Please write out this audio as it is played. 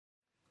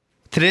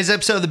Today's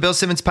episode of the Bill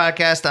Simmons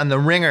Podcast on the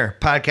Ringer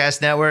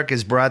Podcast Network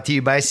is brought to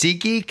you by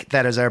SeatGeek.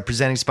 That is our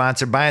presenting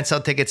sponsor. Buy and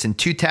sell tickets in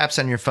 2 taps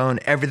on your phone.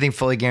 Everything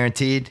fully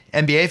guaranteed.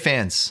 NBA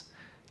fans,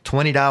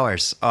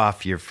 $20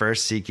 off your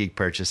first SeatGeek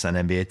purchase on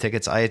NBA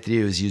tickets. All you have to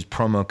do is use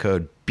promo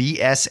code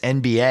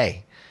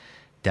BSNBA.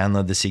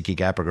 Download the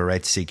SeatGeek app or go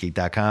right to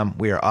SeatGeek.com.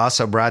 We are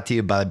also brought to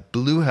you by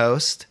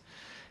Bluehost,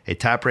 a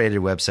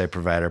top-rated website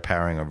provider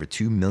powering over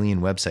 2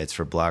 million websites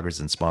for bloggers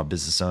and small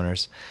business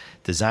owners.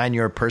 Design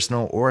your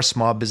personal or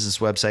small business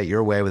website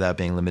your way without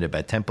being limited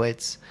by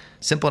templates.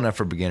 Simple enough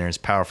for beginners,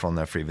 powerful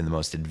enough for even the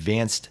most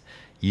advanced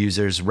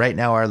users. Right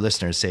now, our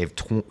listeners save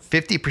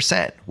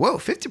 50%. Whoa,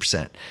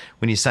 50%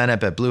 when you sign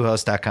up at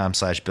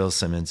bluehost.com/Bill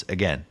Simmons.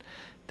 Again,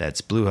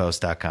 that's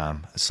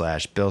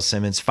bluehost.com/Bill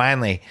Simmons.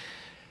 Finally,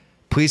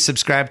 please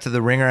subscribe to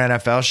the Ringer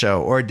NFL show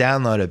or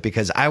download it,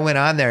 because I went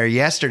on there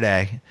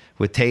yesterday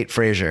with Tate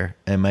Frazier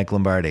and Mike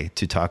Lombardi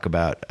to talk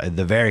about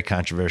the very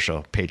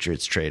controversial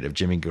Patriots trade of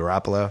Jimmy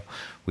Garoppolo.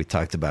 We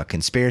talked about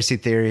conspiracy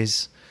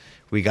theories.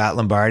 We got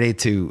Lombardi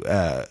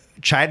to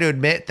try to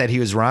admit that he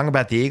was wrong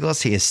about the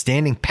Eagles. He is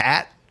standing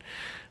pat.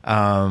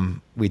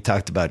 We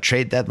talked about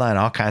trade deadline,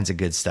 all kinds of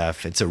good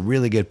stuff. It's a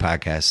really good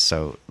podcast,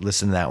 so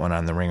listen to that one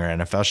on the Ringer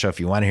NFL show. If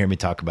you want to hear me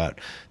talk about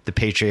the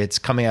Patriots,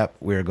 coming up,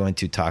 we're going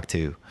to talk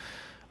to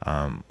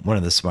one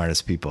of the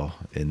smartest people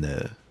in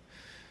the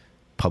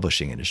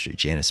publishing industry,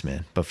 Janice,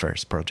 man. But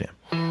first, Pearl Jam.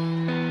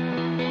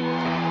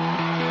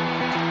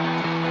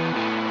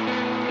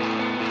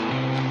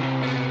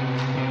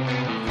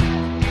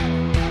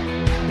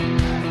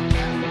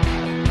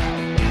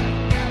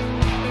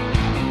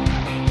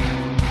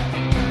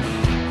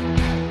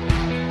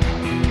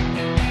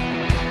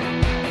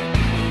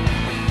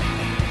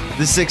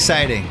 This is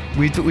exciting.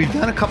 We've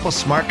done a couple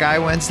Smart Guy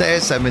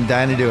Wednesdays. I've been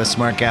dying to do a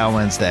Smart Gal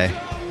Wednesday.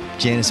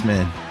 Janice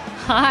Min.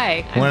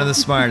 Hi. One of the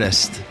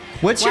smartest.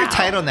 What's your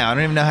title now? I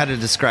don't even know how to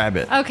describe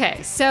it.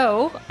 Okay,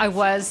 so I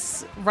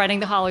was running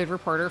the Hollywood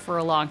Reporter for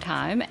a long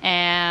time,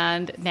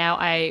 and now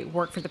I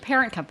work for the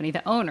parent company,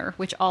 the owner,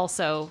 which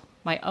also,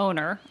 my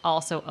owner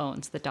also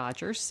owns the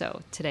Dodgers.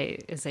 So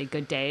today is a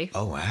good day.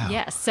 Oh, wow.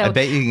 Yes. So I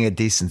bet you can get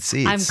decent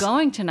seats. I'm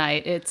going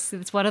tonight. It's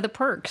one of the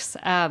perks.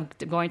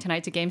 Going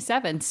tonight to Game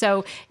 7.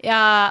 So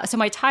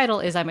my title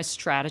is I'm a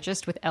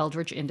strategist with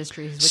Eldridge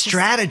Industries.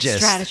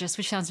 Strategist,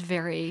 which sounds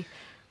very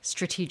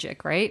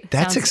strategic, right?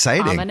 That's sounds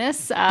exciting.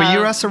 Ominous. But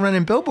you're also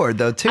running Billboard,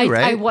 though, too,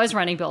 right? I was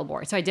running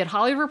Billboard. So I did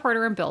Hollywood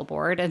Reporter and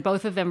Billboard, and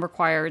both of them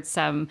required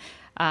some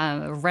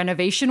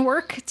renovation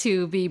work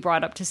to be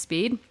brought up to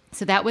speed.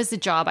 So that was the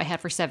job I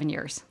had for 7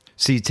 years.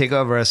 So you take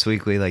over Us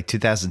Weekly like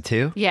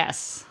 2002?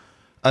 Yes.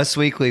 Us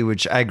Weekly,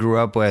 which I grew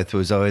up with,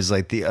 was always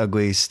like the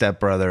ugly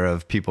stepbrother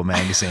of People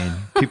Magazine.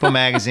 People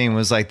Magazine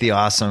was like the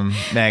awesome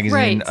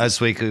magazine. Right.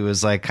 Us Weekly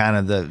was like kind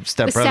of the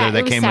stepbrother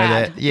that came with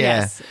it. Yeah.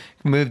 Yes.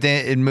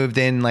 It moved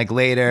in like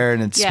later,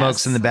 and it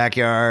smokes in the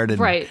backyard,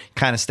 and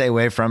kind of stay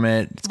away from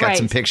it. It's got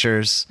some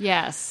pictures.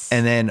 Yes.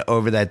 And then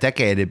over that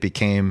decade, it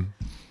became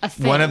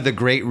one of the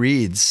great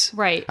reads.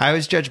 Right. I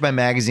was judged by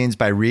magazines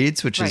by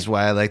reads, which is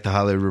why I like the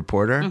Hollywood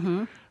Reporter.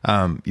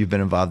 Mm-hmm. You've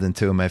been involved in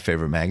 2 of my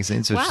favorite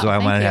magazines, which is why I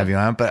wanted to have you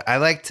on. But I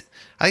like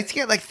to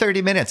get like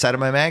 30 minutes out of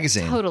my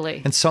magazine.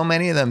 Totally. And so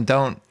many of them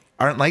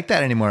aren't like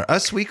that anymore.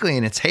 Us Weekly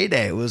in its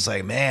heyday, it was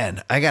like,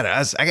 man, I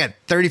got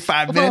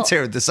 35 minutes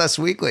here with this Us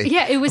Weekly.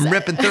 Yeah, it was. I'm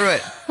ripping through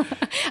it.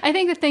 I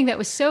think the thing that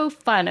was so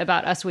fun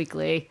about Us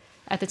Weekly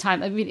at the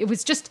time, I mean, it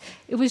was just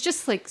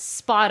like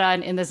spot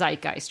on in the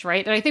zeitgeist,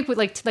 right? And I think with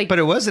like. But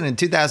it wasn't in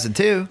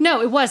 2002.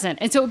 No, it wasn't,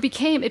 and so it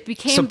became.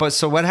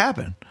 So what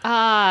happened?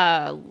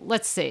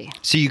 Let's see.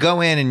 So you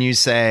go in and you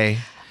say,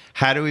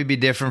 how do we be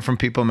different from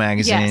People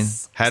Magazine?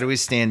 Yes. How do we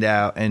stand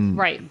out?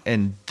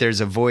 And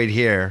there's a void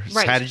here.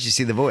 So how did you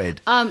see the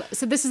void?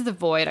 So this is the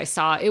void I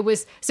saw. It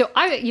was, so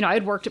I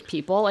had worked at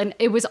People, and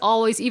it was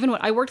always, even when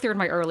I worked there in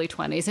my early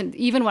 20s, and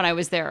even when I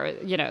was there,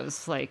 it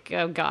was like,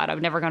 oh God,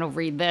 I'm never going to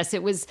read this.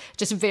 It was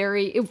just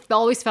it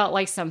always felt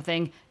like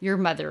something your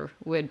mother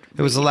would read.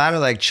 It was a lot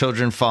of like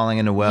children falling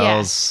into wells.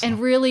 Yes, and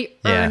really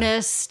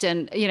earnest,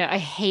 and I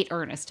hate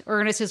Ernest.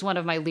 Ernest is one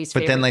of my least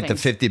favorite But then like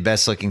things. the 50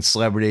 best looking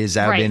celebrities,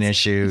 that would be an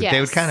issue. Yes. They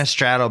would kind of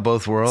straddle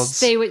both worlds.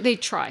 They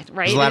tried,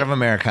 right? There's a lot of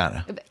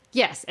Americana.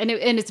 Yes, and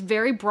it's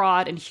very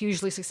broad and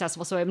hugely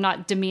successful. So I'm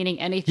not demeaning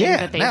anything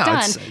that they've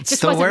done. It's just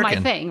still wasn't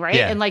working. my thing, right?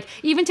 Yeah. And like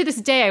even to this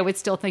day, I would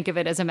still think of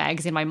it as a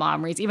magazine my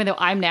mom reads, even though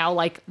I'm now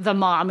like the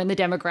mom in the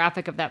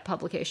demographic of that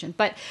publication.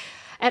 But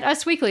at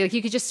Us Weekly, like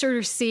you could just sort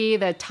of see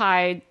the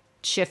tide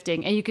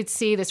shifting, and you could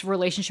see this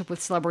relationship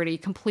with celebrity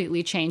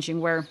completely changing.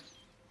 Where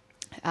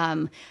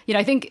I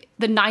think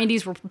the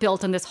 90s were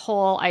built on this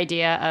whole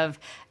idea of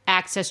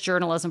access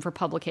journalism for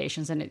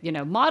publications, and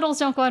models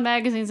don't go on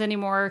magazines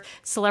anymore,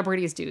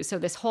 celebrities do. So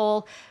this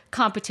whole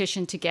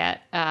competition to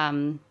get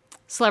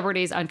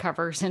celebrities on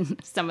covers, and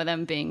some of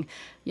them being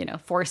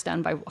forced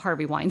on by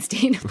Harvey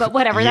Weinstein, but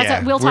whatever.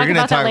 We'll talk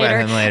about that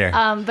later.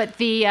 But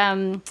the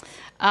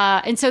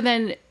and so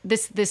then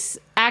this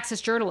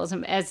access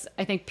journalism, as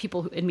I think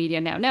people in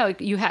media now know,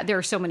 there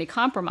are so many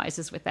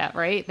compromises with that,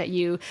 right? That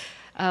you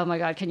oh my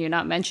God, can you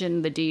not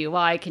mention the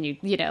DUI? Can you,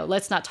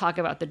 let's not talk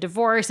about the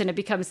divorce. And it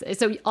becomes,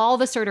 so all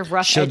the sort of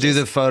rough She'll edges. do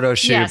the photo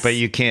shoot, Yes. but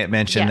you can't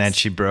mention Yes. that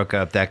she broke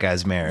up that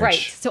guy's marriage. Right.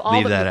 So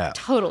Leave that out.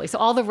 Totally. So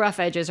all the rough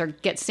edges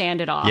get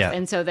sanded off. Yeah.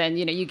 And so then,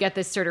 you get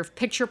this sort of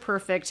picture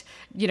perfect,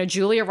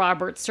 Julia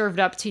Roberts served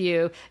up to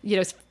you,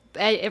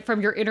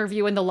 from your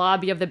interview in the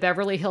lobby of the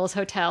Beverly Hills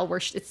Hotel,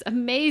 where it's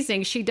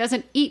amazing. She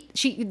doesn't eat.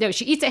 She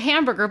eats a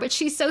hamburger, but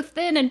she's so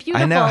thin and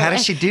beautiful. I know. How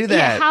does she do that?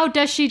 Yeah, how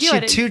does she do She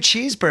it? had 2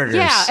 cheeseburgers.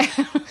 Yeah.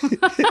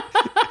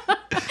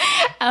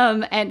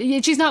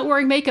 And she's not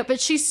wearing makeup, but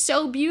she's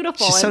so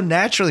beautiful. She's so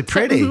naturally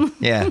pretty.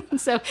 Yeah.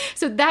 So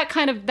that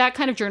kind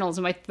of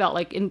journalism, I felt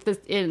like in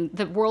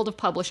the world of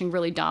publishing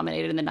really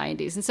dominated in the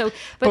 90s. And so,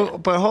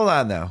 But hold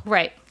on though.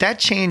 Right. That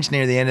changed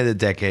near the end of the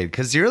decade,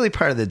 because the early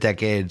part of the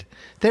decade,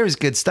 there was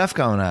good stuff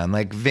going on.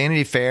 Like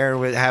Vanity Fair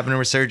was having a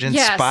resurgence.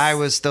 Yes. Spy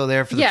was still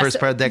there for the first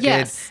part of the decade.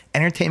 Yes.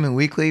 Entertainment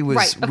Weekly was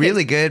Right, okay.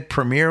 really good.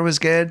 Premiere was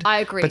good. I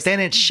agree. But then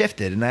it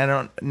shifted, and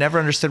I never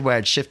understood why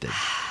it shifted.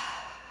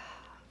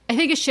 I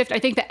think it shifted. I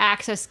think the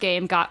access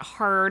game got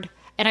hard,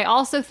 and I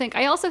also think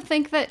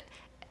that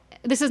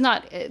this is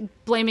not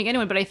blaming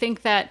anyone, but I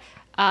think that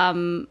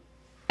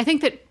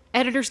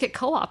editors get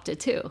co-opted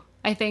too.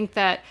 I think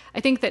that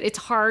it's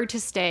hard to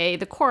stay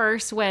the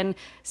course when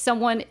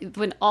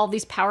all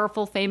these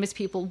powerful, famous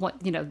people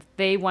want,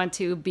 they want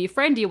to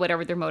befriend you,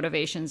 whatever their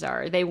motivations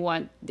are. They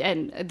want,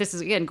 and this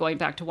is again going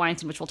back to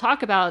Weinstein, which we'll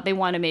talk about. They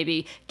want to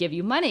maybe give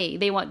you money.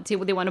 They want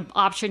to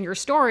option your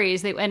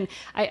stories. And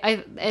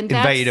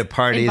Invite you to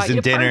parties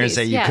and dinners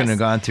that you couldn't have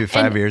gone to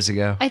 5 years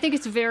ago. I think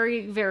it's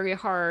very, very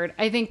hard.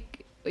 I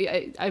think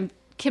I'm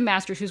Kim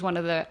Masters, who's one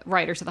of the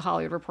writers of The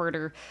Hollywood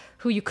Reporter,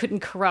 who you couldn't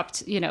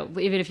corrupt, even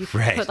if you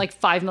put like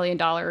 $5 million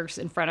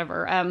in front of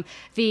her.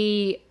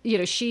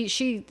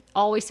 She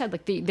always said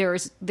like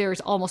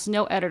there's almost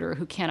no editor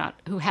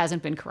who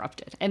hasn't been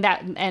corrupted, and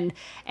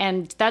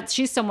that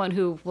she's someone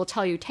who will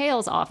tell you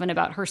tales often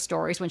about her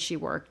stories when she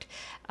worked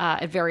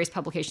at various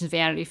publications,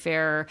 Vanity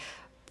Fair,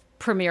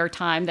 Premiere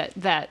Time,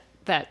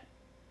 that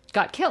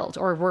got killed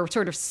or were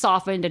sort of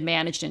softened and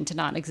managed into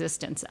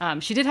non-existence.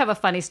 She did have a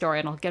funny story,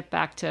 and I'll get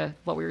back to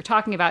what we were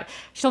talking about.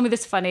 She told me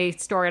this funny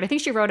story, and I think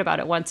she wrote about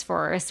it once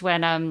for us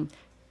when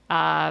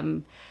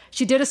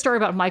she did a story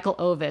about Michael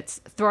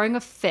Ovitz throwing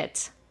a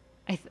fit.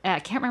 I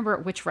can't remember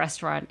at which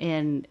restaurant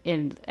in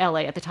LA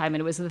at the time, and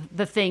it was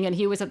the Thing, and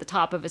he was at the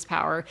top of his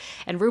power.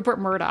 And Rupert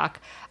Murdoch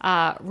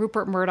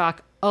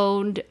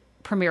owned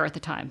Premiere at the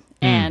time,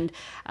 and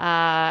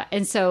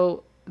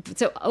so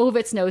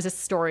Ovitz knows this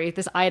story.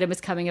 This item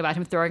is coming about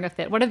him throwing a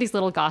fit, one of these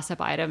little gossip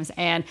items,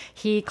 and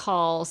he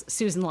calls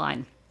Susan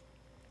Lyne,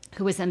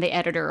 who was then the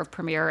editor of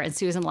Premiere, and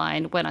Susan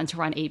Lyne went on to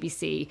run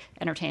ABC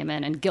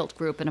Entertainment and Gilt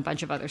Group and a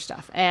bunch of other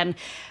stuff. And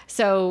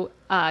so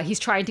he's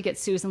trying to get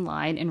Susan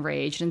Lyne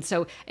enraged. And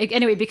so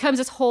anyway, it becomes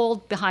this whole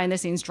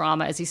behind-the-scenes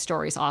drama, as these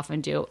stories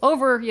often do,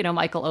 over,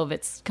 Michael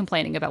Ovitz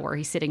complaining about where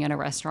he's sitting in a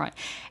restaurant.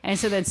 And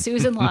so then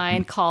Susan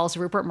Lyne calls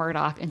Rupert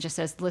Murdoch and just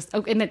says,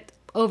 and then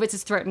Ovitz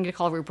is threatening to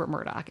call Rupert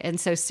Murdoch. And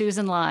so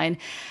Susan Lyne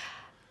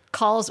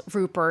calls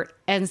Rupert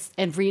and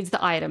reads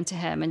the item to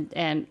him.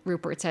 And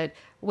Rupert said,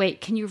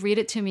 wait, can you read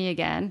it to me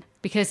again?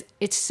 Because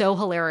it's so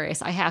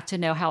hilarious. I have to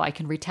know how I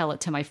can retell it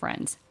to my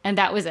friends. And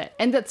that was it.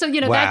 And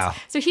wow.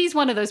 So he's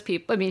one of those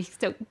people. I mean,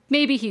 so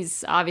maybe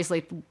he's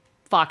obviously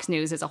Fox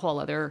News is a whole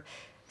other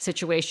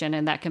situation,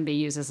 and that can be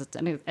used as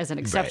an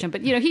exception.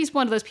 Right. But, he's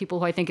one of those people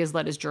who I think has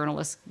let his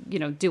journalists,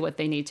 do what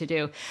they need to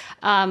do.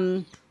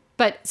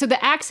 But so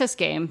the access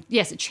game,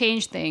 yes, it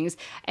changed things.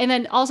 And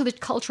then also the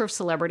culture of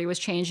celebrity was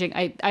changing.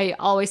 I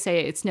always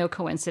say it's no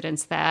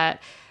coincidence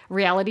that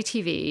reality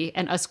TV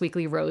and Us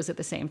Weekly rose at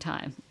the same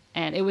time.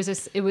 And it was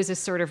a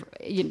sort of,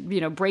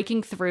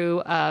 breaking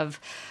through of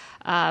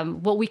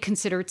what we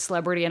considered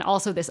celebrity, and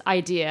also this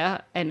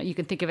idea, and you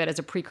can think of it as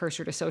a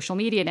precursor to social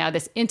media now,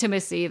 this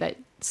intimacy that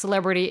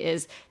celebrity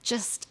is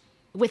just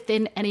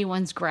within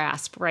anyone's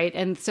grasp, right?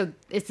 And so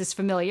it's this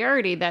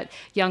familiarity that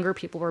younger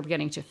people were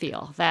beginning to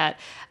feel, that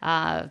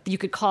you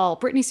could call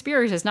Britney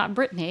Spears is not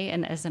Britney,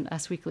 and as an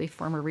Us Weekly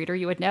former reader,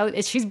 you would know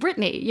she's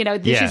Britney.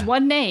 She's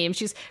one name.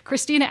 She's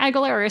Christina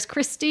Aguilera is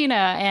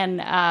Christina,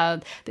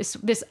 and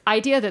this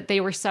idea that they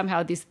were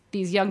somehow these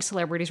young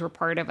celebrities were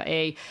part of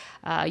a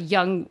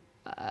young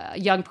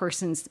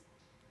person's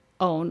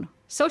own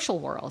social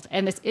world,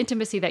 and this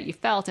intimacy that you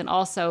felt, and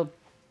also.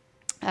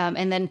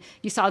 And then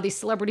you saw these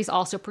celebrities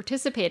also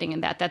participating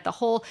in that the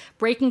whole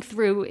breaking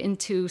through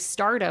into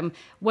stardom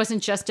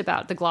wasn't just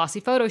about the glossy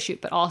photo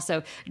shoot, but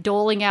also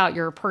doling out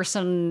your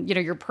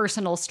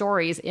personal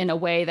stories in a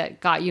way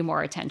that got you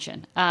more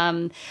attention.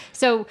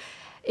 So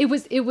it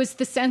was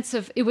a sense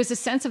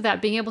of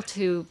that, being able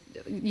to,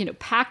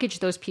 package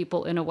those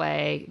people in a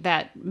way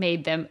that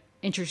made them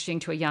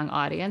interesting to a young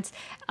audience,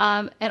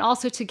 and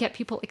also to get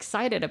people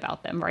excited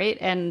about them. Right.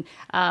 And,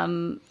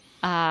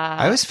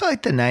 I always felt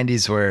like the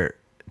 90s were,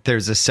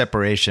 there's a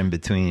separation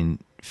between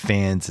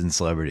fans and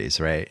celebrities,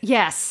 right?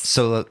 Yes.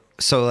 So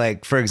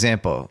like, for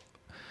example,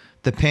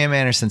 The Pam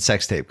Anderson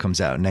sex tape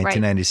comes out in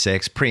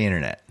 1996,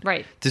 pre-internet.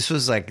 Right. This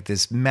was like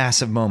this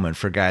massive moment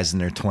for guys in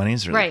their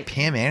 20s. Like, Right.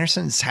 Pam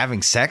Anderson's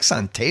having sex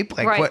on tape?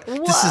 Like, Right. what?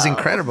 This is Whoa.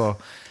 incredible.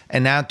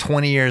 And now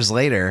 20 years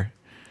later,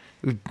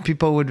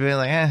 people would be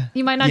like,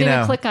 You might not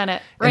even click on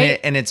it, right?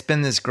 And it's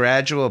been this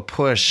gradual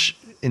push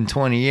in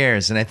 20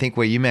 years. And I think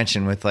what you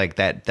mentioned with like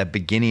that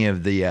beginning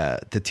of the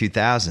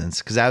 2000s,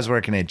 because I was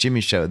working at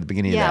Jimmy's show at the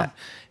beginning of that.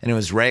 And it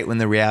was right when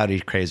the reality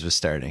craze was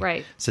starting.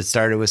 Right. So it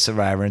started with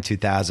Survivor in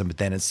 2000, but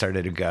then it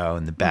started to go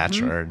and The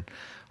Bachelor and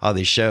all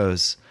these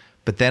shows.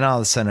 But then all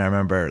of a sudden I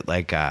remember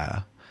like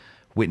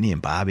Whitney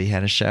and Bobby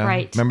had a show.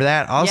 Right. Remember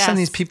that? All of a sudden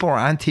Yes. these people were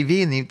on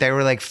TV and they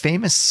were like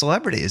famous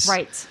celebrities.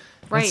 Right.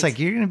 And Right. it's like,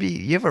 you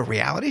have a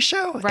reality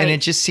show? Right. And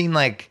it just seemed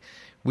like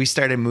we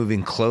started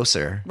moving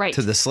closer Right.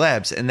 to the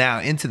celebs. And now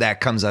into that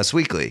comes Us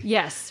Weekly.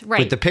 Yes, right.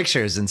 With the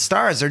pictures and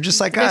stars are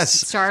just like The us.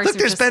 stars Look, are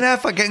there's just- Ben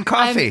Affleck getting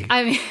coffee.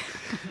 I mean,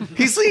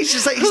 He's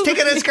just like, he's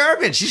taking his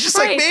garbage. He's just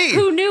right. like me.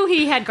 Who knew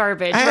he had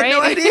garbage, I had right?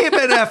 no idea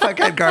Ben Affleck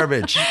had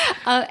garbage.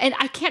 And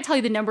I can't tell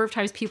you the number of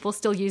times people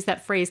still use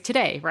that phrase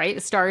today, right?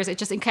 The stars, it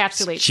just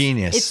encapsulates. It's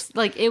genius. It's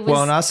like, it was.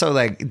 Well, and also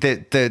like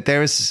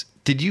there was,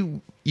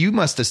 you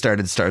must have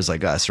started Stars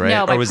Like Us, right?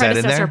 No, my or was that in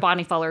predecessor, there?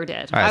 Bonnie Fuller,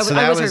 did. All right, I, so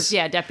I that was was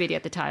her deputy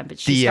at the time, but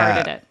she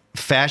started it.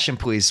 Fashion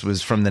Police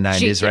was from the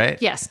 90s,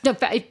 right? Yes. No,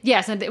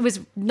 yes. And it was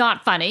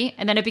not funny.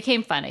 And then it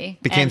became funny.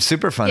 Became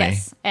super funny.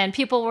 Yes. And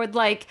people would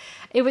like,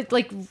 it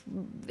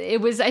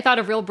was, I thought,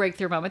 a real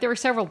breakthrough moment. There were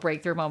several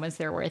breakthrough moments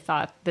there where I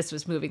thought this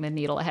was moving the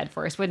needle ahead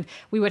for us, when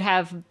we would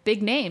have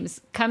big names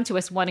come to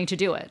us wanting to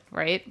do it.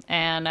 Right.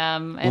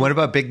 And what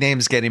about big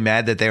names getting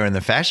mad that they were in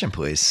the Fashion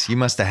Police? You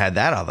must have had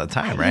that all the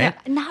time, right? Yeah,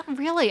 not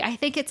really. I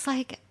think it's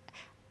like,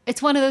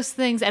 it's one of those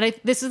things. And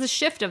this is the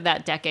shift of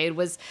that decade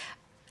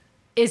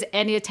is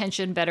any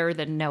attention better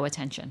than no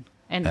attention?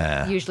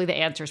 And usually the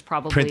answer is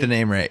probably Print the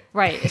name right.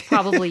 Right. It's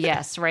probably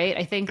yes. Right.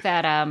 I think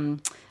that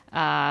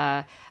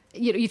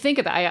you think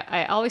about.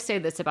 I always say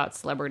this about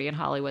celebrity in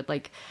Hollywood.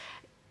 Like,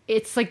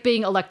 it's like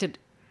being elected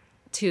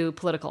to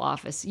political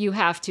office. You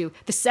have to,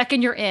 the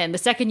second you're in, the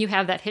second you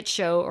have that hit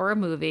show or a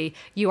movie,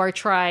 you are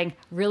trying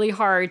really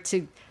hard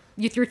to.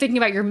 You're thinking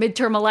about your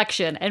midterm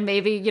election and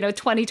maybe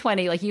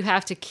 2020. Like, you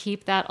have to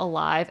keep that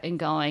alive and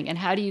going. And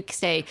how do you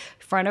stay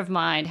front of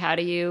mind? How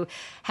do you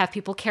have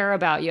people care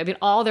about you? I mean,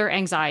 all their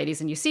anxieties,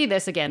 and you see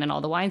this again in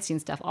all the Weinstein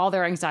stuff. All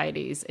their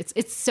anxieties.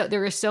 It's so,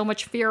 there is so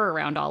much fear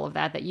around all of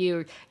that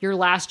your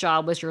last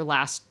job was your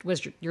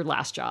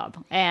last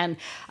job. And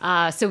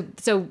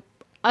so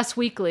Us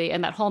Weekly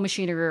and that whole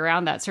machinery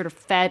around that sort of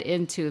fed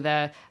into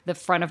the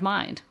front of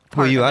mind.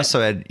 Well, you also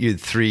had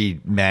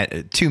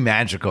two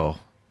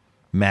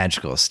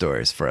magical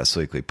stories for Us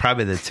Weekly.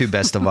 Probably the two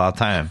best of all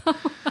time.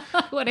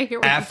 What I hear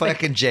what you Affleck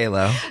think. and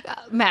J-Lo.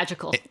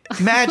 Magical.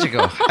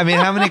 Magical. I mean,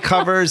 how many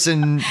covers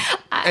and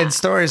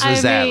stories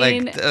was I that?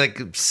 mean, Like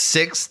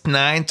 6,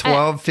 9,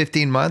 12,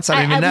 15 months?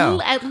 I don't even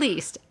know. At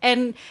least.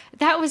 And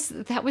that was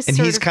And sort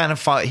he's of, kind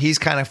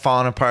of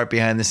fallen apart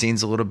behind the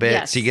scenes a little bit.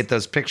 Yes. So you get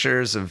those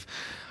pictures of.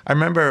 I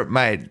remember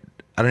I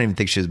don't even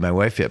think she was my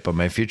wife yet, but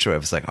my future wife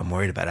was like, I'm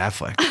worried about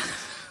Affleck.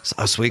 It's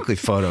Us Weekly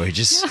photo. He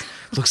just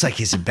looks like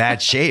he's in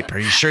bad shape. Are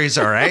you sure he's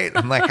all right?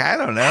 I'm like, I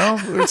don't know.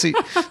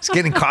 He's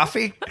getting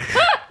coffee.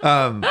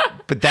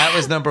 But that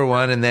was number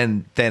one, and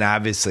then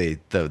obviously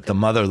the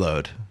mother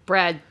load.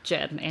 Brad,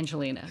 Jen,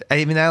 Angelina.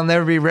 I mean, that'll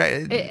never be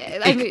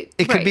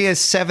it could right. be a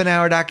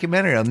 7-hour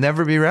documentary. It'll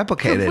never be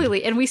replicated.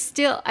 Completely. And we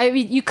still, I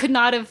mean, you could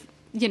not have,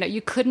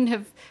 you couldn't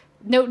have,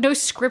 no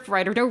script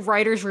writer, no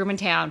writer's room in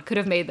town could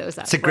have made those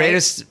up. It's the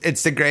greatest.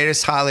 It's the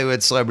greatest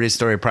Hollywood celebrity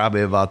story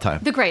probably of all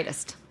time. The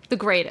greatest.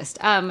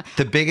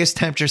 The biggest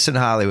temptress in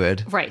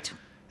Hollywood. Right.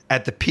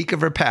 At the peak of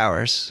her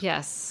powers.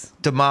 Yes.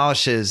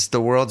 Demolishes the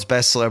world's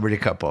best celebrity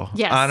couple.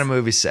 Yes. On a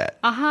movie set.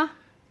 Uh-huh.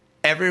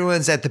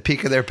 Everyone's at the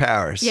peak of their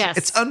powers. Yes.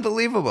 It's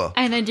unbelievable.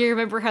 And then do you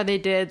remember how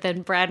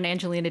then Brad and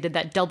Angelina did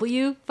that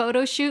W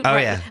photo shoot? Oh,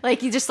 right? yeah.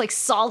 Like, you just like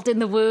salt in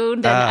the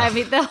wound. And I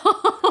mean,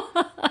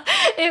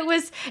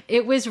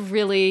 it was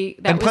really,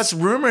 plus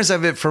rumors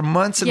of it for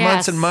months and Yes.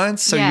 months and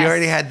months. So you Yes.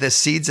 already had the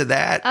seeds of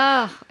that.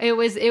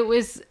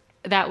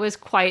 That was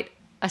quite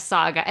a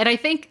saga. And I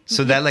think,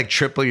 so that like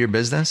triple your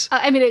business?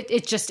 I mean,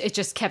 it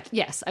just kept,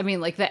 yes. I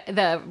mean, like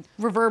the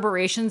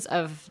reverberations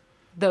of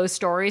those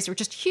stories were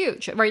just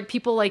huge, right?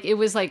 People it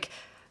was like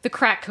the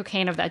crack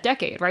cocaine of that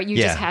decade, right? You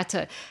just had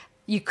to,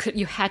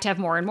 you had to have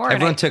more and more.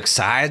 Everyone took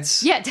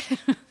sides. Yeah.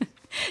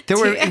 There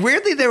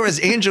was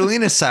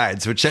Angelina's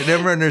sides, which I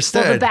never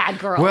understood. Well, the bad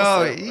girls.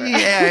 Well, Right.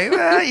 yeah,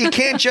 well, you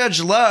can't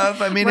judge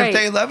love. I mean, Right. if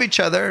they love each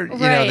other,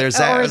 Right. there's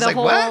that. I Or was the like,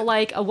 whole what?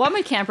 like a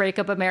woman can't break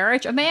up a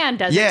marriage, a man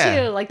does Yeah.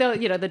 it too. Like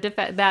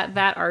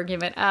that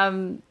argument.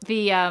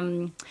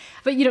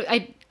 But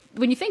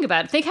when you think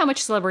about it, think how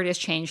much celebrity has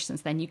changed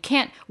since then.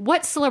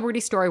 What celebrity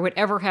story would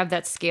ever have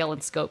that scale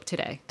and scope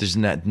today? There's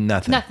nothing.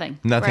 Nothing.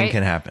 Nothing right?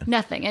 can happen.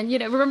 Nothing. And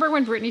remember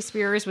when Britney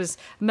Spears was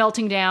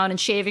melting down and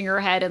shaving her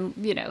head, and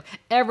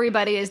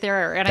everybody is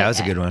there. And That was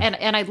a good one.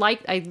 And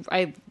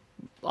I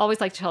always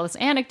like to tell this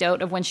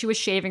anecdote of when she was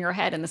shaving her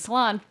head in the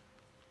salon.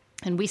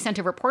 and we sent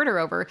a reporter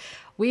over,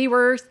 we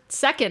were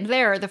second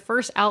there. The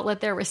first outlet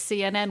there was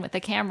CNN with the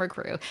camera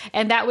crew.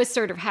 And that was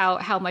sort of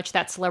how much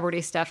that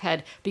celebrity stuff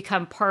had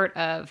become part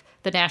of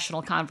the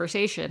national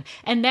conversation.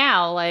 And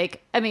now,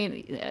 like, I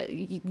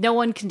mean, no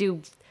one can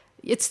do...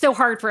 It's so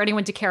hard for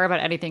anyone to care about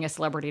anything a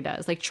celebrity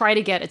does. Like, try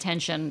to get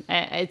attention.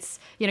 It's,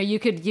 you know, you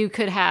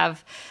could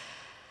have...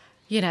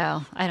 You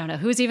know, I don't know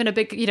who's even a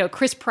big. You know,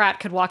 Chris Pratt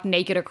could walk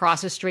naked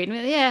across the street.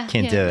 And,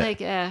 Can't do it. Like,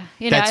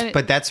 you know,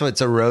 but that's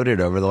what's eroded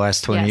over the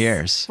last 20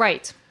 years.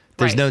 Right.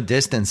 There's no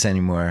distance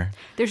anymore.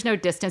 There's no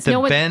distance. The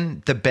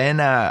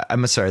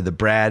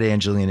Brad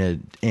Angelina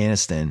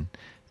Aniston,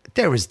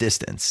 there was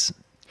distance.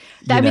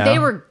 I mean, they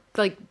were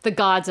like the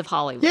gods of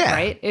Hollywood, yeah.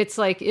 Right? It's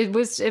like, it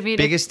was, I mean,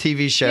 biggest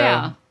TV show,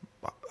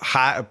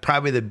 yeah.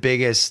 Probably the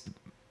biggest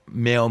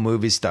male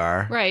movie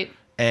star. Right.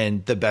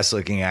 And the best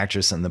looking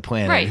actress on the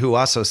planet, right. Who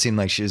also seemed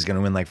like she was going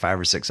to win like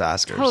 5 or 6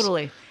 Oscars.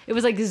 Totally. It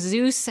was like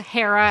Zeus,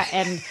 Hera,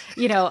 and,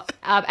 you know,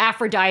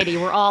 Aphrodite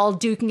were all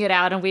duking it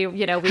out. And we were...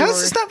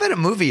 How's this not been a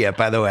movie yet,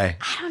 by the way?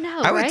 I don't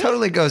know, I would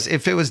totally go,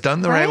 if it was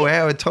done the right way,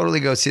 I would totally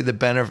go see the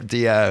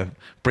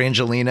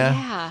Brangelina.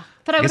 Yeah.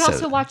 But I would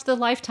also watch the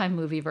Lifetime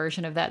movie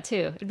version of that,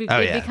 too. It'd be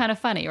kind of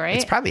funny, right?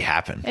 It's probably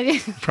happened.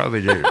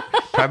 Probably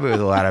with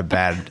a lot of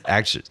bad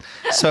actors.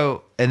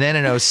 So, and then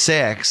in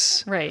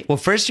 2006... Right. Well,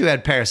 first you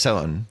had Paris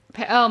Hilton.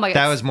 Oh, my God.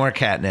 That was more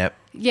catnip.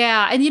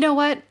 Yeah. And you know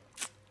what?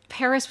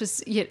 Paris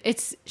was...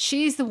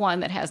 She's the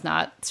one that has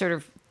not sort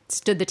of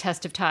stood the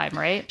test of time,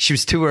 right? She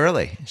was too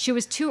early. She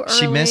was too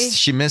early.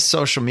 She missed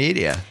social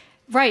media.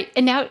 Right.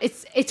 And now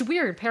it's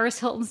weird. Paris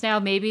Hilton's now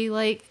maybe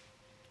like...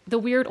 the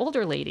weird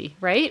older lady,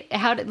 right?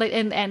 How did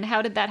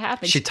how did that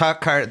happen? She taught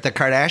the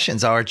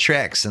Kardashians all her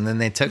tricks, and then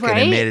they took it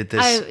and made it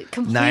this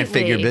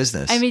 9-figure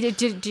business. I mean,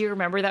 do you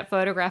remember that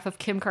photograph of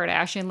Kim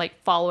Kardashian like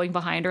following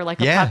behind her like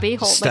a puppy?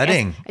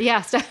 Studying.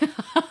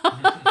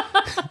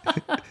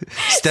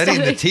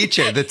 Studying the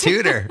teacher, the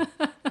tutor.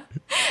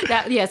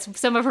 Yes,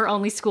 some of her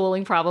only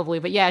schooling probably,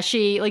 but yeah,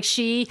 she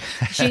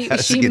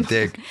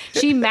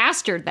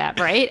mastered that,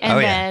 right? And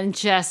then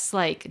just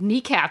like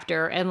kneecapped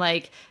her and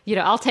like, you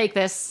know, I'll take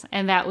this,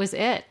 and that was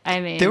it.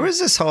 I mean, there was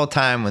this whole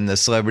time when the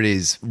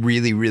celebrities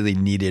really, really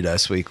needed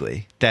Us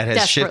Weekly. That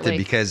has shifted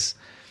because,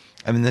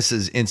 I mean, this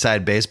is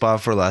inside baseball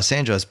for Los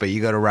Angeles, but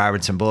you go to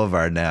Robertson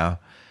Boulevard now,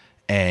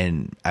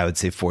 and I would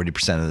say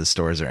 40% of the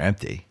stores are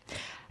empty.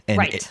 And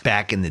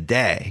back in the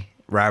day,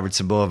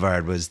 Robertson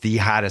Boulevard was the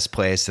hottest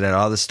place that had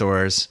all the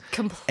stores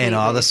and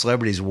all the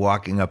celebrities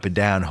walking up and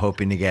down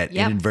hoping to get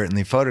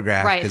inadvertently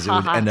photographed because it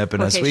would end up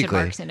in Us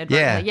Weekly.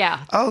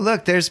 Yeah. Oh,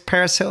 look, there's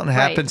Paris Hilton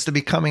happens to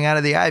be coming out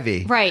of the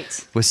Ivy.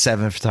 Right. With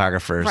 7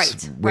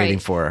 photographers waiting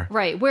for her.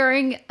 Right.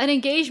 Wearing an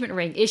engagement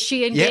ring. Is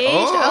she engaged?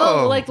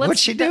 Yeah. What's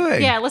she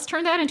doing? Let's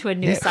turn that into a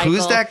news cycle.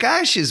 Who's that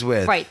guy she's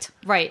with?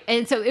 Right.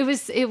 And so it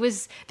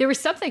was there was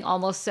something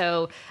almost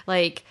so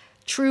like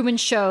Truman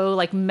Show,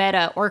 like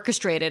meta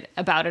orchestrated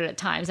about it at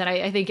times. And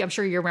I'm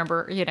sure you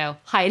remember, you know,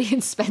 Heidi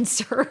and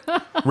Spencer.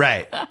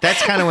 Right.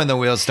 That's kind of when the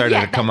wheels started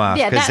to come off.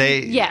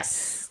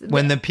 Because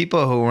when the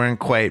people who weren't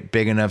quite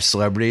big enough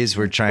celebrities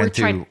were trying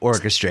to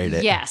orchestrate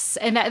it. Yes.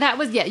 And that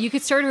was, you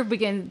could sort of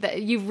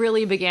you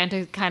really began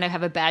to kind of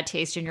have a bad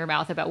taste in your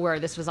mouth about where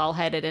this was all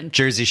headed. And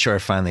Jersey Shore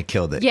finally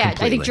killed it. Yeah.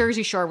 Completely. I think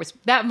Jersey Shore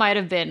that might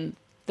have been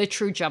the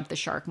true jump the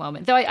shark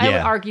moment. Though I would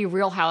argue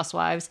Real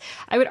Housewives.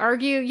 I would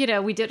argue, you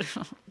know, we did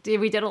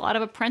a lot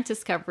of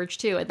Apprentice coverage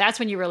too. And that's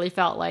when you really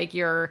felt like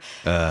you're,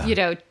 you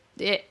know,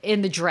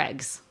 in the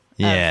dregs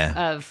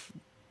of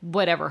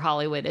whatever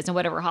Hollywood is and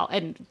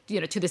and,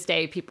 you know, to this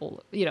day,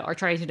 people, you know, are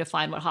trying to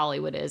define what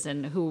Hollywood is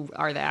and who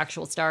are the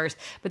actual stars.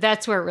 But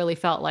that's where it really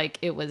felt like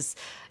it was,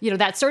 you know,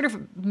 that sort of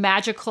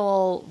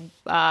magical,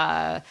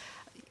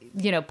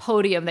 you know,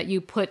 podium that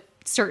you put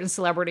certain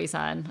celebrities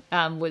on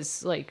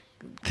was like,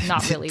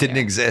 not really didn't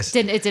exist.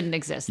 It didn't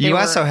exist.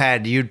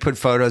 You'd put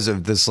photos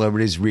of the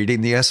celebrities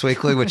reading the Us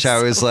Weekly, which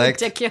I was like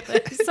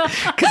ridiculous.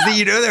 Because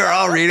you know they're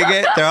all reading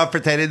it. They're all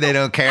pretending they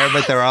don't care,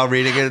 but they're all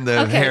reading it in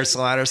the hair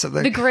salon or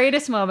something. The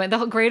greatest moment,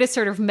 the greatest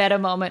sort of meta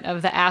moment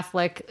of the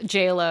Affleck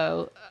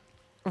J-Lo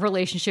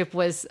relationship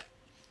was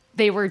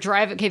they were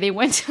driving. Okay, they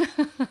went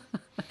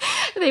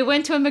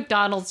to a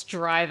McDonald's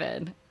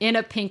drive-in in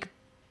a pink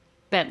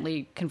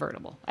Bentley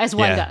convertible, as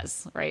one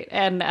does, right?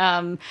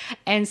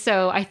 And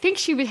so I think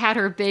she had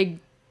her big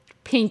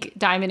pink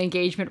diamond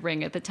engagement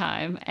ring at the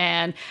time,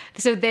 and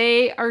so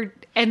they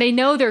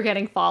know they're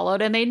getting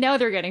followed, and they know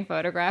they're getting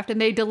photographed, and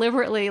they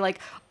deliberately like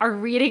are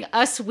reading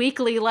Us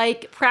Weekly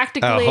like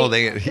practically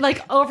holding it,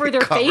 like over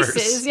their covers.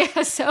 faces.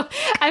 Yeah, so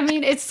I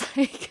mean, it's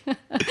like,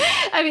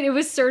 I mean, it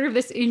was sort of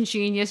this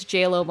ingenious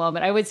J-Lo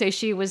moment. I would say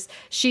she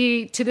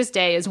to this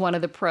day is one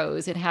of the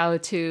pros in how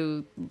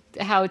to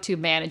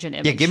manage an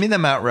image. Yeah, give me the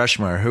Mount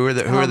Rushmore. Who are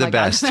the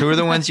best? Who are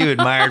the ones you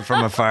admired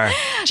from afar?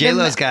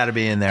 J-Lo's got to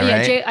be in there,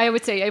 right? I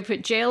would say I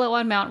put J-Lo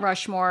on Mount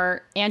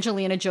Rushmore,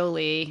 Angelina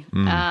Jolie,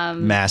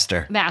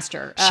 Master.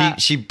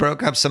 She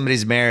broke up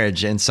somebody's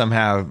marriage, and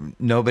somehow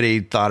nobody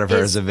thought of her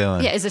as a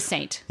villain. Yeah, is a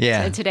saint.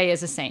 Yeah. So today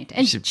is a saint.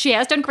 And she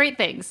has done great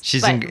things.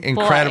 She's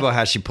incredible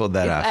how she pulled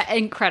that off.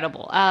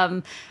 Incredible.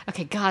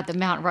 Okay, God, the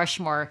Mount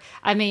Rushmore.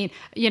 I mean,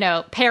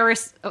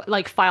 Paris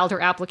filed her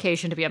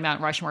application to be a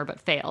Mount Rushmore,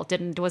 but failed.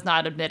 Was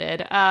not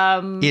admitted.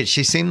 Yeah,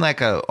 she seemed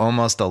like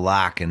almost a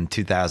lock in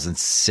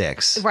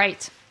 2006.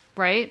 Right.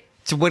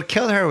 So what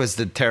killed her was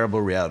the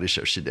terrible reality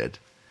show she did.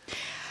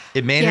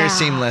 It made her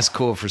seem less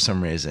cool for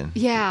some reason.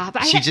 Yeah,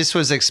 but she just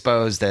was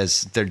exposed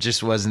as there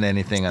just wasn't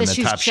anything on the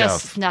top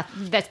shelf.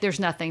 There's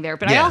nothing there.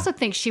 But I also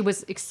think she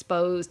was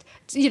exposed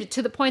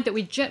to the point that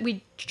we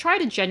try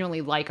to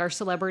genuinely like our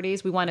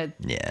celebrities. We want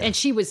to, and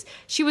she was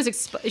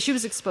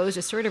exposed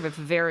as sort of a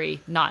very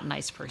not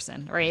nice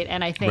person, right?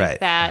 And I think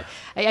that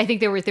I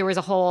think there was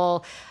a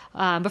whole.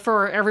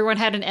 Before everyone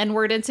had an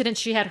N-word incident,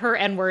 she had her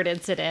N-word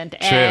incident.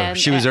 True.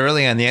 She was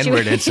early on the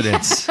N-word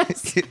incidents.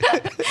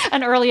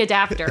 An early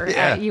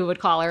adapter, you would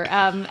call her.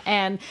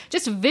 And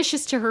just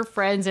vicious to her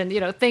friends and,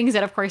 things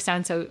that, of course,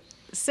 sound so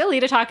silly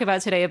to talk about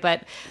today.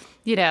 But,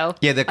 Yeah,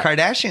 the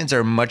Kardashians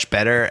are much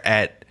better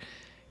at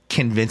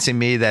convincing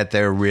me that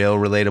they're real,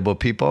 relatable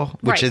people,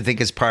 which I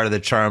think is part of the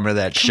charm of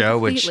that show,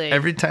 which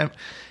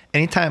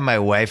anytime my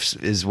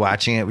wife is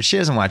watching it, which she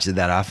doesn't watch it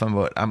that often,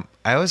 but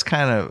I always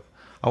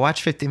I'll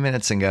watch 50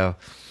 minutes and go,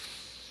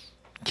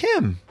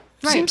 Kim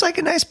seems like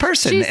a nice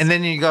person. And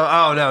then you go,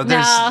 oh, no,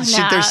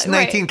 there's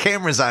 19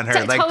 cameras on her.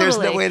 Totally. There's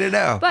no way to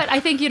know. But I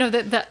think,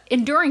 the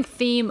enduring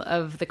theme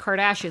of the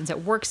Kardashians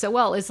that works so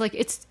well is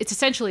it's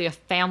essentially a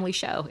family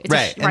show.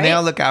 And they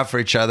all look out for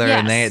each other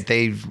and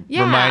they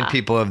remind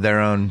people of their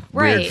own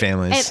weird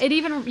families. And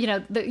even,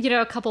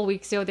 a couple of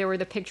weeks ago, there were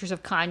the pictures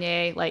of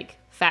Kanye,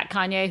 fat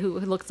Kanye, who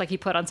looks like he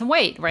put on some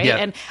weight, right? Yep.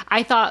 And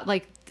I thought,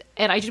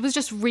 and I was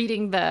just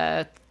reading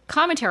the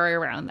commentary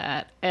around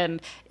that,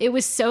 and it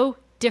was so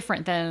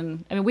different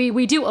than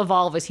we do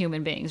evolve as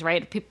human beings,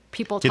 right?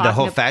 People talking the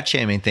whole fat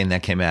shaming thing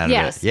that came out of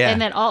it, and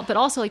then but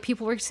also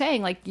people were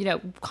saying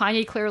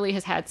Kanye clearly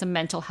has had some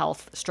mental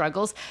health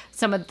struggles.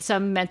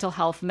 Some mental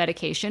health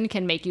medication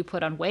can make you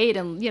put on weight,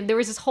 and there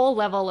was this whole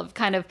level of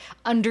kind of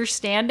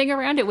understanding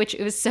around it, which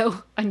it was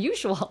so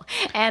unusual.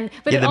 But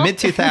the mid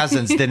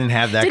 2000s didn't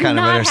have that kind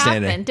of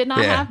understanding. Did not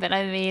happen.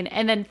 I mean,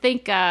 and then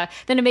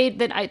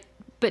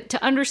But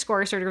to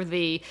underscore sort of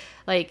the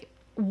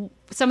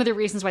some of the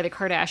reasons why the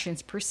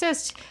Kardashians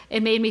persist,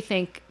 it made me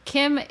think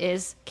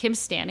Kim's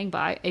standing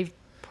by a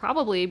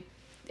probably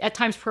at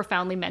times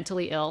profoundly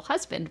mentally ill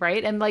husband,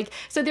 right? And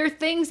so there are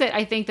things that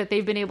I think that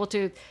they've been able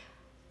to,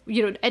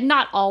 and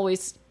not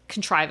always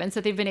contrivance,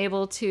 that they've been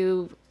able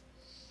to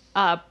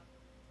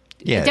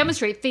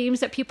demonstrate themes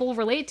that people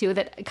relate to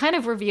that kind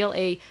of reveal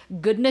a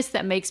goodness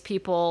that makes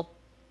people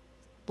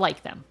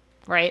like them.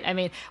 Right. I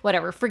mean,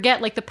 whatever.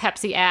 Forget the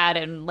Pepsi ad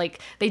and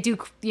they do,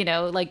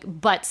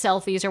 butt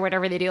selfies or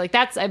whatever they do.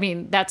 That's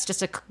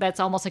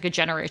almost like a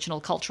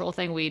generational cultural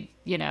thing.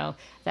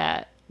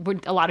 That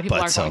a lot of people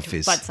are going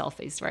to butt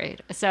selfies. Right.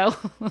 So,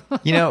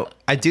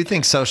 I do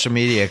think social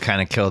media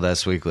kind of killed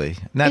Us Weekly.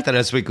 Not that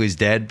Us Weekly's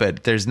dead,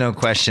 but there's no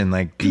question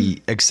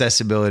the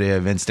accessibility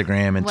of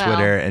Instagram and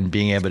Twitter and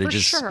being able to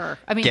just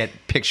get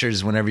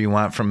pictures whenever you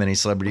want from any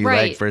celebrity you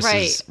like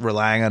versus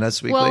relying on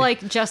Us Weekly. Well,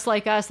 Just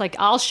Like Us,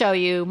 I'll show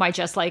you my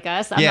Just Like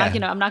Us.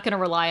 I'm not going to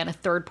rely on a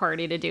third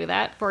party to do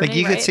that for me.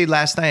 You could see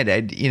last night,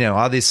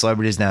 all these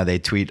celebrities now, they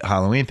tweet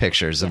Halloween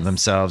pictures of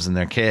themselves and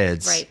their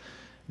kids. Right.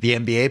 The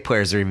NBA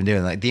players are even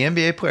doing the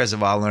NBA players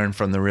have all learned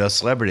from the real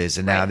celebrities,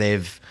 and now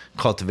they've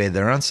cultivated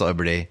their own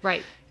celebrity.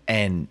 Right.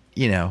 And,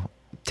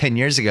 10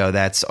 years ago,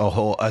 that's a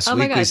whole Us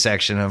Weekly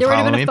section of Halloween pictures.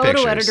 There would have been a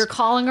photo editor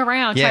calling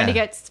around trying to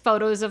get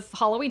photos of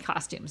Halloween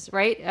costumes,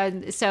 right?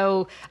 And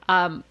so,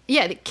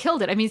 it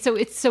killed it. I mean,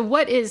 so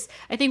what is,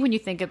 I think when you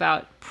think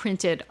about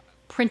printed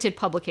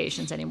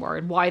publications anymore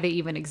and why they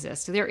even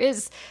exist, there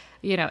is,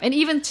 and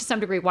even to some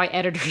degree why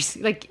editors,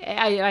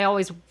 I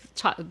always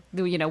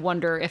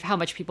wonder if how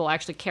much people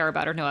actually care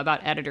about or know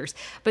about editors.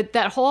 But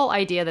that whole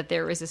idea that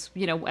there was this,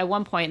 at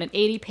one point, an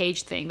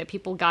 80-page thing that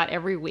people got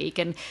every week,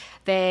 and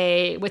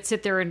they would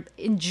sit there and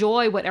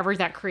enjoy whatever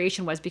that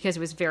creation was because it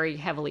was very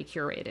heavily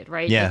curated,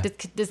 right? Yeah.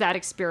 Can that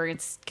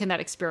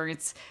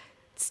experience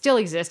still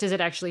exist? Is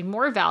it actually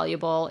more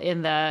valuable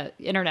in the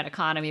internet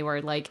economy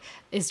where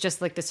it's just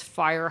this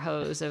fire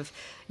hose of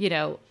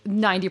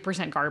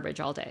 90% garbage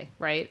all day,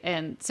 right?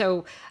 And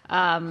so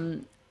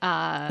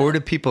or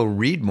do people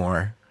read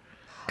more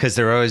because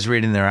they're always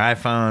reading their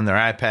iPhone, their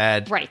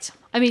iPad? Right.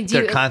 I mean,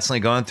 they're constantly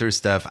going through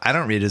stuff. I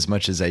don't read as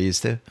much as I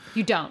used to.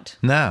 You don't?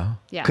 No.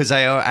 Yeah. Because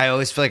I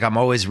always feel like I'm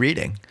always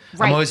reading.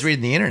 Right. I'm always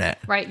reading the internet.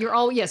 Right. You're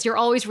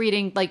always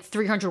reading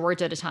 300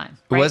 words at a time.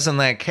 Right? It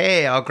wasn't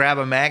hey, I'll grab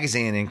a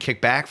magazine and kick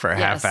back for a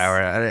half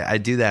hour. I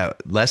do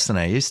that less than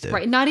I used to.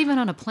 Right. Not even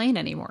on a plane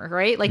anymore.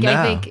 Right. No.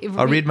 I think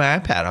I'll read my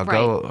iPad. I'll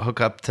go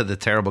hook up to the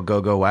terrible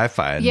go-go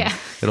Wi-Fi and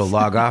it'll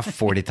log off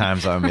 40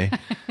 times on me.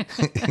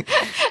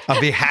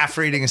 I'll be half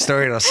reading a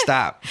story and I'll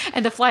stop.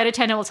 And the flight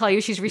attendant will tell you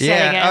she's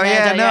resetting it. Oh,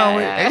 Yeah, no.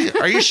 Yeah.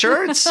 Are you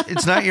sure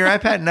it's not your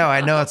iPad? No,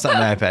 I know it's not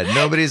my iPad.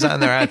 Nobody's on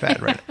their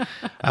iPad right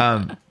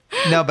now.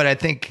 No, but I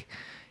think,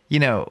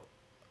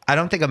 I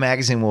don't think a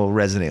magazine will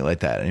resonate like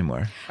that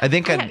anymore. I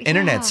think an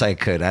internet site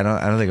could. I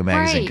don't think a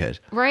magazine could.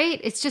 Right.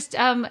 It's just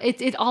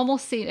it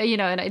almost seems,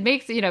 and it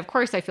makes, of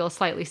course I feel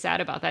slightly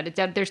sad about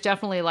that. There's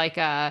definitely like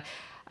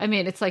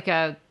it's like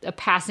a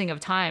passing of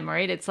time,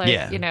 right? It's like,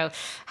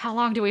 how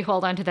long do we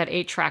hold on to that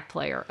 8-track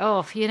player?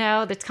 Oh,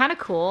 that's kind of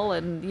cool.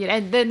 And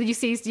then you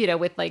see,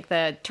 with like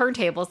the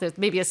turntables, there's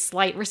maybe a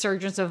slight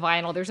resurgence of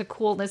vinyl. There's a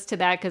coolness to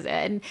that.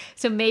 And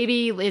so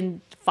maybe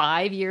in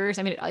 5 years,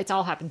 it's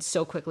all happened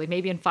so quickly.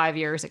 Maybe in 5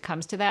 years it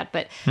comes to that.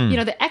 But,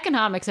 the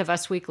economics of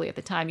Us Weekly at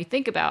the time, you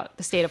think about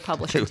the state of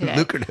publishing today.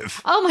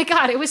 Lucrative. Oh my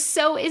God, it was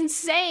so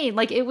insane.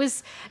 Like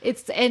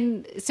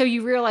and so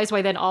you realize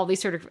why then all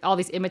these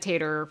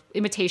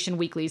imitation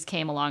weeklies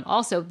came along.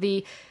 Also,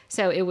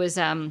 so it was.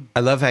 I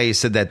love how you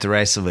said that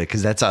derisively,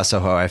 because that's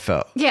also how I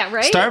felt. Yeah,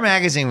 right. Star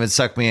Magazine would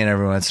suck me in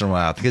every once in a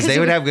while because they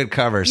would have good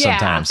covers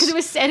sometimes.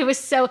 Because it was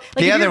so. Like,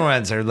 the other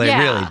ones are like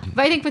really.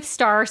 But I think with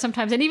Star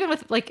sometimes, and even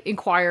with like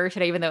Inquirer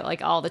today, even though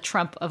like all the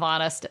Trump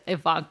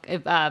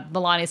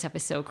Melania stuff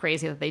is so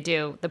crazy that they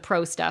do the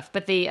pro stuff,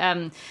 but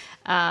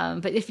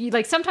but if you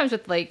like sometimes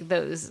with like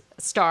those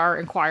Star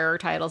Inquirer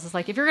titles, it's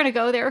like if you're gonna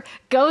go there,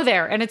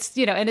 and it's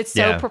and it's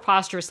so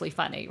preposterously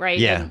funny, right?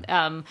 Yeah.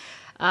 And,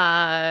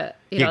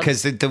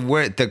 because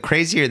the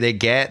crazier they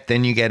get,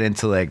 then you get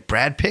into like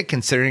Brad Pitt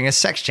considering a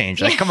sex change.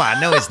 Like, come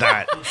on, no, he's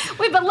not.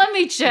 Wait, but let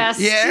me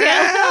just. Look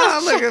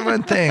at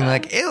one thing.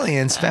 Like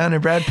aliens found in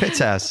Brad Pitt's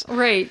house.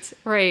 Right.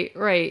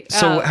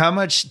 So how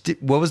much?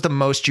 What was the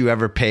most you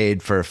ever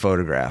paid for a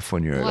photograph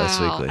when you were at Us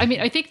Weekly?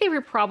 I think they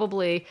were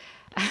probably.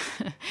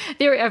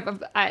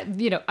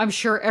 I'm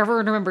sure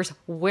everyone remembers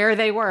where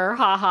they were,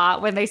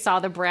 when they saw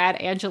the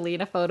Brad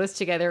Angelina photos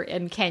together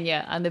in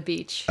Kenya on the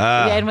beach.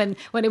 And when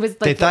it was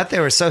like they thought they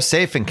were so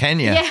safe in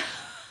Kenya. Yeah.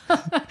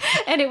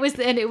 and it was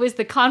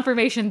the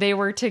confirmation they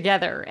were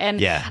together.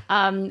 And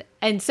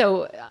and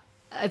so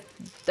I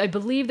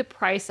believe the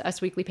price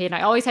Us Weekly paid, and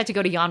I always had to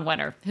go to Jan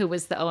Wenner, who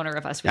was the owner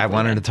of Us Weekly. I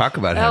wanted to talk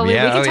about him. We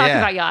can talk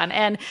about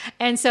Jan.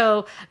 And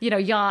so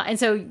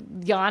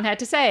Jan had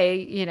to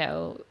say,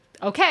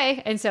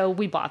 okay, and so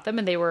we bought them,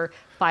 and they were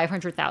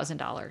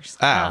 $500,000.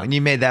 Oh, and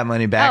you made that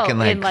money back in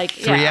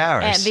 3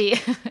 hours.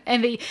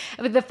 And the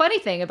funny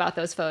thing about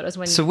those photos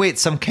so wait,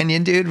 some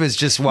Kenyan dude was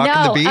just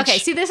walking the beach? Okay,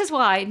 see, this is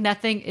why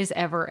nothing is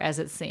ever as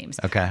it seems.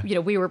 Okay,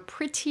 we were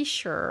pretty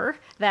sure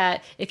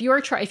that if you're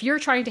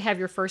trying to have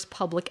your first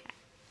public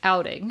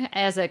outing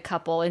as a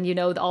couple, and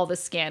all the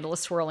scandal is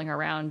swirling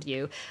around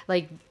you,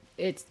 like.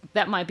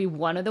 That might be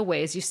one of the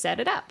ways you set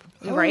it up,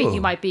 right? Ooh.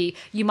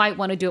 You might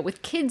want to do it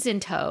with kids in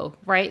tow,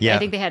 right? Yeah, I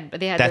think they had.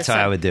 That's how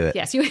I would do it.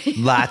 Yes,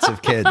 lots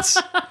of kids.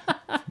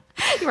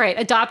 Right,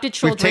 adopted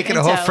children. We've taken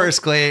a whole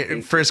first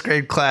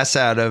grade class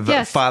out of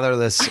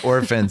fatherless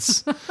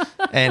orphans,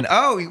 and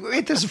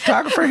wait, there's a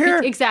photographer here.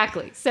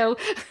 Exactly. So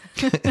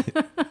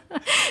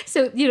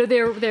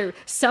there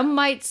some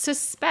might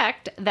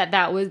suspect that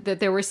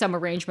there was some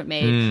arrangement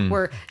made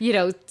where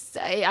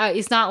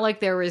it's not like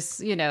there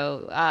was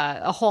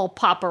a whole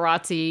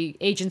paparazzi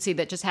agency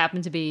that just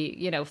happened to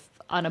be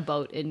on a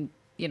boat in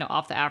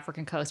off the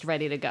African coast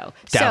ready to go.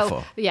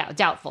 Doubtful. So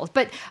doubtful,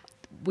 but.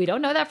 We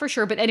don't know that for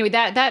sure, but anyway,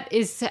 that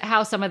is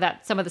how some of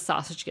the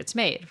sausage gets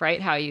made,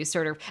 right? How you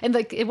sort of, and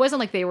like it wasn't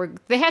like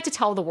they had to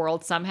tell the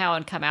world somehow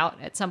and come out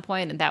at some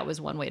point, and that was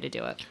one way to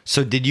do it.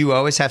 So did you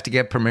always have to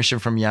get permission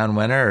from Jan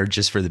Wenner, or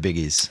just for the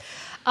biggies?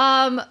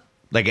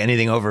 Like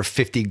anything over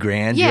 50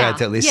 grand, you had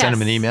to at least send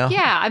him an email?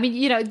 Yeah.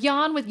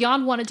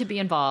 Jan wanted to be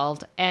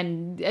involved,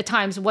 and at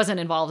times wasn't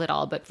involved at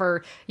all. But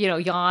for,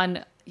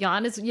 Jan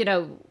is,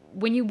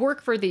 when you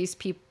work for these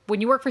people, when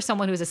you work for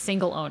someone who's a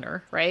single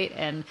owner, right?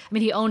 And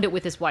he owned it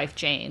with his wife,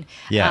 Jane.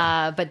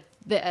 Yeah. But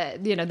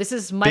this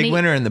is money. Big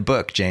winner in the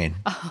book, Jane.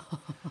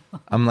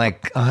 I'm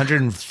like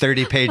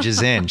 130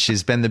 pages in.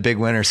 She's been the big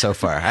winner so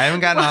far. I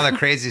haven't gotten all the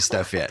crazy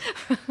stuff yet.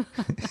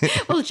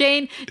 Well,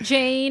 Jane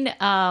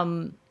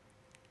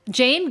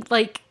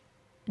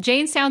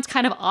sounds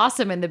kind of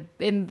awesome with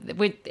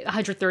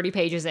 130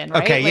 pages in,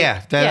 right? Okay,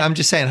 I'm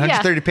just saying,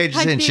 130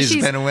 pages in,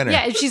 she's been a winner.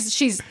 Yeah,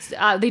 she's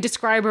they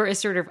describe her as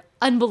sort of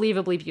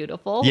unbelievably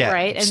beautiful,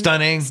 right? And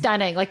stunning,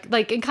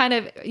 like and kind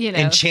of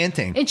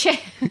enchanting,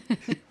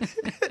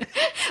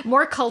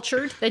 more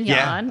cultured than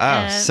Jan.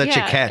 Yeah, such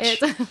a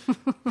catch. But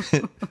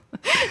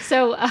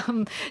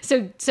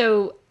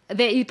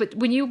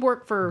when you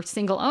work for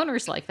single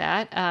owners like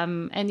that,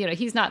 and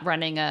he's not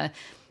running a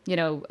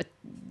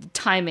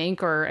Time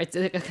Inc. or it's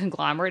a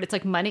conglomerate. It's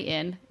like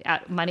money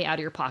out of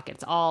your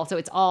pockets.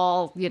 It's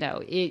all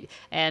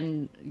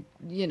Jan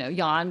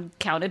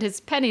counted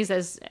his pennies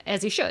as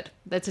he should.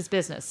 That's his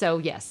business. So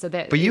yes.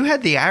 But you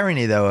had the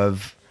irony though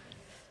of,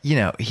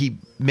 he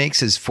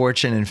makes his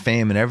fortune and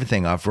fame and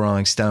everything off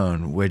Rolling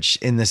Stone, which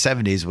in the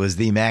 70s was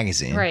the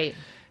magazine, right?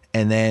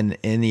 And then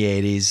in the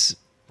 80s,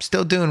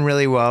 still doing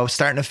really well,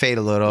 starting to fade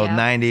a little.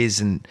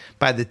 90s, and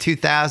by the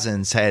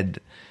 2000s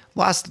had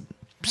lost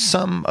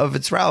some of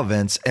its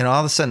relevance, and all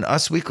of a sudden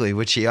Us Weekly,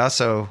 which he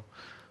also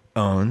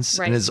owns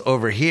and is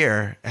over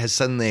here has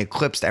suddenly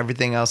eclipsed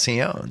everything else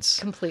he owns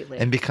completely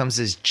and becomes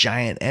this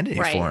giant entity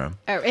for him.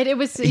 And it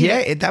was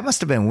that must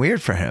have been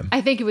weird for him.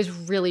 I think it was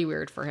really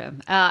weird for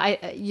him.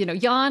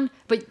 Jan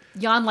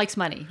likes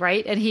money,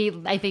 right?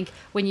 And I think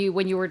when you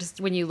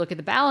look at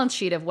the balance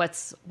sheet of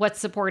what's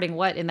supporting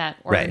what in that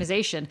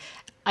organization,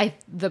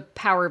 the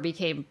power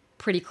became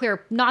pretty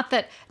clear. Not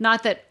that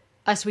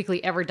Us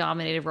Weekly ever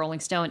dominated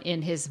Rolling Stone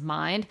in his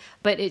mind,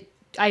 but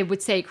I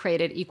would say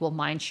created equal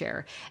mind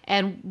share.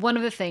 And one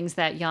of the things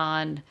that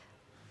Jan,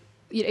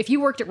 if you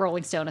worked at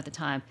Rolling Stone at the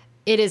time,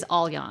 it is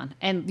all Jan.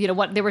 And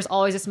there was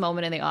always this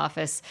moment in the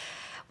office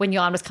when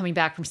Jan was coming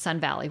back from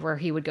Sun Valley where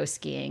he would go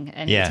skiing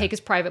and he'd take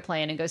his private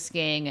plane and go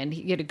skiing, and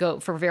he had to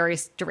go for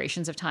various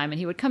durations of time, and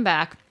he would come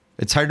back.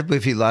 It's hard to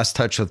believe he lost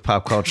touch with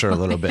pop culture a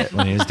little bit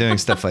when he was doing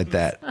stuff like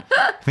that.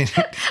 I mean,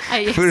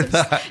 who would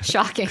have thought?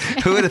 Shocking.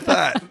 Who would have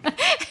thought?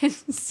 And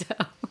so,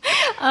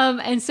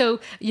 and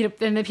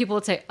then people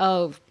would say,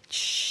 "Oh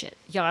shit,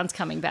 Jan's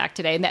coming back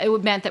today," and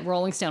it meant that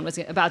Rolling Stone was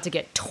about to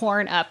get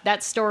torn up.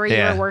 That story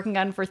you were working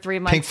on for 3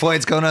 months. Pink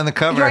Floyd's going on the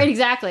cover. Right,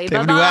 exactly. They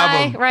have a new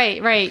album.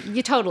 Right.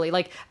 You totally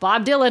like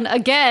Bob Dylan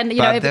again.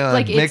 Bob Dylan.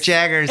 Like Mick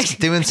Jagger's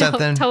doing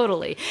something.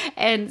 Totally.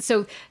 And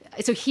so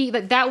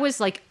that was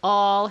like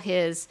all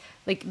his,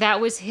 like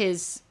that was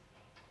his.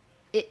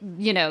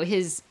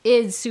 His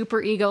id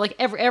super ego, like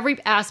every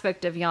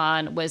aspect of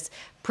Jan was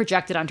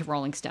projected onto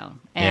Rolling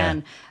Stone,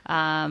 and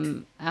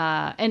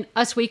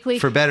Us Weekly,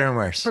 for better and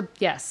worse.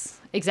 Yes,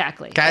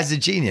 exactly. Guy's a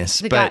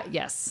genius,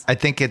 yes. I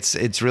think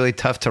it's really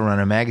tough to run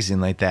a magazine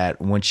like that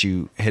once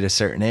you hit a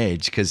certain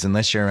age, because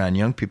unless you're around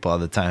young people all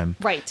the time,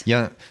 right?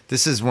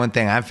 This is one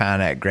thing I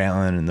found at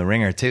Grantland and The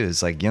Ringer too.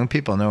 Is like young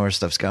people know where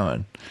stuff's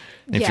going.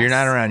 If you're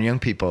not around young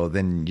people,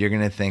 then you're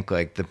going to think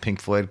like the Pink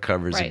Floyd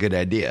cover is a good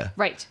idea.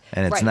 Right.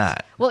 And it's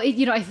not. Well,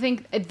 I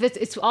think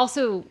it's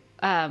also,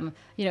 Jan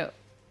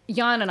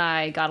and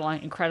I got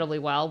along incredibly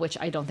well, which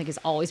I don't think has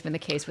always been the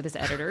case with his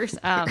editors.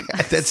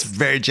 That's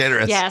very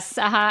generous. Yes.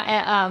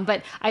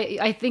 But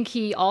I think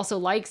he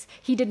also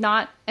he did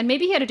not, and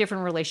maybe he had a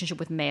different relationship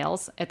with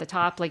males at the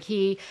top.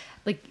 It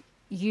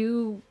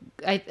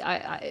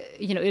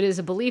is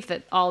a belief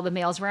that all the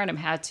males around him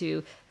had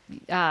to,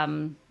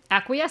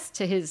 acquiesce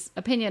to his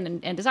opinion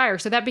and desire.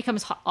 So that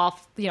becomes hard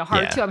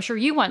too. I'm sure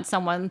you want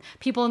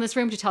people in this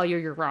room to tell you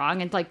you're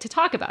wrong and like to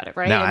talk about it,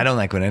 right? No, I don't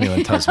like when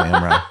anyone tells me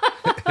I'm wrong.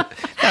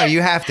 No,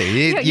 you have to.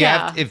 You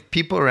have to, if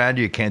people around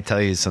you can't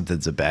tell you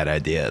something's a bad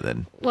idea,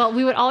 then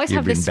we would always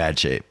have this in bad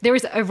shape. There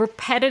was a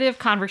repetitive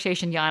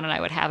conversation Jan and I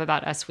would have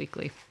about Us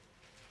Weekly,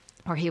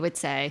 where he would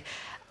say,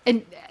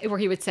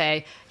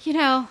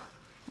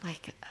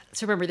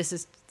 so remember, this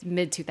is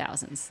mid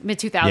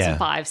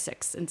 2005,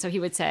 6. And so he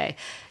would say,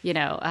 you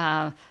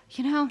know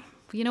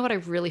what I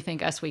really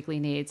think Us Weekly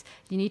needs?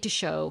 You need to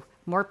show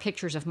more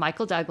pictures of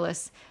Michael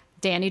Douglas,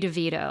 Danny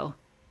DeVito,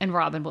 and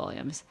Robin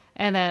Williams.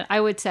 And then I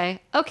would say,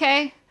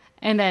 okay.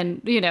 And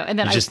then,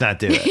 I just not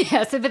do it.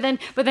 Yes. But then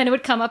it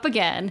would come up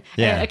again.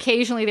 Yeah. And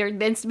occasionally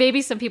then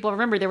maybe some people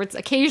remember there was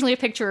occasionally a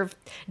picture of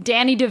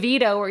Danny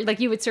DeVito, or like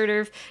you would sort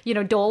of,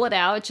 dole it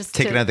out, just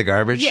taking out the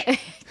garbage. Yeah.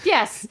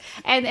 Yes.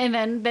 And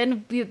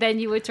then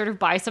you would sort of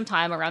buy some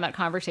time around that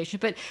conversation.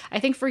 But I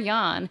think for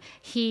Jan,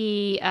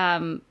 he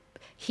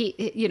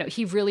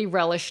really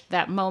relished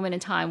that moment in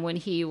time when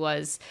he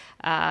was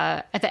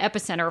at the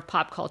epicenter of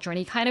pop culture, and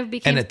he kind of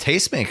became a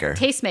tastemaker.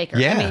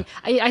 Yeah. I mean,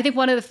 I think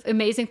one of the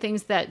amazing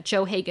things that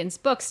Joe Hagan's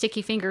book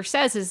Sticky Fingers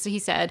says is he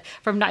said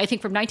from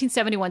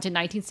 1971 to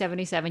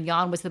 1977,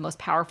 Jan was the most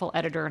powerful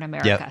editor in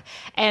America. Yep.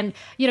 And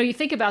you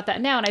think about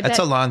that now, and I bet that's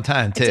a long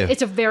time too.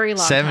 It's a very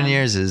long 7 time.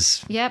 years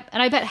is. Yep.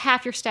 And I bet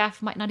half your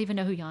staff might not even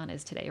know who Jan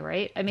is today,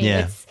 right? I mean,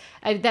 it's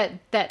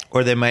that.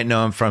 Or they might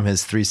know him from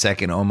his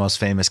 3-second Almost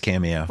Famous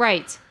cameo.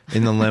 Right.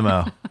 In the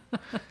limo.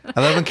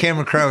 I love when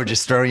Cameron Crowe would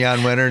just throw Jan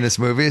Wenner in his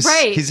movies.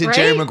 Right. He's in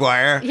Jerry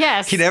Maguire.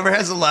 Yes. He never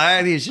has a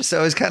line. He's just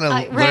always kind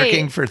of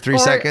lurking for 3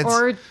 seconds.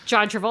 Or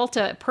John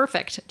Travolta,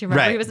 Perfect. Do you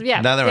remember? Right. He was,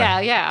 another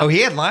one. Yeah. Oh,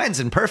 he had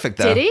lines in Perfect,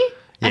 though. Did he?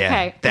 Yeah.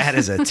 Okay. That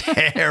is a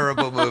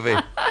terrible movie.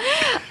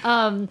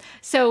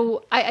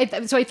 So I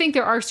think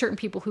there are certain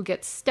people who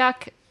get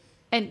stuck,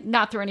 and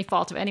not through any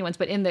fault of anyone's,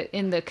 but in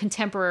the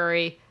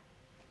contemporary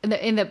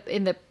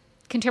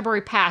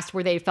past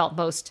where they felt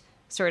most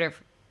sort of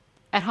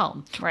at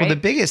home, right? Well, the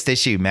biggest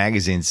issue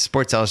magazines,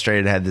 Sports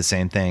Illustrated had the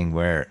same thing,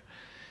 where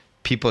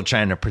people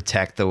trying to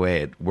protect the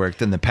way it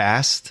worked in the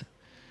past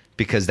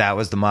because that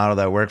was the model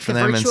that worked for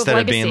them, instead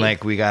of being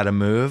like, we got to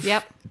move.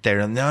 Yep.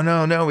 They're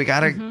no, we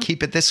got to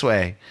keep it this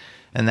way.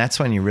 And that's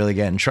when you really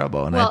get in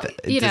trouble. And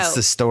it's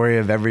the story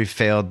of every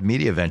failed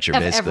media venture,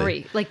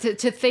 basically.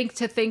 To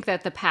think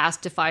that the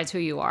past defines who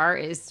you are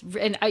is,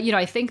 and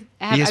I think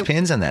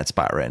ESPN's in that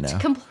spot right now,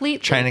 completely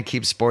trying to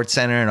keep Sports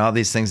Center and all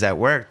these things that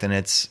worked, and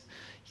it's.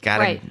 Got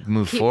to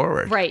move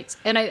forward, right?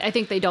 And I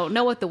think they don't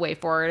know what the way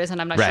forward is, and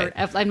I'm not sure.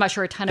 I'm not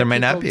sure a ton there of might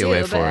people not be do. A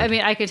way but forward. I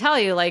mean, I could tell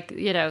you,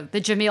 the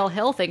Jameel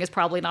Hill thing is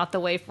probably not the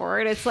way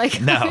forward. It's like,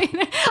 no,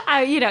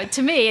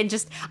 to me, and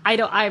just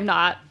I'm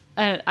not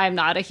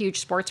a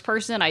huge sports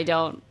person. I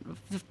don't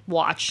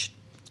watch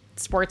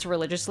sports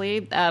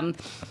religiously,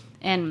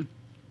 and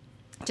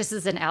just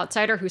as an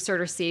outsider who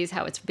sort of sees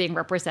how it's being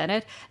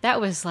represented, that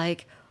was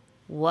like,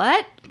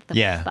 what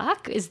the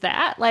fuck is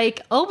that?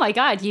 Like, oh my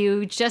God,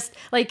 you just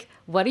like,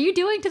 what are you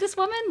doing to this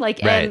woman?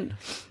 Like, and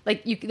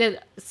like the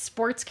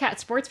sports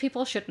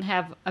people shouldn't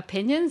have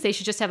opinions. They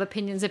should just have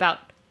opinions about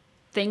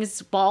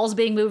things, balls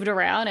being moved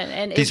around.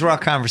 And these were all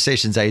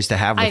conversations I used to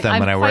have with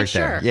them when I worked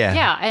there. Yeah.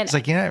 Yeah. And it's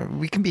like,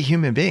 we can be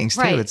human beings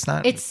too. It's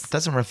not, it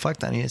doesn't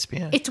reflect on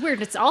ESPN. It's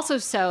weird. It's also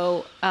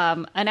so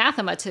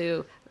anathema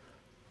to,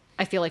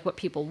 I feel like, what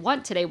people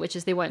want today, which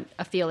is they want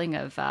a feeling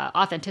of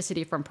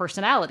authenticity from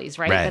personalities,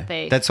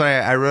 right? That's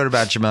why I wrote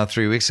about Jamel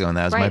 3 weeks ago, and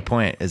that was my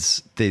point,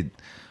 is the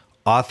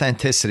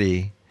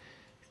authenticity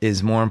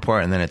is more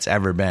important than it's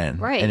ever been.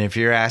 Right. And if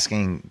you're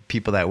asking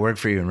people that work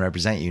for you and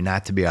represent you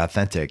not to be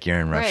authentic, you're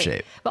in rough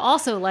shape. But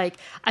also, like,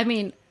 I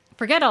mean,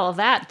 forget all of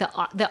that.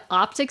 The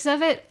optics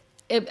of it,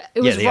 it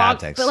was the wrong.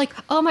 optics. But like,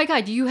 oh my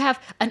God, you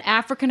have an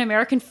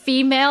African-American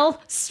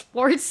female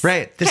sports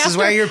Right. This is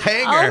why you're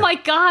paying her. Oh my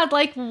God.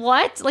 Like,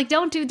 what? Like,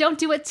 don't do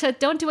it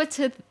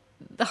to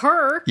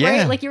her. Yeah.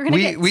 Right? Like, you're going to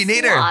get we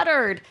need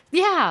slaughtered. Her.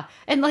 Yeah.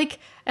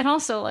 And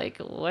also, like,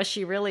 was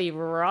she really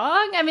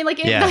wrong? I mean, like,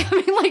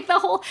 the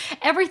whole,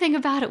 everything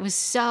about it was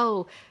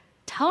so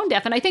tone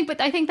deaf. And I think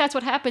that's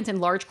what happens in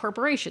large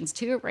corporations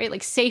too, right?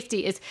 Like,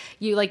 safety is,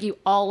 you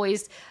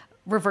always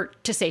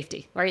revert to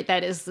safety, right?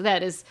 That is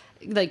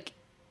like,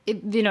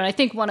 and I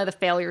think one of the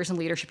failures in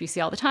leadership you see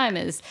all the time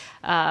is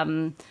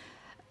the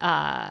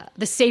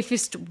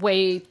safest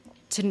way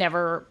to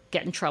never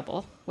get in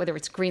trouble, whether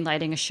it's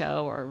greenlighting a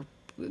show or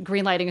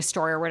greenlighting a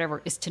story or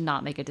whatever, is to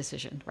not make a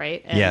decision,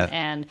 right?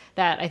 And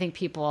that, I think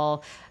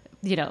people,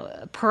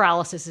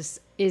 paralysis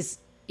is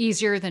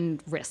easier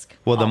than risk.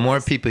 Well, the more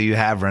people you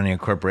have running a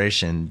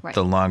corporation,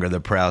 the longer the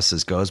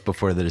paralysis goes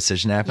before the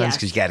decision happens,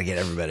 because you got to get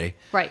everybody.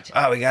 Right.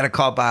 Oh, we got to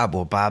call Bob.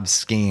 Well, Bob's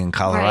skiing in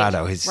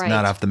Colorado. He's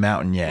not off the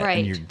mountain yet.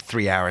 And you're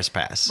 3 hours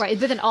past. Right.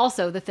 But then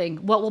also the thing,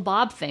 what will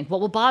Bob think? What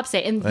will Bob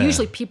say? And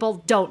usually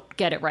people don't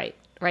get it right.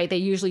 Right. They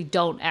usually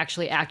don't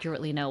actually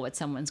accurately know what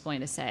someone's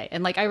going to say.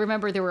 And like, I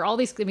remember there were all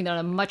these, on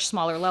a much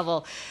smaller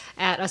level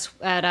at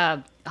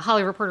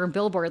Hollywood Reporter and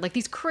Billboard, like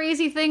these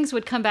crazy things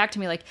would come back to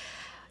me like,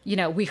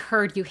 we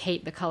heard you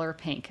hate the color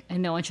pink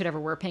and no one should ever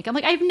wear pink. I'm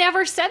like, I've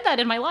never said that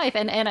in my life.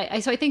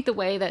 So I think the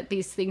way that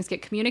these things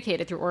get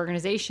communicated through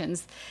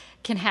organizations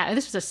can have, and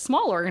this was a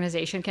small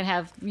organization, can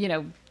have,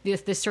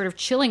 this sort of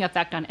chilling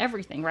effect on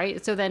everything.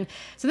 Right. So then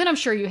I'm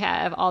sure you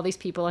have all these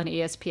people on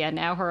ESPN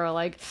now who are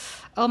like,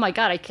 oh my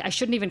God, I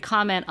shouldn't even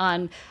comment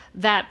on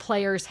that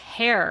player's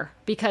hair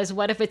because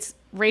what if it's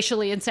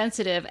racially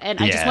insensitive? And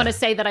I just want to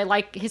say that I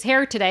like his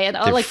hair today. And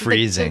like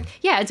freezing.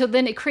 And so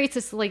then it creates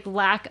this like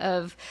lack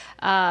of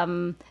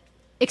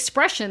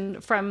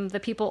expression from the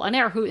people on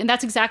air and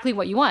that's exactly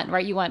what you want,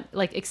 right? You want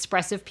like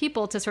expressive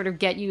people to sort of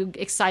get you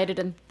excited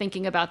and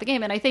thinking about the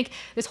game. And I think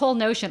this whole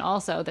notion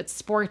also that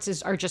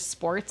sports are just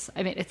sports.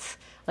 I mean, it's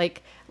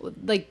like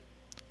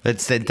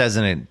it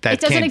doesn't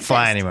exist.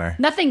 fly anymore.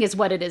 Nothing is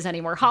what it is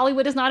anymore.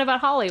 Hollywood is not about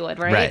Hollywood,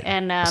 right?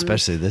 And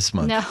especially this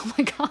month. No, oh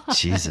my God.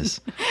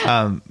 Jesus.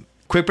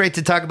 Quick break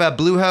to talk about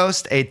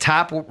Bluehost, a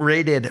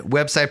top-rated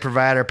website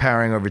provider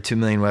powering over 2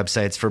 million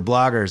websites for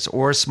bloggers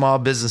or small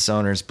business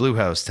owners.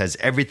 Bluehost has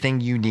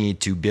everything you need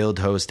to build,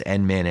 host,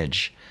 and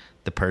manage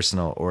the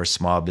personal or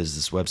small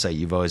business website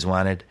you've always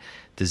wanted.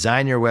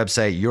 Design your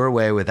website your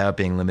way without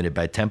being limited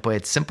by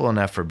templates. Simple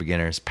enough for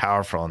beginners,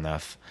 powerful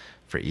enough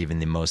for even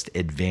the most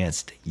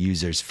advanced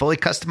users. Fully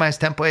customized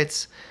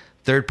templates,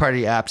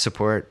 third-party app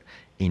support,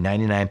 a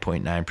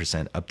 99.9%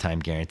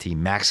 uptime guarantee,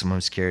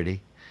 maximum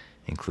security,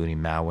 including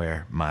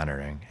malware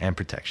monitoring and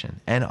protection,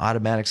 and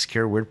automatic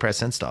secure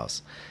WordPress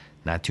installs.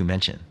 Not to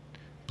mention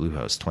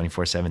Bluehost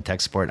 24/7 tech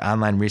support,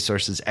 online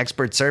resources,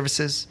 expert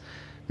services.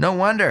 No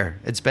wonder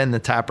it's been the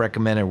top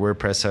recommended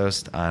WordPress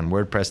host on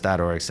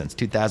WordPress.org since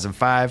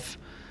 2005.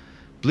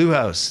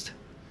 Bluehost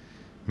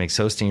makes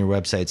hosting your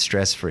website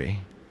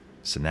stress-free.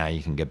 So now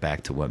you can get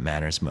back to what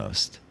matters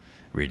most,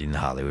 reading the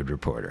Hollywood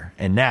Reporter.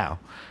 And now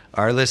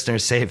our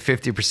listeners save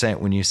 50%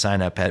 when you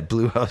sign up at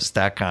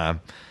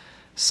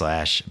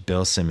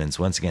bluehost.com/Bill Simmons.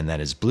 Once again, that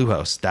is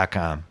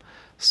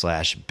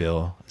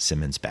bluehost.com/Bill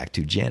Simmons. Back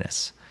to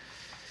Janice.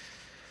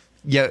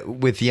 Yeah,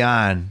 with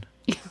Jan.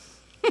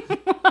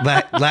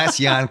 Last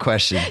Jan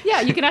question.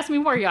 Yeah, you can ask me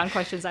more Jan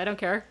questions. I don't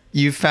care.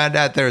 You found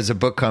out there was a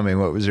book coming.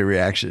 What was your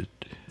reaction?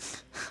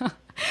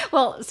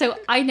 Well, so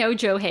I know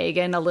Joe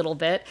Hagan a little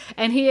bit,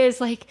 and he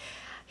is a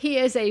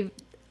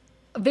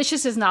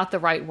vicious is not the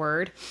right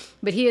word,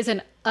 but he is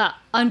an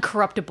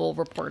uncorruptible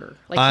reporter.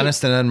 Like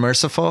honest and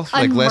unmerciful,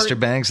 like Lester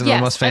Bangs and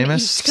Almost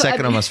Famous.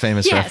 Second Almost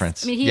Famous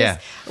reference. I mean, he is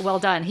well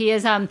done. He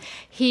is.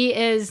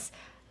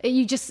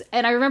 You just,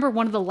 and I remember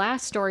one of the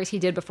last stories he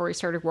did before he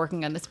started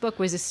working on this book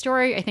was a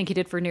story I think he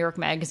did for New York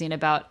Magazine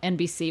about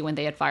NBC when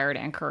they had fired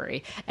Ann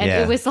Curry, and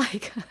it was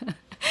like.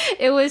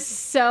 It was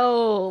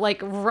so like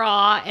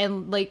raw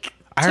and like.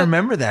 I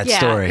remember that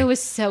story. It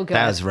was so good.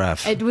 That was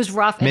rough. It was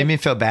rough. Made me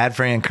feel bad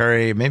for Ann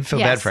Curry. Made me feel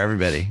bad for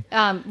everybody.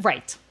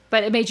 Right.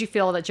 but it made you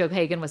feel that Joe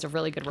Hagan was a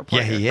really good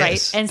reporter. Yeah, he right?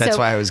 is. And that's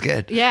why it was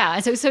good. Yeah.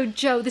 And so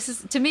Joe, this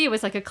is, to me, it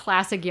was like a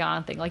classic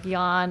Jan thing. Like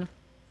Jan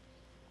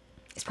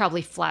is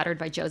probably flattered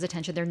by Joe's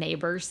attention. They're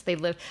neighbors. They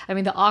live, I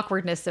mean, the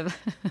awkwardness of.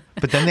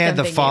 But then they had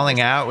the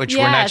falling out, which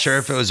we're not sure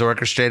if it was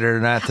orchestrated or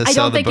not to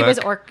sell the book. I don't think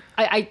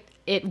it was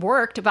it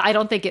worked, but I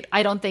don't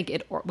think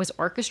it was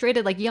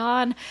orchestrated. Like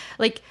Jan,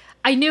 like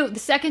I knew the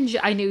second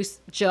I knew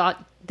Joe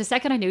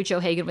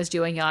Hagan was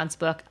doing Jan's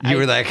book, you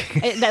were like,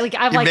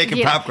 I'm like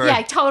making popcorn.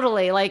 Yeah,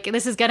 totally. Like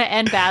this is gonna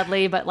end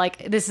badly, but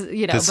like this is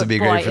this but be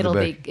boy, great for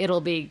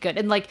it'll be good.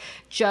 And like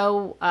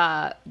Joe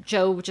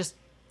just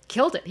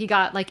killed it. He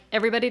got like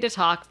everybody to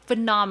talk.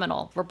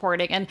 Phenomenal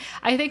reporting, and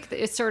I think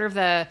it's sort of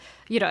the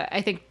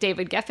I think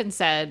David Geffen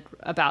said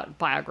about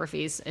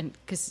biographies, and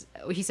because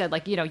he said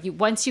like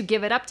once you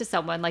give it up to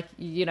someone, like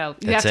you have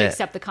to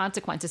accept the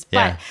consequences.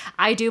 Yeah. But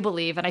I do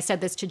believe, and I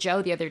said this to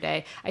Joe the other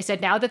day. I said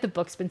now that the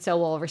book's been so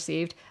well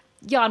received,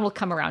 Jan will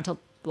come around to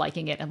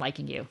liking it and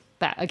liking you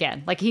back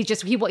again. Like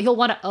he'll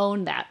want to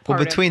own that. Well,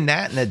 between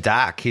that and the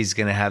doc, he's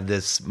going to have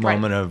this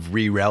moment of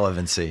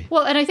re-relevancy.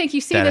 Well, and I think you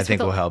see that this. I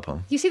think will help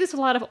him. You see this with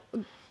a lot of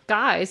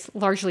guys,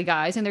 largely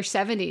guys in their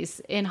 70s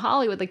in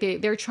Hollywood. Like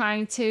they're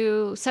trying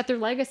to set their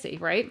legacy,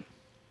 right?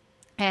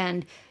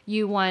 And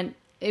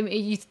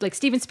like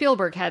Steven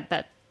Spielberg had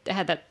that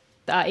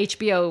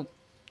HBO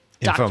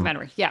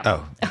documentary. Yeah.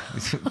 Oh,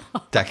 sorry,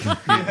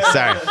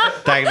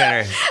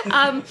 documentary.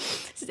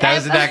 That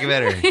was a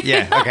documentary.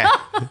 Yeah. Okay.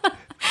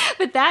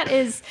 But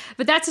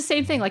that's the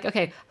same thing. Like,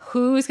 okay,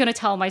 who's going to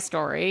tell my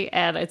story?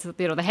 And it's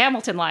the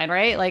Hamilton line,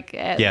 right? Like,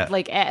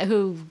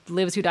 who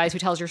lives, who dies, who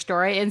tells your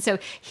story? And so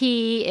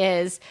he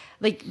is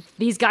like,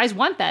 these guys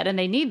want that and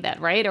they need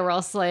that, right? Or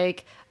else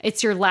like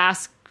it's your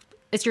last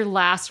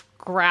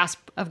grasp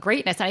of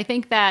greatness. And I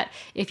think that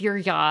if you're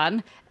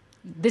Jan,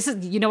 this is,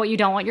 what you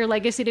don't want your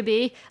legacy to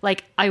be?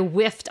 Like, I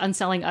whiffed on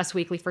selling Us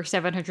Weekly for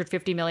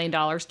 $750 million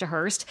to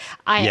Hearst.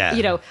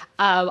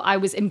 I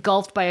was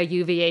engulfed by a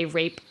UVA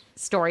rape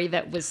story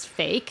that was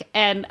fake.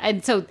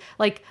 And so,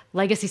 like,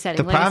 legacy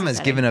setting. The problem is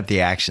giving up the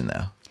action,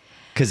 though.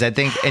 Because I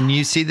think, and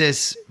you see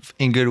this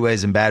in good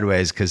ways and bad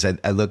ways, because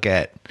I look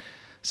at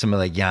someone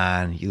like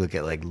Jan, you look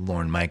at, like,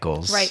 Lorne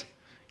Michaels. Right.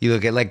 You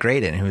look at, like,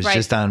 Graydon, who was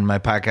just on my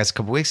podcast a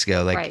couple weeks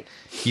ago. Like,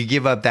 you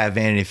give up that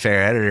Vanity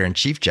Fair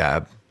editor-in-chief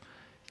job,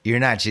 you're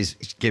not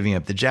just giving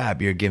up the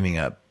job, you're giving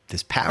up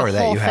this power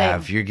that you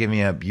have. You're giving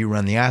up, you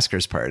run the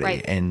Oscars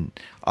party and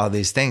all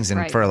these things.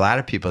 And for a lot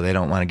of people, they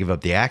don't want to give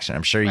up the action.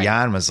 I'm sure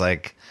Jan was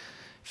like,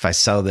 if I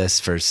sell this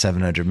for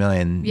 $700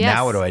 million,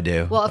 now what do I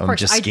do? Well, of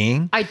course, just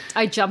skiing?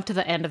 I jumped to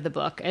the end of the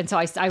book. And so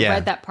I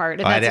read that part.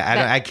 And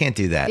I can't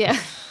do that. Yeah.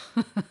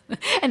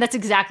 And that's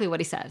exactly what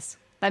he says.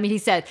 I mean, he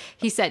said,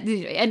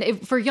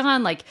 and for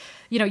Jan, like,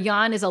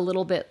 Jan is a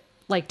little bit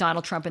like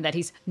Donald Trump in that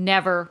he's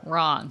never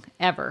wrong,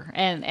 ever.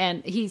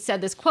 And he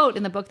said this quote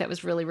in the book that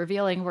was really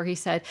revealing where he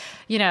said,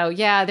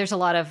 there's a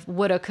lot of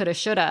woulda, coulda,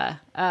 shoulda.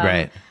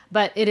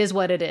 But it is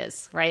what it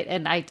is, right?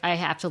 And I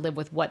have to live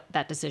with what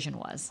that decision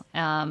was.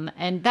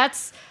 And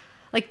that's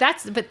a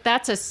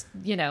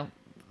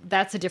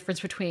difference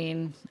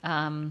between,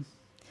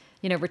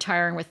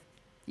 retiring with,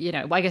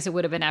 I guess it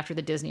would have been after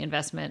the Disney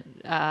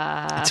investment.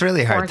 It's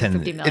really hard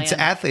to.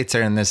 Athletes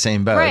are in the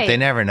same boat. Right. They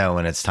never know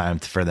when it's time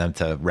for them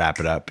to wrap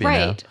it up. You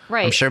know?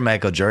 Right. I'm sure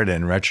Michael Jordan,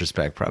 in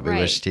retrospect, probably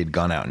wished he'd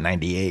gone out in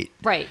 '98.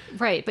 Right.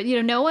 But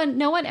no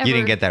one ever. You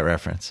didn't get that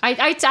reference.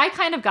 I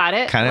kind of got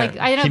it.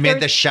 He made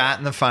the shot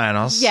in the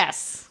finals.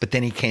 Yes. But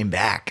then he came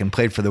back and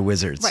played for the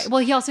Wizards. Right.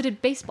 Well, he also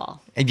did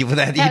baseball. And he did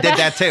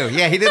that too.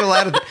 Yeah, he did a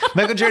lot of.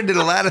 Michael Jordan did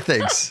a lot of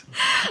things.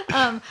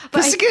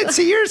 This is good.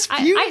 So you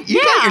got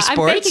your sports.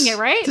 I'm making it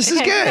right. This is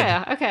good.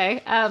 Yeah. Okay.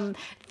 But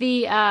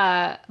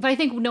I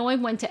think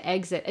knowing when to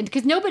exit, and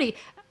because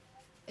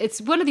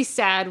it's one of these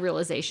sad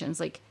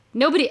realizations. Like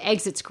nobody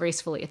exits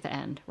gracefully at the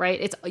end,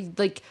 right? It's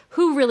like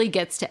who really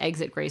gets to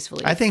exit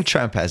gracefully? I think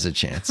Trump has a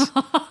chance.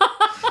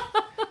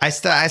 I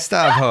still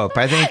have hope.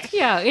 I think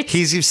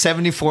he's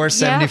 74,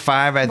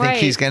 75. I think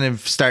he's going to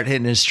start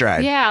hitting his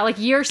stride. Yeah, like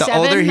year 7. The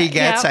older he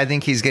gets, I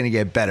think he's going to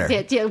get better.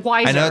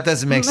 Wiser. I know it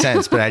doesn't make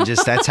sense, but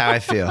that's how I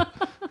feel.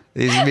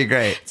 He's going to be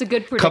great. It's a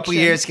good prediction. Couple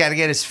years, got to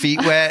get his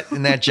feet wet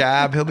in that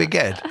job. He'll be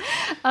good.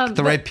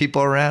 Right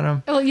people around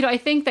him. Well, I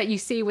think that you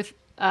see with,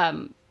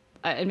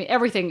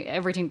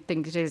 everything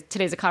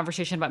today's a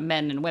conversation about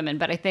men and women,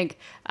 but I think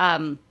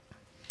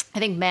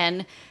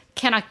men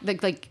cannot,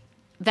 like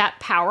that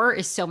power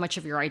is so much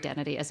of your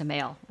identity as a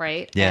male,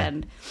 right? Yeah.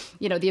 And,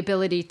 the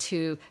ability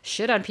to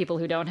shit on people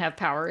who don't have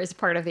power is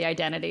part of the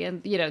identity.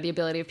 And, the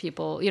ability of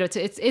people,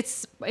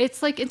 it's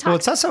like intoxicating. Well,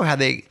 it's also how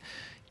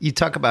you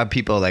talk about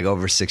people like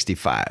over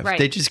 65. Right.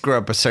 They just grow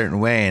up a certain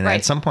way. And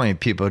at some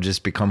point, people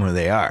just become who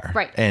they are.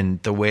 Right.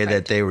 And the way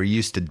that they were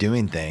used to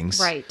doing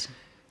things,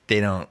 they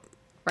don't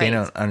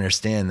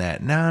understand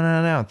that.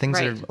 No.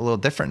 Things are a little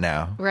different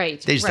now. Right.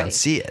 They just don't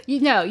see it.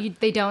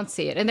 They don't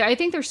see it. And I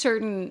think there's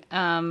certain,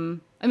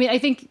 I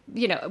think,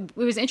 it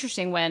was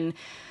interesting when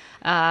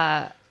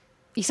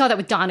you saw that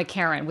with Donna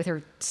Karen with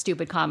her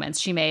stupid comments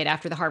she made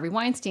after the Harvey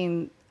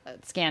Weinstein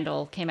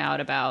scandal came out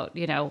about,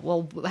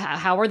 well,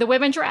 how are the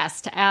women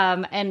dressed?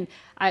 And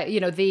I,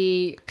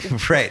 the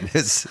right,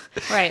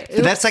 right.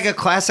 That's like a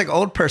classic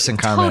old person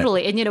comment.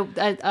 Totally,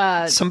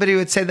 and somebody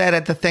would say that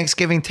at the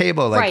Thanksgiving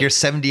table, like your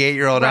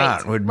 78-year-old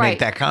aunt would make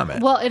that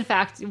comment. Well, in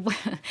fact,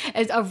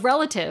 as a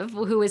relative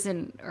who is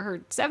in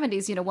her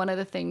 70s, one of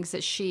the things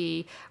that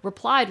she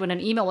replied when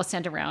an email was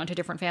sent around to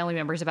different family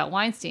members about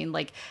Weinstein,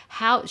 like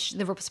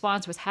the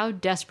response was, how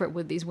desperate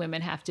would these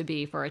women have to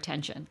be for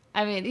attention?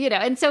 I mean,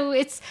 and so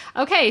it's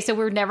okay. So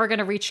we're never going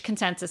to reach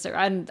consensus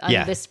on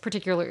this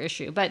particular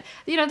issue, but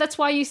that's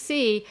why you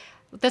see.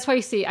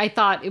 I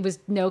thought it was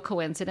no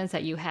coincidence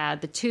that you had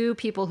the two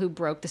people who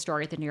broke the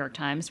story at the New York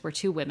Times were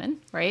two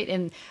women, right?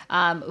 And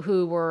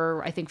who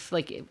were, I think,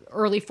 like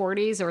early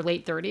 40s or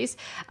late 30s.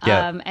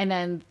 And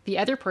then the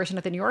other person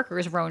at the New Yorker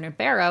is Ronan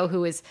Barrow,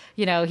 who is,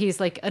 he's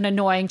like an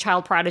annoying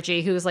child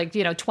prodigy who's like,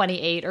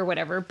 28 or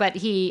whatever. But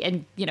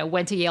he,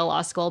 went to Yale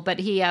Law School. But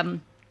he...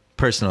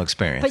 personal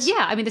experience. But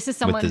yeah, I mean, this is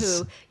someone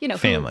who,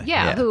 family.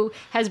 Who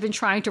has been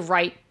trying to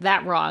right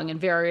that wrong in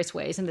various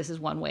ways. And this is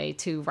one way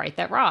to right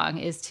that wrong,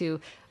 is to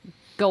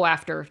go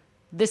after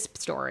this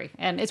story.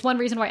 And it's one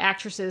reason why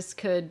actresses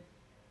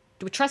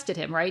trusted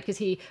him, right? Because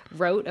he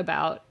wrote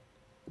about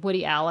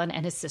Woody Allen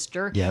and his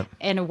sister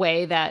in a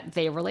way that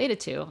they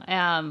related to.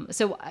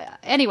 So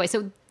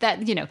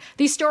that,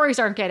 these stories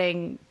aren't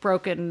getting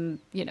broken,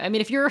 I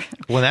mean, if you're...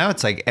 Well, now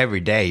it's like every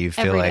day you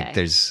feel like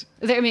there's...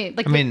 we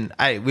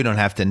don't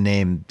have to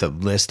name the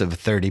list of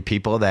 30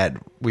 people that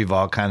we've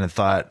all kind of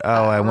thought,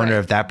 I wonder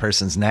if that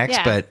person's next,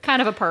 but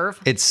kind of a perv.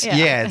 It's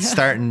it's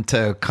starting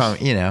to come,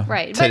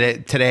 right.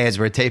 Today as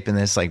we're taping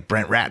this, like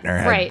Brent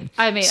Ratner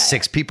had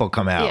 6 people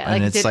come out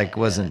and it's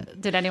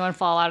did anyone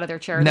fall out of their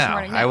chair this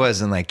morning? No, I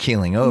wasn't like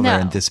keeling over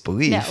in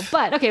disbelief. No,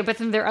 but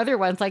then there are other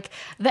ones like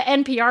the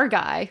NPR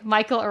guy,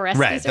 Michael Orestes.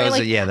 Right.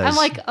 I'm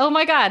like, oh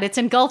my God, it's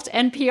engulfed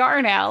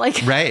NPR now.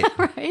 Like, right.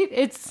 Right.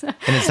 And it's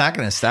not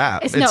going to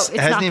stop. It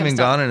hasn't even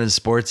gone into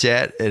sports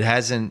yet. It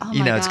hasn't,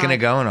 it's going to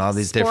go in all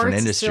these different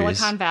industries.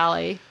 Silicon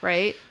Valley,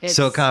 right?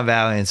 Silicon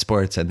Valley and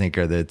sports, I think,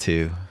 are the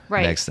two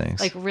next things.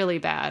 Like really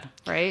bad,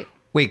 right?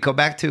 Wait, go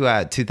back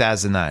to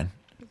 2009.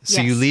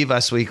 So you leave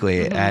Us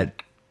Weekly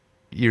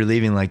you're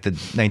leaving like the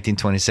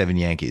 1927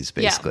 Yankees,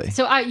 basically.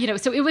 Yeah.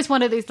 So it was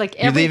one of these like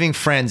you're leaving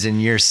Friends in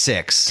year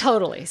 6.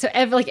 Totally. So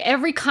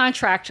every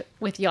contract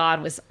with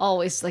Jan was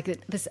always like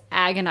this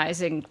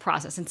agonizing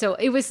process, and so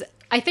it was.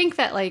 I think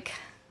that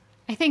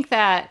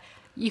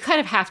you kind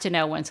of have to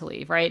know when to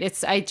leave,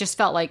 right? I just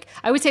felt like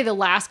I would say the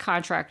last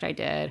contract I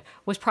did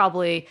was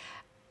probably.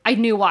 I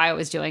knew why I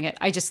was doing it.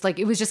 I just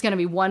it was just going to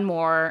be one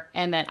more,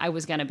 and then I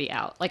was going to be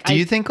out. Do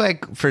you think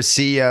for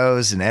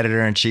CEOs and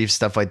editor-in-chief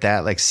stuff like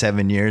that, like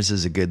 7 years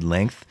is a good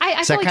length?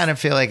 I kind of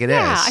feel like it is.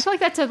 Yeah, I feel like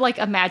that's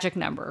a magic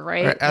number,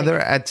 right?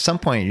 At some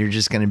point, you're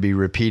just going to be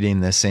repeating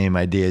the same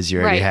ideas you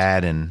already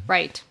had, and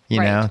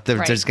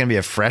there's going to be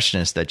a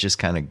freshness that just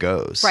kind of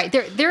goes. Right,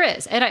 there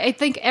is, and I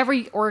think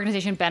every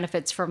organization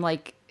benefits from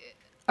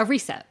a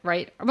reset,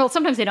 right? Well,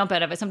 sometimes they don't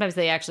benefit. Sometimes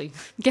they actually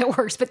get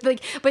worse. But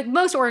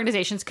most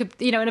organizations could,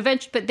 an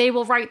event, but they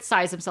will right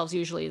size themselves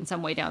usually in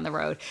some way down the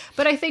road.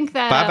 But I think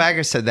that Bob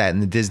Iger said that in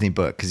the Disney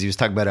book because he was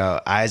talking about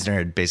how Eisner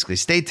had basically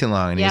stayed too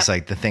long, and he's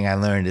like, the thing I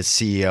learned is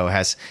CEO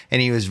has,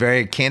 and he was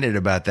very candid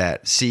about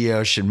that.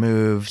 CEO should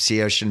move.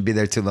 CEO shouldn't be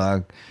there too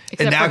long,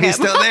 and now he's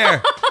still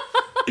there.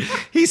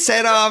 He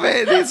said all of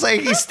it. It's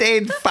like he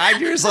stayed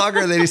 5 years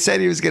longer than he said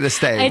he was going to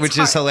stay, which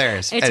is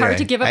hilarious. It's hard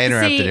to give up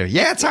the seat.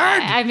 Yeah, it's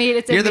hard. I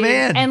mean, you're the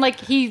man. And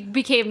he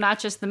became not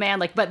just the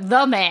man, but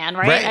the man,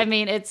 right? I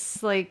mean,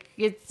 it's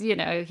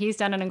he's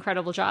done an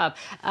incredible job.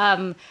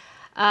 So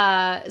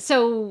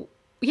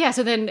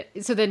then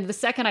the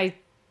second I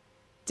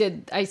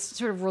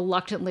sort of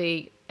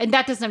reluctantly, and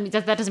that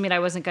doesn't mean I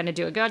wasn't going to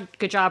do a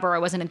good job or I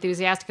wasn't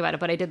enthusiastic about it,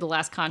 but I did the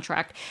last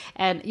contract,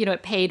 and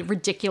it paid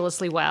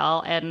ridiculously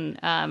well, and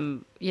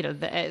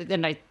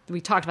we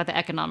talked about the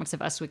economics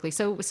of Us Weekly,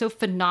 so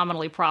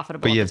phenomenally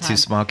profitable. But you have 2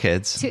 small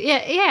kids.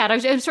 And I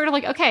was sort of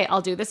like, okay, I'll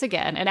do this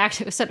again. And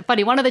actually, it was so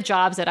funny. One of the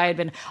jobs that I had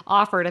been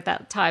offered at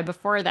that time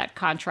before that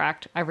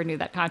contract, I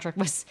renewed that contract,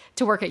 was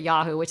to work at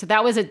Yahoo, which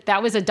that was a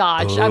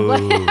dodge. I'm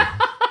like, right?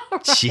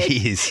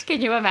 Jeez,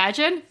 can you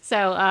imagine?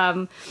 So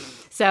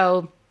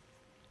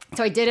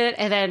I did it,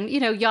 and then,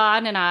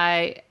 Jan and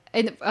I,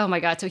 and oh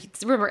my God, so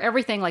remember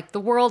everything, the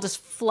world is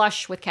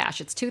flush with cash.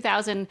 It's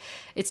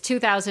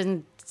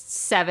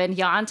 2007.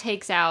 Jan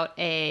takes out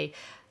a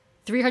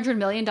 $300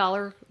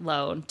 million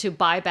loan to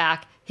buy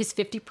back his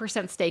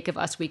 50% stake of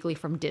Us Weekly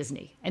from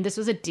Disney. And this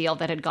was a deal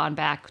that had gone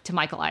back to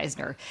Michael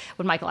Eisner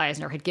when Michael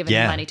Eisner had given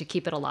him money to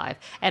keep it alive.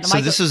 And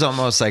so this was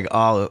almost like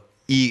all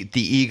the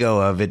ego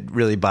of it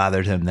really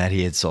bothered him that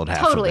he had sold half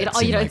totally. of it.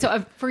 And, you know, and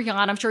so for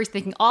Jan, I'm sure he's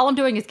thinking, all I'm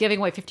doing is giving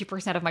away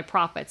 50% of my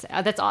profits.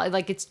 That's all.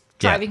 Like, it's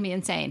driving me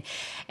insane.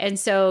 And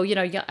so, you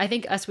know, I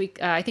think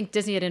I think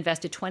Disney had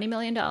invested $20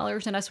 million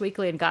in Us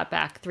Weekly and got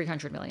back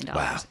 $300 million.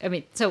 Wow. I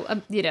mean,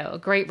 so, you know, a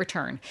great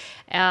return.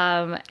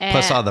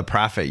 Plus all the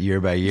profit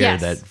year by year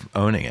that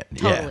owning it.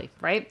 Totally.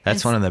 Right.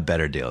 That's one of the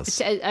better deals.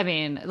 I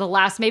mean,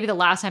 maybe the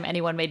last time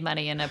anyone made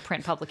money in a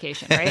print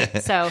publication.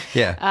 Right. So,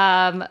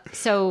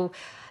 so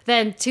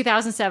then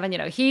 2007, you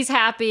know, he's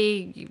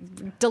happy,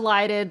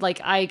 delighted. Like,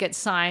 I get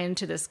signed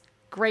to this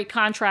great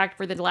contract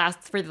for the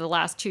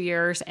last 2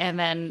 years, and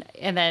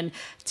then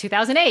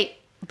 2008,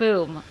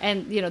 boom,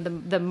 and you know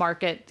the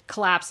market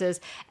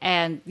collapses,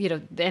 and you know,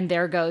 and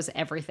there goes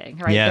everything,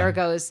 right? There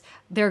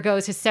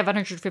goes his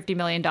 $750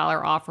 million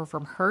offer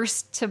from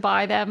Hearst to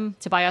buy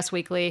Us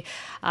Weekly.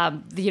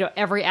 You know,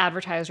 every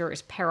advertiser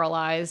is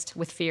paralyzed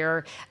with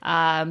fear.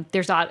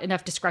 There's not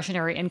enough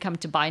discretionary income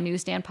to buy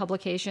newsstand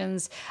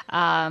publications,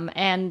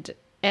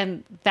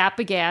 and that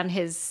began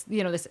his,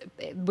 you know, this,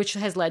 which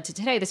has led to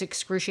today, this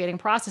excruciating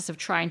process of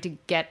trying to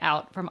get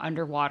out from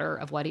underwater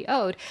of what he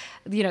owed.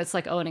 You know, it's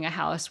like owning a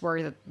house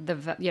where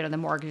the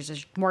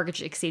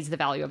mortgage exceeds the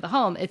value of the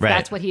home.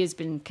 That's what he has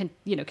been,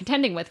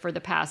 contending with for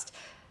the past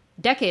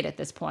decade at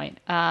this point.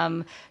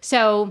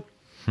 So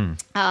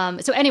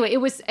anyway,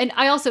 it was, and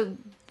I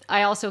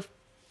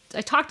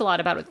talked a lot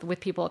about it with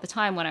people at the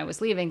time when I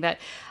was leaving, that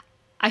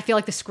I feel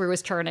like the screw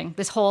is turning.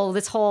 This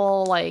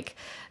whole like,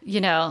 you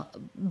know,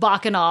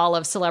 bacchanal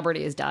of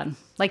celebrity is done.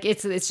 Like,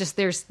 it's just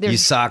there's you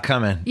saw it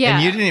coming. Yeah.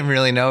 And you didn't even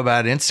really know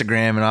about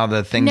Instagram and all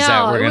the things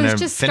that were going to finish it. No, it was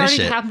just starting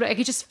to happen. I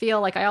could just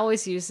feel like, I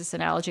always use this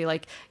analogy,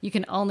 like, you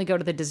can only go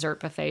to the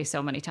dessert buffet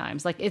so many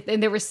times. Like,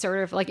 and there was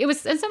sort of like, it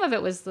was, and some of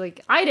it was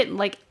like, I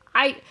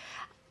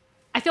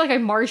feel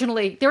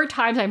like there were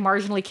times I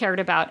marginally cared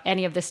about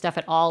any of this stuff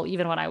at all,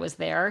 even when I was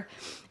there.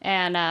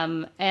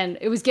 And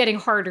it was getting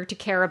harder to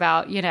care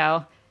about, you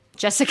know,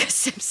 Jessica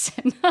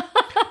Simpson.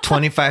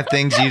 25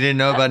 things you didn't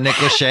know about Nick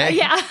Lachey.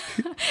 Yeah.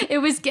 It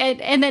was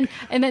good. And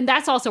then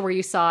that's also where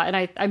you saw,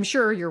 and I'm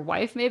sure your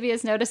wife maybe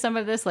has noticed some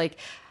of this, like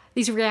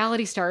these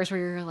reality stars where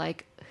you're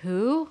like,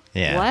 who?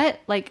 Yeah. What?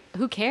 Like,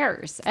 who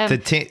cares?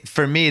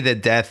 For me, the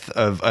death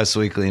of Us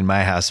Weekly in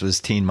my house was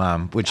Teen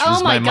Mom, which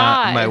was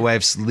my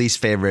wife's least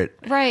favorite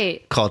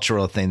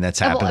cultural thing that's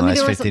happened in the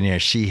last 15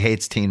 years. She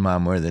hates Teen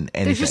Mom more than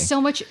anything. There's just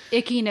so much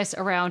ickiness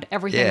around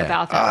everything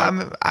about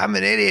that. I'm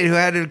an idiot who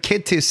had a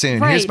kid too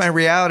soon. Here's my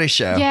reality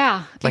show.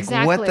 Yeah, like,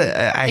 exactly. What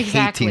the? I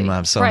hate Teen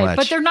Mom so much.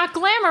 But they're not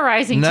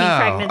glamorizing teen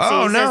pregnancies.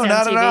 Oh no,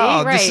 not at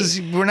all.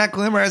 Right. We're not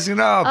glamorizing at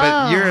all.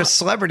 But you're a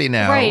celebrity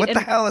now. Right. What the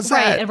hell is that?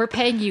 Right, and we're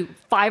paying you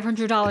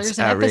 $500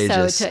 an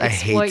episode to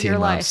exploit your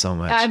life. So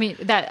much. I mean,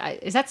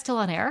 is that still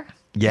on air?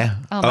 Yeah.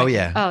 Oh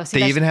yeah. Oh,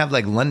 they even have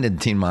like London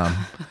Teen Mom.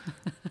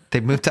 They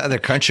moved to other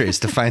countries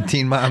to find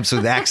teen moms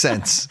with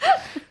accents.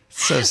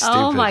 So stupid.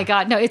 Oh my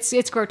God. No,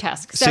 it's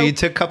grotesque. So you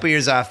took a couple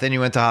years off, then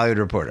you went to Hollywood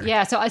Reporter.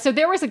 Yeah. So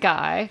there was a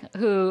guy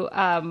who,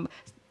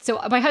 so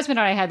my husband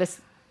and I had this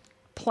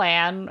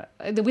plan.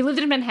 We lived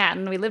in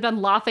Manhattan. We lived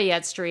on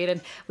Lafayette Street,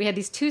 and we had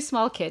these two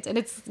small kids, and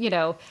it's, you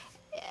know,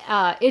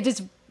 I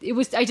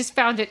just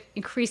found it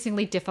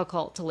increasingly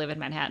difficult to live in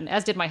Manhattan,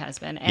 as did my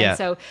husband. And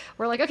so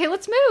we're like, okay,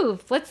 let's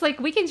move.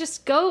 We can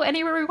just go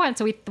anywhere we want.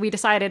 So we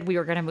decided we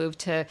were going to move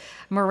to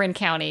Marin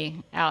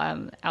County,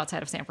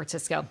 outside of San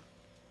Francisco.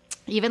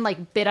 Even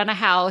like bid on a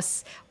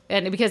house,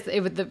 and because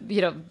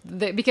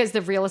because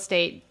the real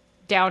estate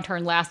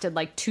downturn lasted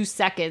like 2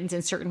 seconds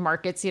in certain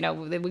markets, you know,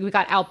 we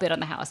got outbid on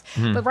the house.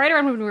 But right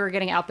around when we were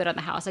getting outbid on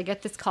the house, I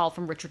get this call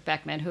from Richard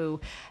Beckman, who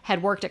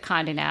had worked at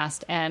Condé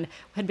Nast and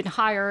had been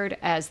hired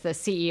as the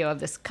CEO of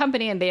this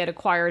company, and they had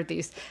acquired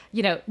these,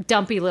 you know,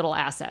 dumpy little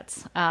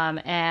assets.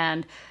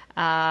 And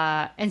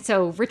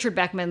so Richard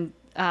Beckman,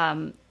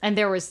 and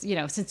there was, you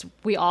know, since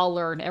we all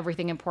learn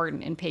everything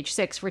important in Page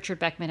Six, Richard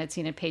Beckman had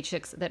seen in Page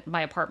Six that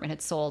my apartment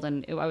had sold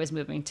and I was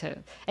moving to,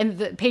 and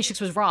the Page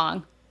Six was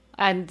wrong.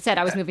 And said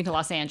I was moving to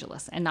Los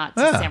Angeles and not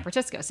to San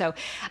Francisco. So,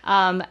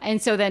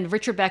 and so then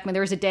Richard Beckman,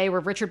 there was a day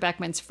where Richard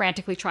Beckman's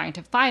frantically trying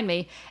to find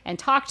me and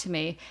talk to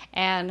me,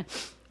 and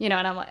you know,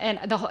 and I'm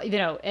and the you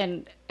know,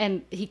 and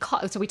he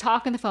called. So we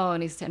talk on the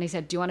phone. And he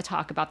said, "Do you want to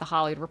talk about the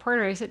Hollywood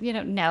Reporter?" I said, "You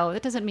know, no,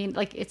 that doesn't mean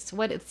like it's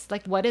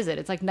like. What is it?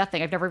 It's like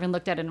nothing. I've never even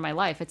looked at it in my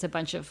life. It's a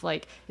bunch of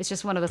like it's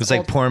just one of those. It's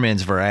like poor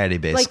man's Variety,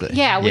 basically.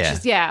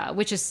 Like,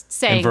 which is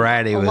saying and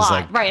Variety was lot.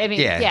 Like right. I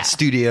mean,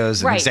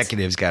 studios and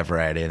executives got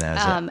Variety, and that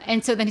was it.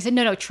 And so then he said,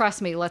 "No,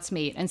 trust me, let's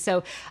meet." And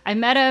so I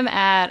met him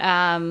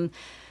at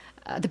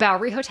the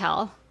Bowery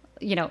Hotel,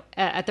 you know,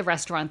 at the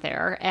restaurant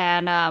there.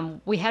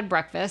 And we had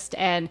breakfast,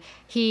 and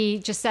he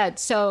just said,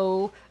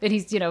 so, and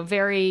he's, you know,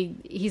 we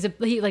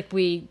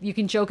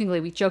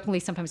jokingly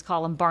sometimes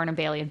call him Barnum,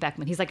 Bailey, and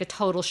Beckman. He's like a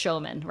total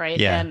showman, right?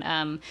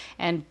 Yeah.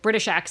 And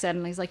British accent.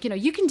 And he's like, you know,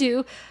 you can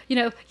do, you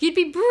know, you'd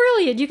be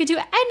brilliant. You could do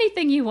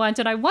anything you want.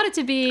 And I want it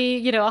to be,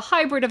 you know, a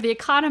hybrid of The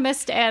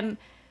Economist and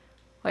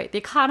Wait, The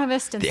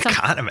Economist and The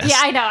Economist. Yeah,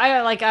 I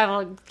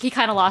know. He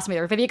kind of lost me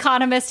there. But The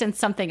Economist and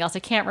something else, I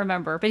can't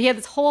remember. But he had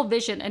this whole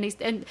vision,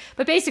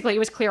 but basically, it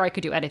was clear I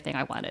could do anything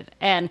I wanted,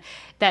 and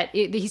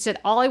he said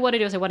all I want to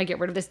do is I want to get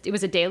rid of this. It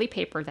was a daily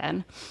paper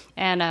then,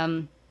 and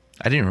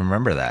I didn't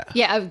remember that.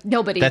 yeah,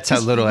 nobody. That's how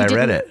little I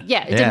read it.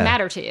 Yeah, it didn't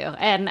matter to you,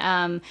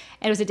 and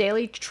it was a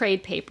daily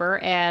trade paper,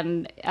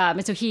 and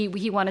so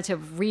he wanted to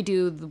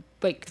redo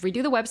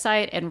the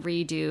website and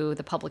redo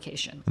the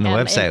publication. And the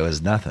website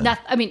was nothing.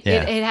 I mean,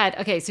 it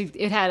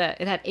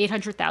had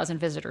 800,000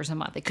 visitors a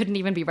month. It couldn't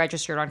even be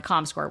registered on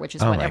ComScore, which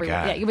is what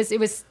everyone. Yeah, it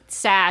was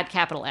sad,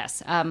 capital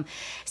S.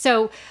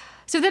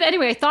 So then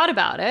anyway, I thought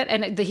about it,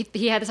 and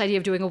he had this idea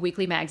of doing a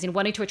weekly magazine,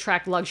 wanting to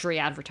attract luxury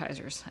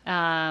advertisers.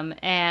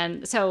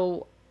 And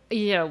so,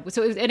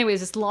 so it was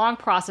this long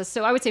process.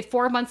 So I would say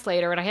 4 months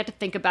later, and I had to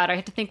think about it. I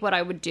had to think what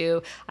I would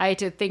do. I had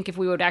to think if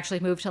we would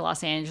actually move to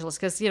Los Angeles,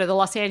 because, the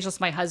Los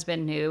Angeles my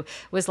husband knew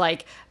was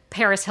like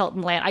Paris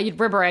Hilton land. I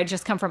remember I had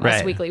just come from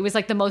Us Weekly. It was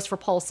like the most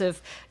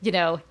repulsive, You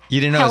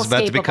didn't know it was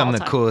about to become the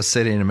coolest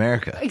city in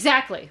America.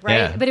 Exactly, right?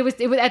 Yeah. But it was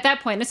at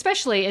that point,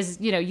 especially as,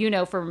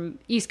 from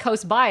East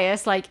Coast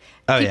bias, like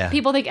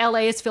people think LA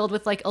is filled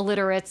with like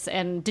illiterates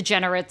and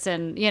degenerates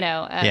and,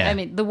 I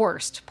mean, the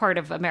worst part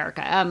of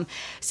America.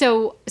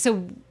 So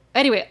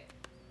anyway,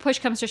 push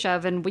comes to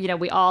shove, and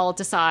we all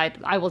decide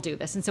I will do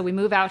this, and so we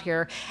move out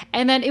here,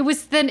 and then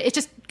it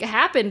just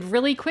happened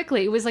really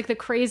quickly. It was like the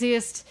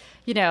craziest.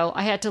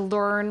 I had to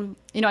learn.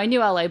 I knew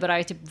LA, but I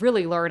had to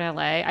really learn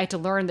LA. I had to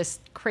learn this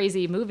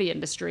crazy movie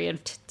industry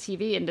and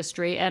TV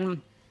industry,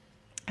 and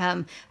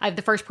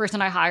the first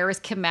person I hire is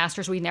Kim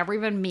Masters. We never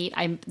even meet.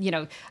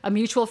 A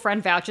mutual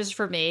friend vouches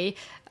for me.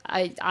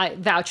 I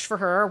vouched for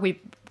her.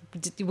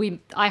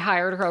 I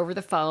hired her over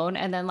the phone,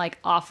 and then like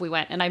off we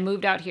went, and I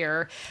moved out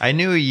here. I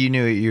knew you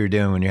knew what you were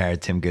doing when you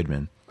hired Tim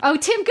Goodman. Oh,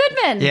 Tim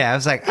Goodman. Yeah, I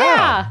was like,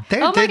 yeah.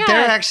 They're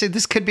actually,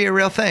 this could be a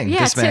real thing,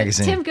 this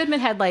magazine. Tim Goodman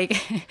had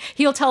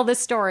he'll tell this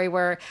story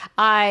where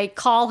I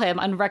call him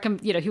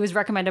he was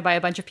recommended by a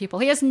bunch of people.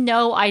 He has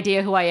no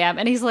idea who I am,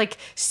 and he's like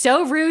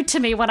so rude to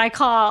me when I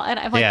call, and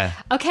I'm like,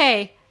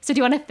 okay, so do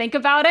you want to think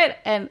about it?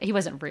 And he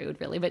wasn't rude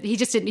really, but he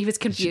just didn't, he was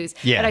confused.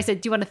 Yeah. And I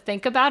said, do you want to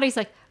think about it? He's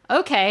like,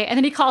 okay. And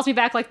then he calls me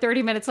back like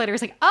 30 minutes later.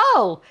 He's like,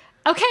 oh,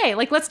 okay,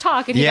 let's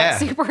talk. And he got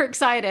super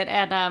excited.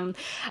 And well,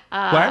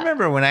 I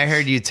remember when I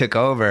heard you took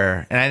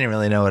over, and I didn't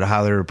really know what a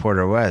Hollywood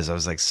Reporter was. I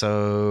was like,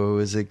 so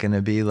is it going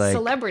to be like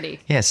celebrity?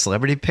 Yeah,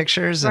 celebrity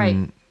pictures,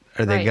 and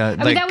are they going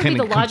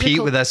to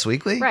compete with Us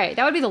Weekly? Right,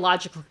 that would be the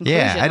logical conclusion.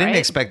 Yeah, I didn't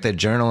expect the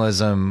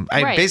journalism.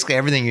 Basically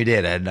everything you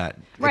did, I did not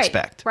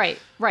expect. Right.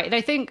 And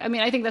I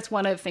think that's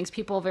one of the things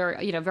people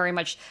very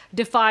much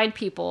define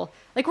people.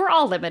 Like, we're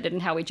all limited in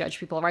how we judge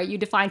people, right? You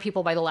define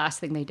people by the last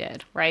thing they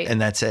did, right? And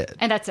that's it.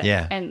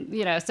 Yeah.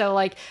 And so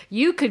like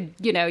you could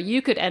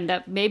end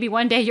up, maybe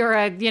one day you're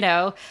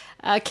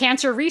a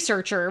cancer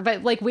researcher,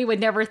 but like we would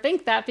never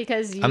think that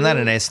because I'm not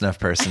a nice enough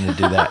person to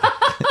do that.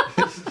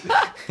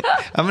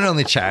 I'm an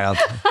only child.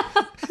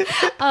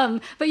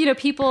 But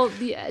people.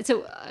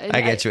 So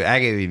I get you. I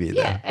get you.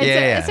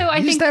 Yeah. So I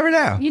think just never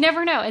know. You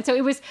never know. And so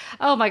it was.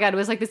 Oh my God! It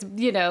was like this.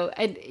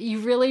 And you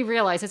really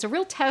realize it's a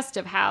real test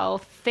of how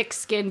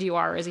thick-skinned you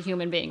are as a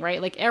human being,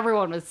 right? Like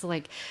everyone was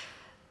like,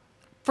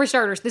 for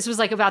starters, this was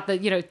like about the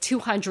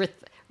 200th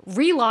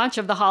relaunch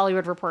of the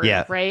Hollywood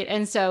Reporter, right?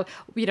 And so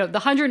the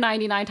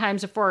 199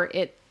 times before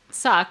it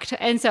sucked,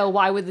 and so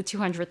why would the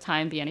 200th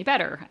time be any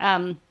better?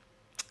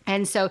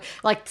 And so,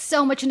 like,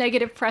 so much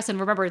negative press. And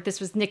remember,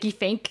 this was Nikki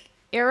Fink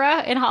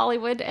era in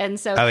Hollywood. And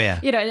so,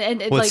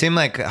 it seemed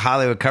like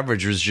Hollywood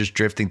coverage was just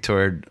drifting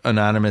toward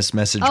anonymous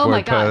message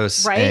board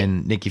posts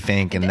and Nikki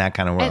Fink and that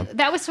kind of world. And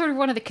that was sort of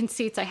one of the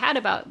conceits I had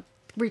about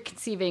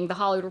reconceiving the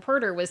Hollywood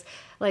Reporter was,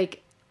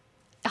 like,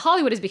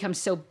 Hollywood has become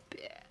so...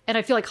 And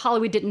I feel like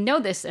Hollywood didn't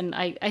know this. And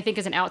I think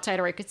as an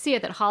outsider, I could see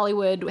it, that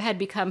Hollywood had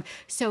become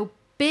so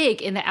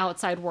big in the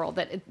outside world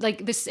that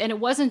and it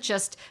wasn't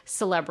just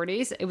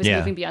celebrities, it was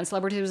moving beyond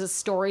celebrities. It was the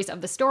stories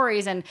of the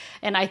stories, and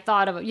I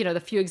thought of the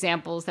few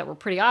examples that were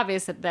pretty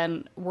obvious that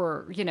then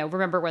were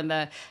remember when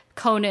the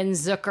Conan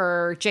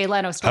Zucker Jay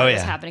Leno story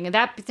was happening, and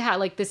that had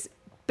like this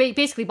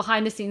basically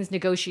behind the scenes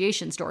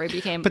negotiation story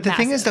became but the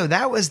massive. Thing is though,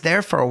 that was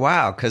there for a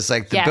while because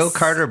like the Bill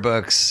Carter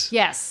books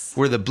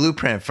were the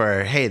blueprint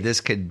for, hey, this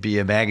could be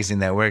a magazine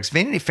that works.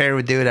 Vanity Fair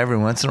would do it every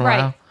once in a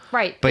while.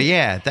 Right. But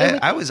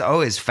I was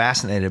always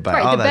fascinated by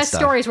all that stuff. The best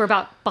stories were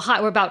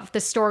about the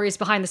stories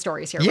behind the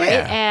stories here,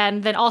 right?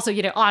 And then also,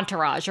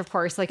 Entourage, of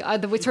course. Like,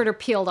 we sort of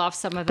peeled off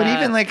some of that. But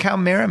even like how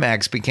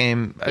Miramax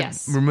became,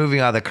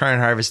 removing all the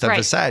current Harvey stuff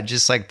aside,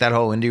 just like that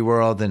whole indie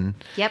world and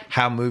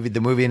how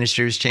the movie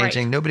industry was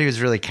changing. Nobody was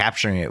really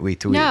capturing it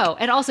week to week. No.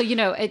 And also,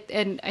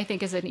 and I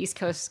think as an East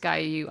Coast guy,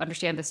 you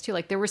understand this too.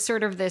 Like, there was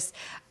sort of this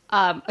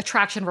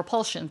attraction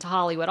repulsion to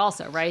Hollywood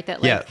also, right?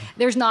 That like,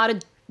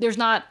 there's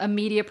not a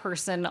media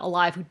person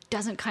alive who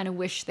doesn't kind of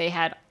wish they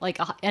had like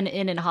an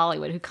in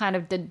Hollywood, who kind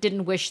of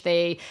didn't wish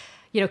they,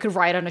 could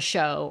write on a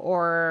show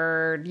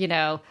or,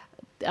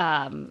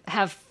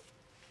 have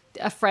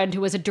a friend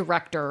who was a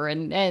director.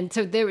 And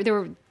so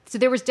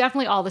there was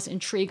definitely all this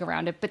intrigue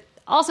around it. But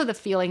also the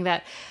feeling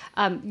that,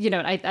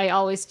 I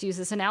always use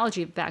this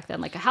analogy back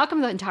then, like how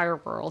come the entire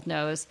world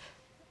knows,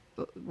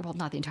 well,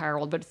 not the entire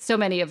world, but so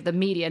many of the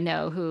media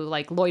know who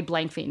like Lloyd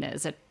Blankfein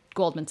is at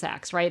Goldman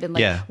Sachs, right? And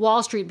like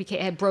Wall Street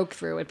had broke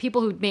through, and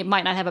people who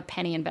might not have a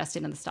penny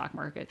invested in the stock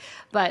market,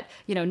 but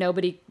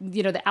nobody,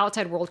 the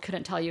outside world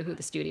couldn't tell you who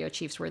the studio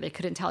chiefs were. They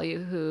couldn't tell you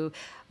who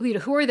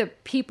are the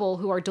people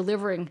who are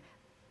delivering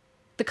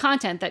the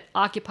content that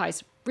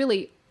occupies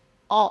really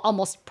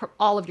almost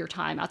all of your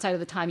time outside of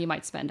the time you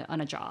might spend on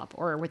a job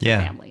or with your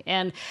family.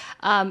 And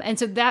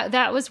so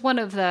that was one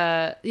of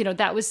the,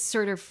 that was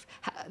sort of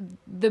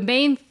the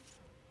main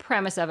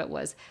premise of it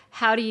was,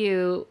 how do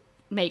you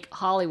make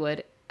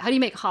Hollywood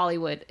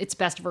its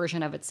best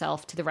version of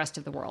itself to the rest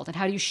of the world? And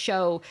how do you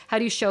show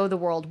the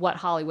world what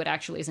Hollywood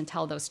actually is and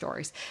tell those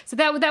stories? So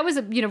that was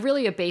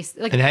really a base.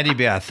 Like, and how do you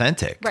be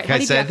authentic? Right.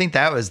 I think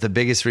that was the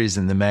biggest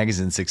reason the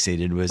magazine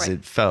succeeded was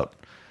it felt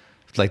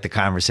like the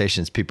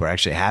conversations people are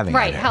actually having.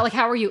 Right.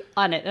 How are you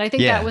on it? And I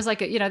think that was like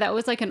that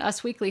was like an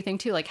Us Weekly thing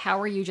too. Like,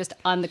 how are you just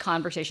on the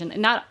conversation and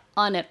not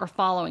on it or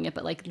following it,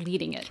 but like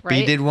leading it, right? But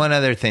you did one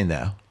other thing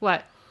though.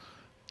 What?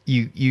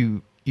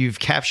 You've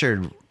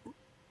captured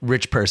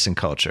rich person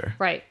culture.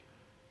 Right.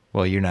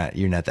 Well, you're not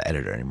the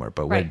editor anymore,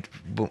 but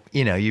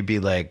you'd be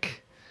like,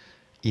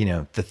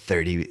 the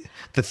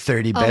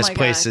 30 best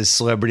places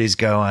celebrities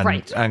go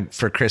on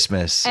for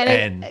Christmas,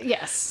 and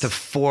the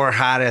 4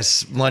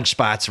 hottest lunch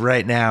spots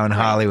right now in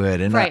Hollywood,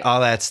 and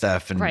all that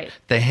stuff, and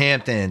the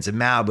Hamptons and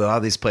Malibu,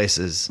 all these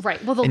places.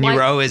 Right. Well, and you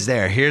were always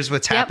there. Here's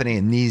what's happening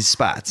in these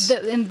spots.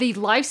 And the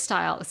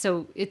lifestyle.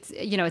 So it's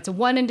it's a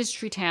one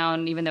industry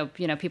town, even though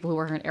people who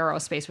work in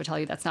aerospace would tell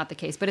you that's not the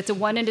case. But it's a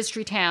one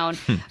industry town.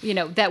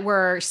 That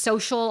we're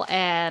social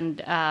and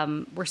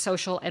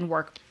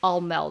work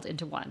all meld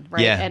into one.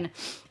 Right. Yeah. And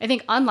I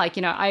think unlike,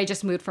 I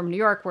just moved from New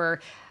York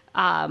where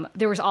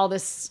there was all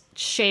this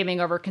shaming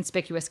over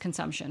conspicuous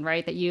consumption,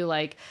 right? That you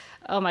like,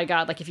 oh my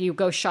God, like if you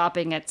go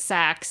shopping at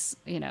Saks,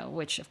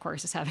 which of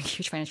course is having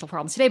huge financial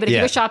problems today, but if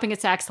you go shopping at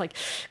Saks, like,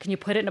 can you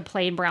put it in a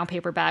plain brown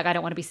paper bag? I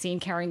don't want to be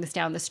seen carrying this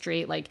down the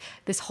street. Like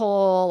this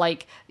whole,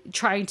 like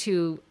trying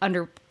to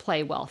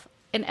underplay wealth.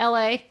 In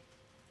LA,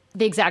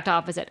 the exact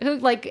opposite.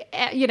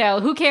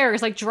 Who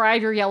cares? Like,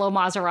 drive your yellow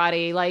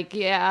Maserati. Like,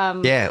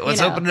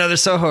 let's open another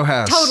Soho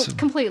house.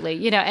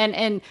 Completely.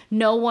 And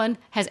no one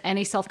has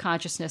any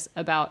self-consciousness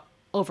about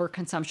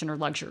overconsumption or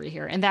luxury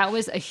here, and that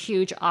was a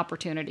huge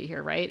opportunity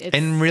here, right?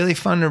 And really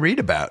fun to read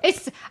about.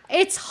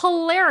 It's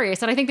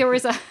hilarious, and I think there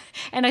was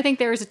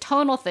a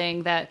tonal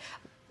thing that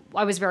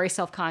I was very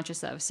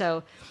self-conscious of.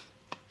 So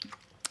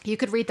you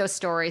could read those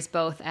stories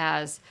both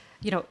as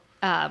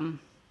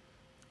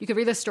you could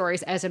read those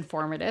stories as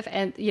informative,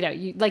 and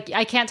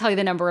I can't tell you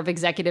the number of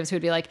executives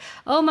who'd be like,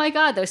 "Oh my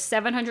God, those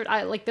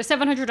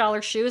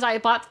 $700 shoes! I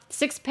bought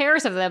 6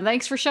 pairs of them.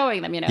 Thanks for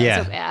showing them."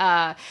 So,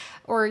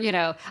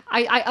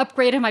 I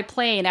upgraded my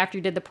plane after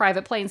you did the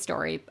private plane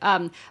story.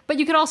 But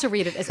you could also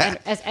read it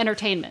as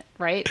entertainment,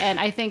 right? And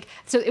I think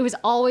so. It was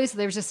always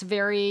there's this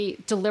very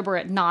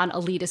deliberate,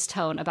 non-elitist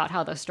tone about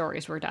how those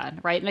stories were done,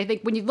 right? And I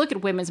think when you look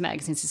at women's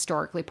magazines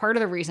historically, part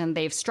of the reason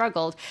they've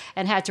struggled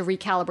and had to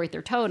recalibrate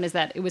their tone is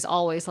that it was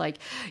always like,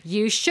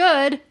 you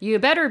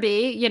better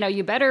be,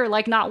 you better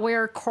like not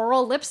wear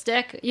coral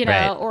lipstick,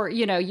 or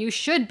you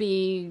should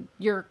be,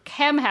 your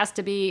hem has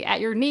to be at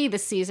your knee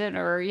this season,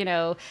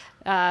 or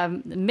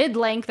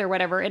mid-length or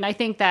whatever. And I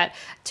think that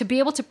to be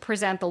able to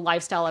present the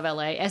lifestyle of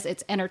LA as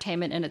its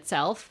entertainment in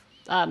itself,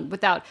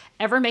 without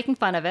ever making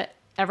fun of it,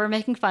 ever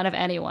making fun of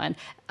anyone,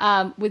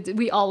 all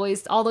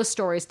those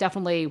stories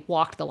definitely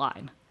walked the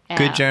line.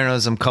 Good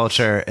journalism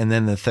culture. And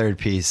then the third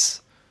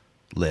piece,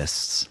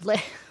 lists.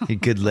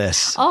 Good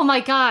lists. Oh my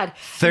God.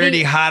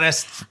 30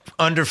 hottest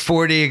under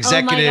 40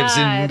 executives.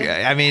 And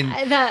I mean,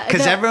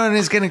 because everyone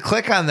is going to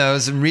click on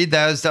those and read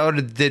those. Oh,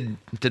 did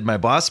my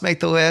boss make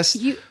the list?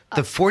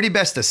 The 40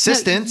 best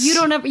assistants.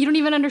 No, you don't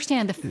even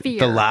understand the fear.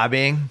 The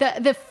lobbying.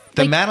 The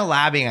amount of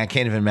lobbying I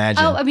can't even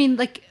imagine. Oh, I mean,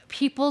 like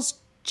people's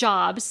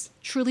jobs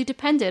truly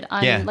depended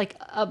on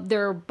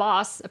their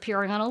boss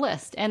appearing on a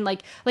list, and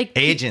like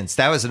agents.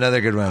 That was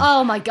another good one.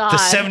 Oh my God. The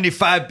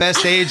 75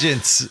 best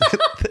agents.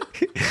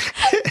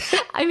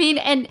 I mean,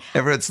 and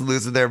everyone's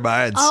losing their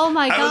minds. Oh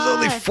my God. I was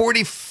only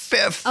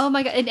 45th. Oh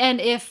my God.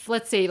 And if,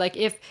 let's see, like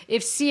if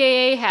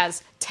CAA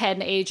has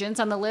 10 agents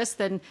on the list,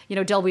 then,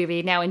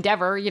 WB, now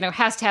Endeavor,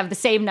 has to have the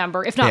same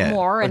number, if not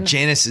more. And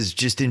Janice is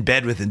just in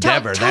bed with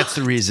Endeavor. That's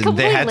the reason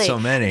they had so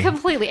many.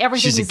 Completely.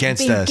 Everything She's is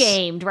against being us.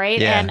 Gamed, right?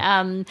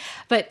 Yeah. And,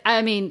 but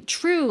I mean,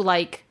 true,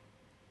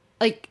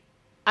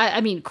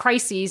 I mean,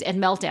 crises and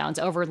meltdowns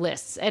over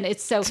lists. And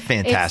it's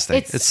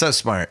fantastic. It's so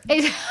smart.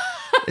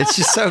 It's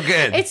just so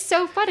good. It's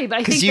so funny, but I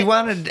think because you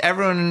wanted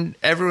everyone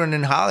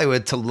in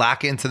Hollywood to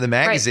lock into the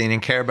magazine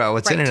and care about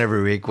what's in it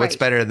every week. What's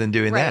better than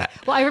doing that?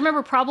 Well, I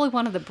remember probably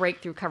one of the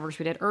breakthrough covers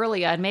we did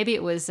early on. Maybe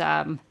it was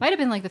might have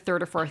been like the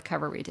 3rd or 4th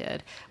cover we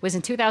did. Was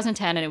in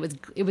 2010, and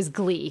it was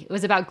Glee. It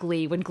was about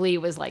Glee when Glee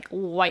was like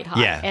white hot.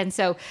 Yeah. And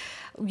so,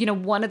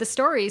 one of the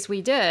stories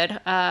we did,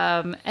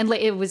 and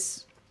it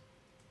was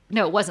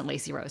No, it wasn't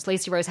Lacey Rose.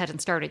 Lacey Rose hadn't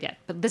started yet,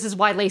 but this is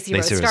why Lacey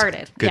Lacey Rose Rose,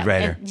 started. good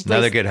writer.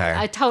 Another good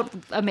hire.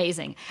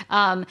 Amazing.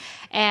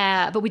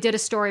 But we did a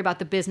story about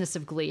the business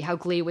of Glee, how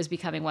Glee was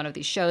becoming one of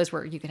these shows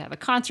where you could have a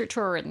concert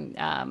tour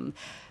and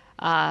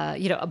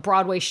a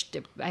Broadway,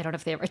 I don't know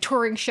if they have a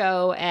touring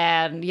show,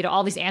 and,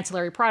 all these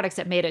ancillary products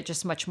that made it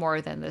just much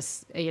more than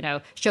this,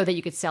 show that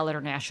you could sell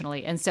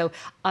internationally. And so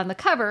on the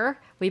cover,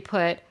 we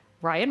put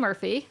Ryan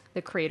Murphy,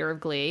 the creator of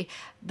Glee,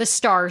 the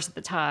stars at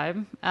the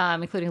time,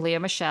 including Lea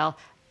Michele.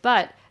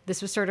 But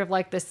this was sort of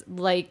like this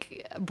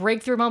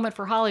breakthrough moment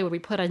for Hollywood. We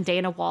put on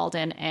Dana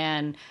Walden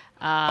and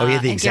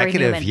the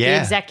executive, the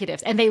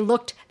executives, and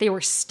they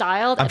were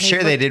styled. I'm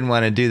sure they didn't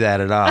want to do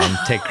that at all and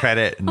take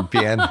credit and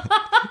be on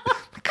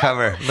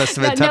cover. Must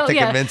have been tough to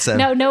convince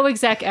them. No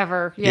exec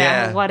ever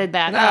wanted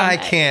that. No, I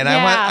can't.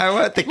 I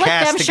want the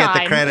cast to get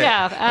the credit.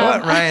 I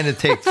want Ryan to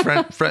take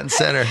front and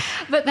center.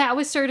 But that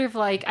was sort of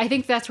like, I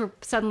think that's where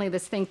suddenly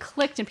this thing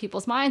clicked in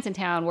people's minds in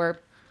town, where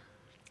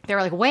they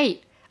were like,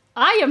 wait,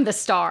 I am the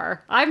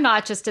star. I'm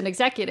not just an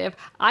executive.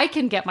 I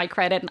can get my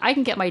credit and I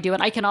can get my due,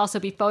 and I can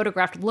also be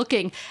photographed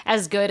looking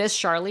as good as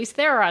Charlize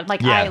Theron.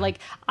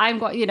 I'm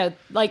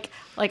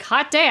going,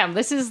 hot damn,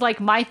 this is like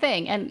my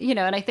thing. And,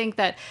 and I think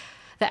that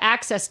the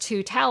access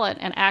to talent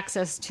and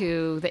access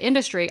to the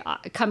industry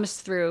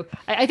comes through.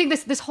 I think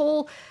this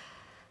whole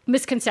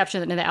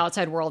misconception in the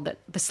outside world that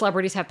the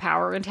celebrities have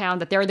power in town,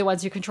 that they're the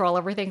ones who control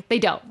everything. They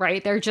don't,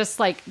 right? They're just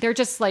like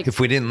if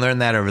we didn't learn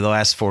that over the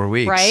last 4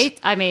 weeks, right?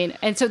 I mean,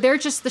 and so they're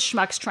just the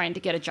schmucks trying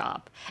to get a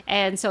job.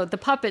 And so the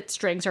puppet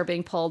strings are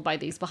being pulled by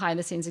these behind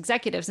the scenes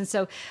executives. And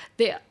so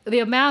the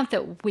amount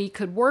that we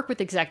could work with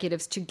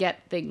executives to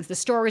get things, the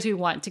stories we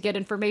want, to get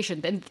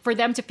information, and for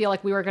them to feel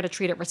like we were going to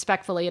treat it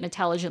respectfully and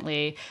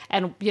intelligently,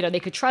 and, they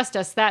could trust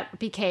us, that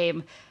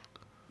became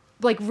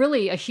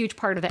really a huge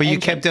part of the But you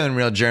engine. kept doing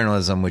real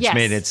journalism, which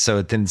made it so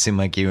it didn't seem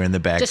like you were in the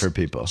bag for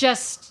people.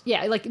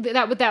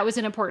 That was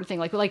an important thing.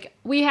 Like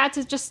we had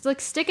to just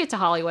stick it to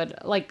Hollywood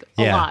a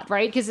lot,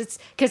 right? Because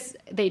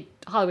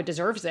Hollywood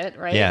deserves it,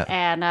 right? Yeah.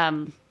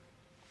 And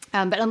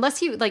but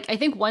unless you I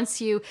think once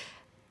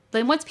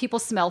people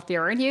smell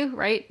fear in you,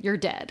 right, you're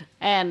dead.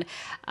 And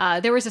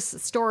there was a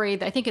story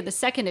that I think in the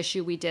second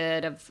issue we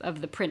did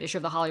of the print issue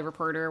of the Hollywood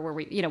Reporter, where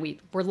we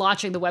were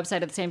launching the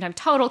website at the same time.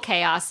 Total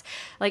chaos.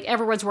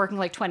 Everyone's working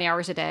 20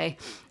 hours a day.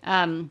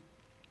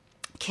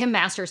 Kim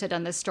Masters had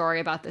done this story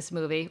about this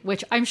movie,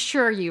 which I'm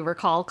sure you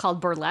recall, called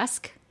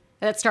Burlesque,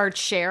 that starred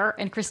Cher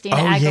and Christina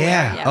Aguilera.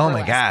 Yeah. Oh,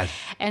 my God.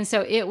 And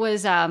so it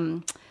was...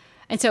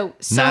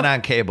 not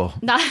on cable.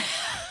 Not...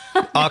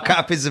 All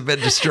copies have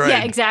been destroyed.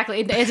 Yeah, exactly.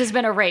 It has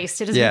been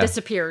erased. It has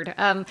disappeared.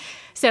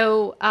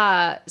 So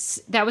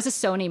that was a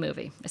Sony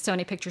movie, a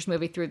Sony Pictures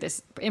movie. Through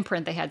this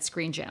imprint, they had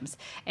Screen Gems.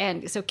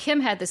 And so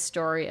Kim had this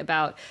story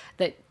about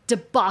the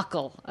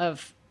debacle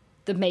of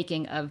the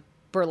making of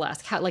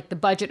Burlesque. How the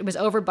budget, it was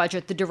over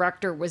budget. The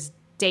director was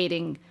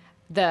dating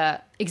the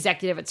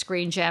executive at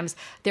Screen Gems.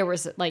 There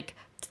was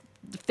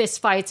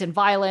fist fights and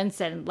violence,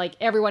 and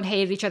everyone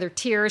hated each other.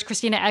 Tears.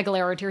 Christina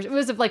Aguilera in tears. It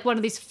was one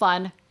of these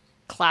fun,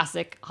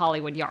 classic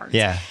Hollywood yarns.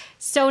 Yeah.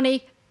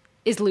 Sony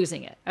is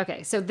losing it.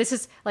 Okay, so this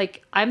is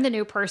I'm the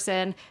new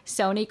person.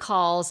 Sony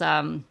calls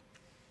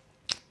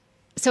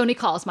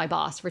my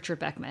boss, Richard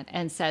Beckman,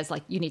 and says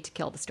you need to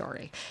kill the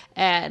story.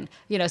 And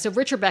so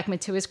Richard Beckman,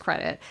 to his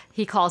credit,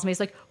 he calls me. He's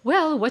like,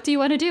 well, what do you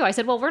want to do? I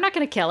said, well, we're not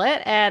going to kill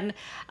it. And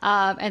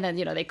then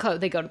they go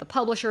to the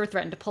publisher,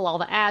 threaten to pull all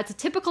the ads,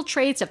 typical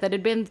trade stuff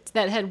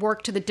that had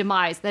worked to the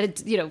demise, that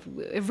had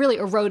it really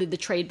eroded the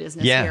trade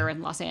business here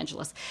in Los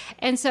Angeles.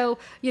 And so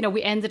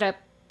we ended up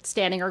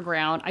standing our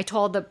ground. I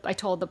told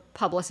the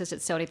publicist at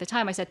Sony at the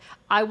time, I said,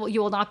 you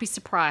will not be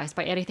surprised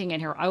by anything in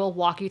here. I will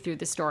walk you through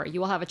the story. You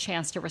will have a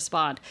chance to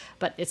respond,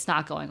 but it's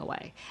not going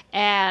away.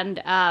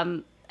 And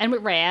we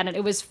ran, and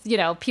it was,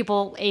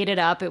 people ate it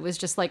up. It was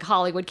just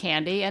Hollywood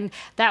candy, and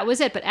that was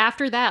it. But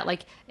after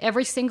that,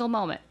 every single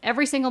moment,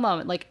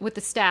 with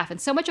the staff, and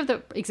so much of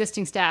the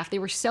existing staff, they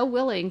were so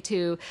willing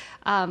to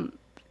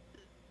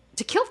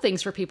kill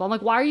things for people. I'm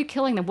like, why are you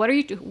killing them? What are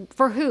you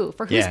for who?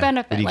 For whose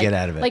benefit? What do you get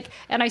out of it?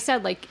 And I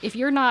said, if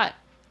you're not,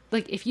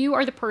 if you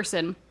are the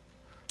person,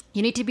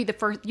 you need to be the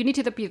first. You need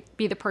to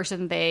be the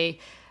person they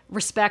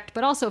respect,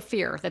 but also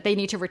fear that they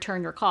need to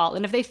return your call.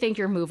 And if they think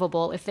you're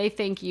movable, if they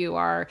think you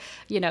are,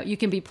 you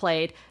can be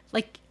played,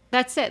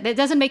 that's it. That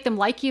doesn't make them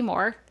like you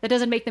more. That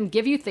doesn't make them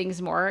give you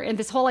things more. And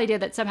this whole idea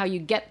that somehow you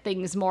get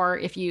things more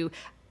if you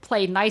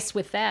play nice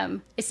with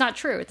them, it's not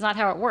true. It's not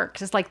how it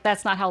works. It's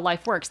that's not how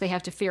life works. They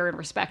have to fear and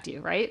respect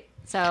you, right?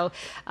 So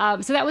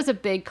that was a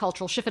big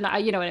cultural shift, and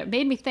and it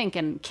made me think.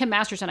 And Kim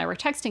Masters and I were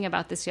texting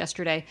about this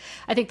yesterday.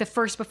 I think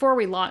before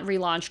we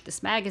relaunched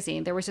this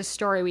magazine, there was a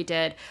story we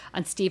did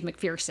on Steve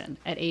McPherson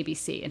at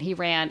ABC, and he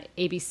ran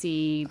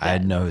ABC. I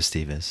know who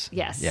Steve is.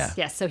 Yes,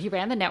 yes. So he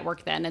ran the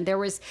network then, and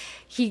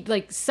he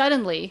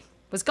suddenly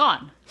was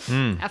gone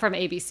from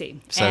ABC.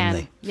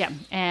 Suddenly,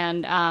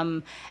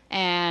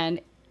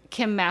 and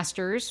Kim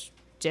Masters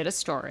did a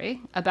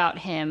story about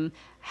him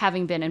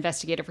having been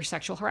investigated for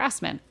sexual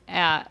harassment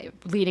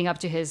leading up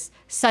to his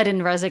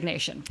sudden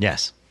resignation.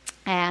 Yes.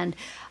 And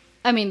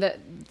I mean,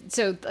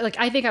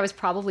 I think I was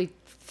probably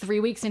 3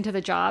 weeks into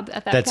the job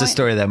at that point. That's a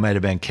story that might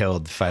have been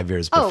killed 5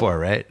 years before,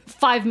 right?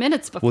 5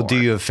 minutes before. We'll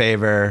do you a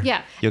favor.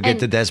 Yeah. You'll get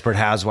the Desperate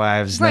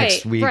Housewives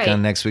next week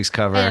on next week's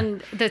cover.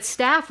 And the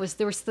staff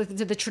there was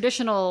the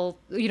traditional,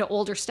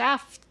 older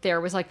staff there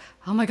was like,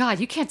 oh my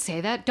God, you can't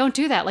say that. Don't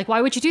do that. Like,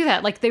 why would you do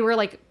that? Like, they were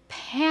like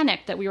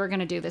panicked that we were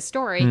going to do this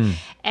story.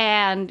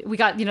 And we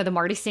got, the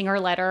Marty Singer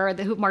letter,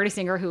 Marty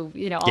Singer, who,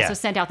 also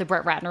sent out the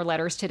Brett Ratner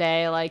letters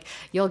today, like,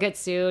 you'll get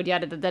sued,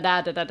 yada, da,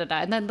 da, da, da, da, da.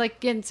 And then,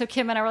 like, and so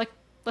Kim and I were like,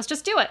 let's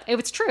just do it. It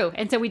was true.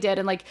 And so we did.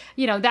 And like,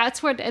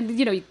 that's what, and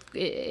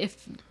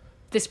if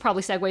this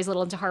probably segues a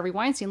little into Harvey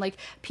Weinstein, like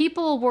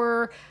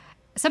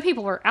some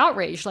people were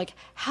outraged. Like,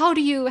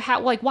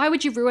 why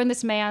would you ruin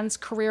this man's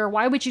career?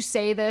 Why would you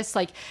say this?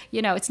 Like,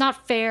 it's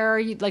not fair.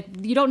 You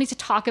don't need to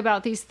talk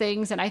about these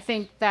things. And I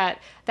think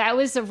that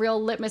was a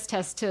real litmus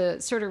test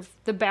to sort of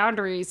the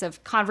boundaries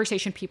of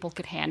conversation people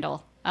could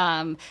handle.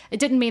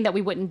 It didn't mean that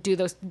we didn't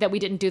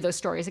do those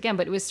stories again,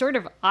 but it was sort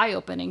of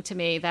eye-opening to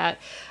me that,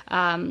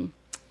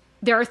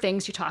 there are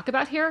things you talk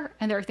about here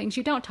and there are things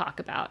you don't talk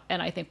about.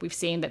 And I think we've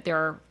seen that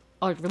there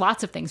are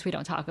lots of things we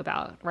don't talk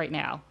about right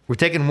now. We're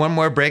taking one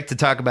more break to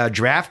talk about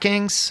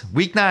DraftKings.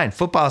 Week 9,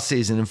 football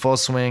season in full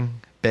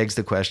swing. Begs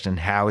the question,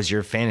 how is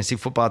your fantasy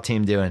football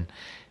team doing?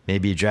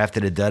 Maybe you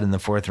drafted a dud in the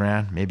 4th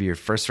round. Maybe your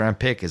first round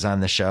pick is on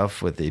the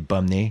shelf with a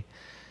bum knee.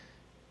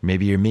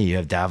 Maybe you're me. You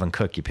have Dalvin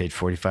Cook. You paid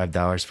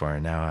 $45 for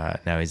it.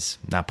 Now he's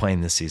not playing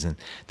this season.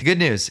 The good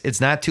news,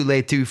 it's not too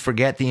late to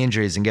forget the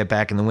injuries and get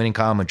back in the winning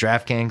column with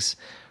DraftKings.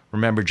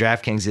 Remember,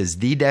 DraftKings is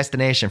the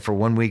destination for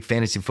 1 week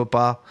fantasy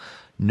football.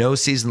 No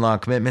season-long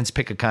commitments.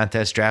 Pick a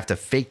contest. Draft a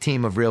fake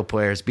team of real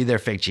players. Be their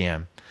fake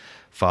GM.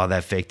 Follow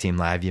that fake team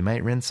live. You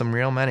might win some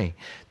real money.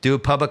 Do a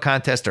public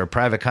contest or a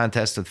private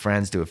contest with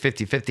friends. Do a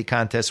 50-50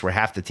 contest where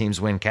half the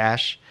teams win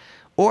cash.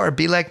 Or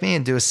be like me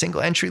and do a single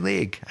entry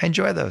league. I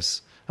enjoy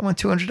those. I won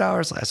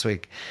 $200 last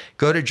week.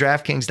 Go to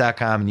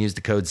DraftKings.com and use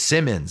the code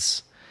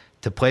Simmons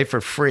to play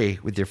for free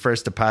with your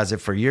first deposit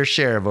for your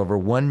share of over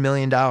 $1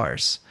 million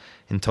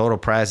in total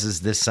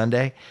prizes this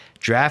Sunday.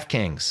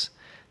 DraftKings,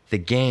 the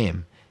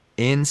game,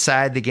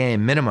 inside the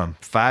game, minimum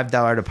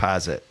 $5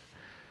 deposit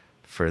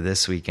for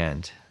this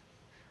weekend.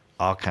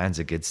 All kinds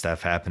of good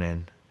stuff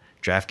happening.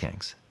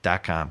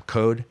 DraftKings.com,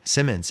 code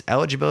Simmons.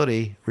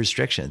 Eligibility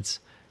restrictions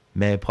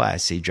may apply.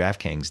 See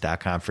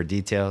DraftKings.com for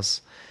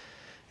details.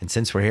 And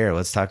since we're here,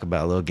 let's talk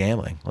about a little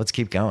gambling. Let's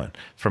keep going.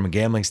 From a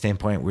gambling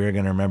standpoint, we're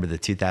going to remember the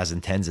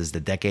 2010s as the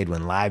decade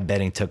when live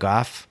betting took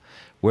off.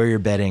 Where you're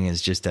betting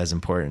is just as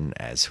important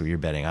as who you're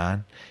betting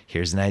on.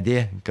 Here's an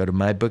idea. Go to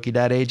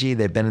mybookie.ag.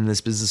 They've been in this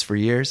business for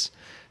years.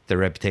 Their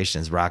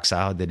reputation is rock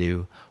solid. They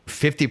do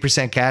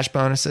 50% cash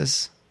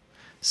bonuses.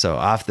 So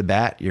off the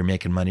bat, you're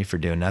making money for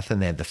doing nothing.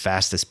 They have the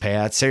fastest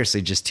payout.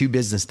 Seriously, just 2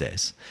 business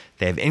days.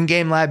 They have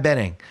in-game live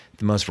betting,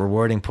 the most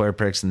rewarding player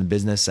perks in the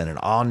business, and an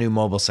all-new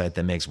mobile site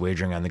that makes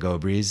wagering on the go a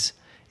breeze.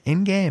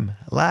 In-game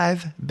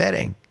live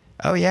betting.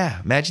 Oh,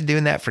 yeah. Imagine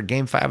doing that for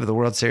Game 5 of the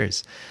World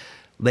Series.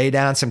 Lay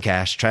down some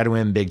cash. Try to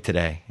win big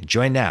today.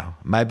 Join now.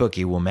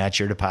 MyBookie will match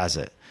your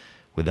deposit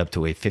with up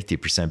to a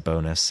 50%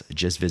 bonus.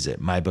 Just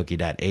visit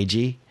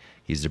mybookie.ag.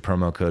 Use the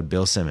promo code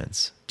Bill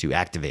Simmons to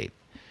activate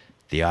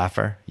the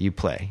offer. You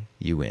play,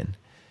 you win,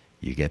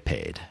 you get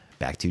paid.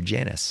 Back to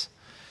Janice.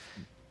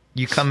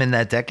 You come in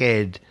that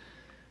decade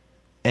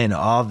and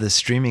all the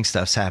streaming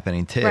stuff's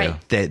happening too.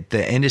 Right.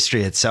 The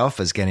industry itself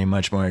is getting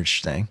much more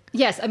interesting.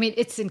 Yes, I mean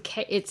it's in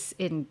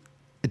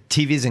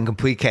TV's in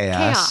complete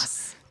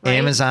chaos. Right?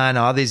 Amazon,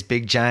 all these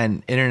big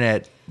giant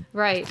internet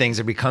things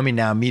are becoming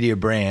now media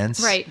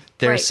brands. Right.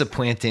 They're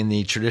supplanting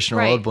the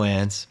traditional old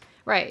brands.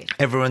 Right.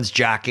 Everyone's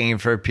jockeying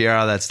for PR,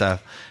 all that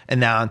stuff.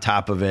 And now on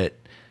top of it,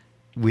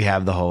 we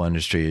have the whole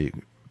industry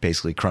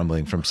basically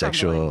crumbling from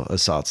sexual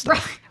assault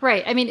stuff.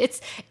 Right. I mean,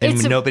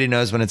 nobody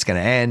knows when it's going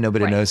to end.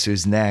 Nobody knows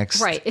who's next.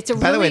 Right.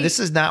 By the way, this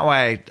is not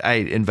why I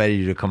invited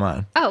you to come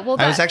on. Oh, well,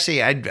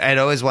 I'd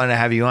always wanted to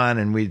have you on,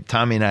 and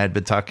Tommy and I had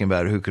been talking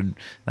about who could, and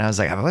I was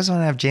like, I've always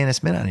wanted to have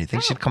Janice Min on. You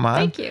think she'd come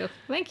on? Thank you.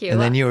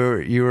 And then you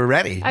were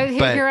ready.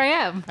 Here I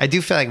am. I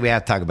do feel like we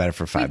have to talk about it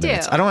for 5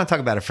 minutes. I don't want to talk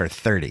about it for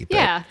 30. But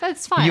yeah,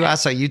 that's fine.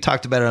 You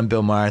talked about it on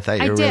Bill Maher. I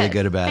thought you were really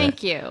good about it.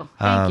 Thank you.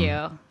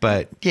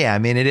 But yeah, I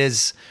mean, it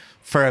is.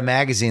 For a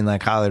magazine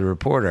like Hollywood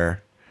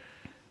Reporter,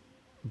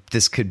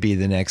 this could be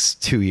the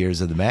next 2 years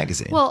of the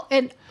magazine. Well,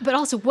 but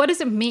also, what does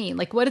it mean?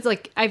 Like, what is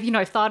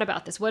I've thought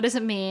about this. What does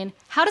it mean?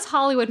 How does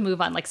Hollywood move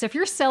on? Like, so if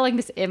you're selling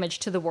this image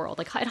to the world,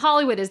 like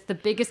Hollywood is the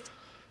biggest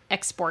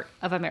export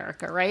of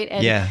America, right?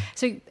 And yeah.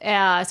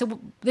 So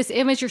this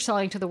image you're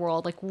selling to the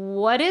world, like,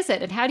 what is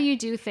it, and how do you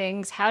do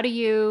things? How do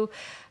you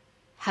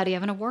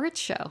have an awards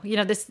show? You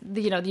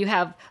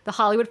have the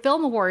Hollywood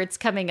Film Awards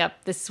coming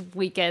up this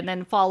weekend,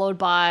 then followed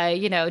by,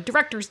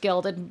 Directors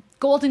Guild and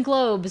Golden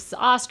Globes,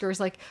 Oscars.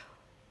 Like,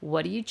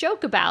 what do you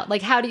joke about?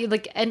 Like, how do you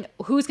and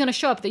who's going to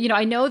show up?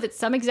 I know that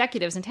some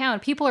executives in town,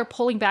 people are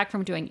pulling back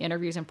from doing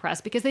interviews and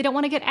press because they don't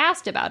want to get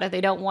asked about it.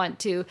 They don't want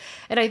to.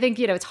 And I think,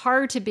 it's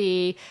hard to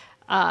be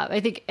I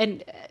think,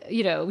 and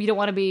you don't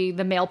want to be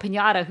the male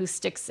pinata who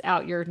sticks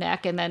out your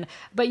neck. And then,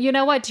 but you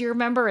know what? Do you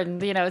remember in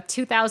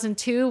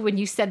 2002 when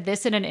you said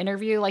this in an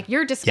interview? Like,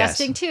 you're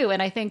disgusting too.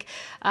 And I think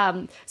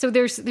so.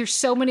 There's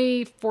so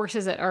many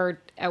forces that are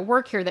at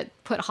work here that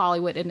put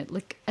Hollywood in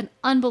like an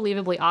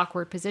unbelievably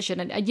awkward position.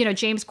 And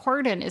James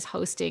Corden is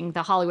hosting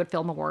the Hollywood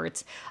Film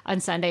Awards on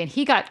Sunday, and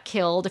he got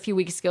killed a few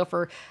weeks ago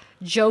for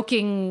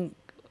joking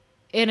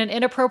in an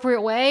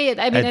inappropriate way.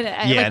 I mean,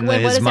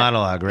 his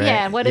monologue, right?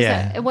 Yeah, and what is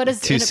that? And what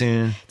is too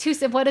soon? Too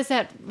soon. What does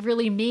that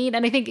really mean?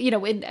 And I think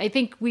I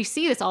think we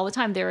see this all the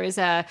time. There is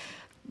a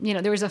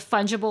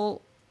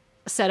fungible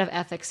set of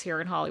ethics here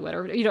in Hollywood,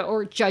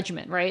 or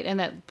judgment, right? And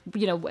that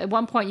at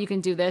one point you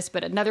can do this,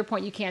 but at another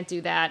point you can't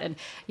do that. And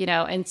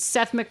and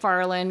Seth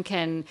MacFarlane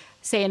can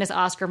say in his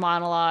Oscar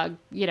monologue,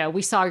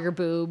 we saw your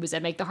boobs,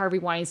 and make the Harvey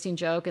Weinstein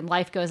joke, and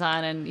life goes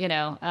on,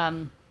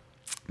 and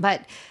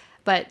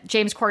But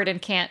James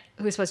Corden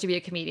who's supposed to be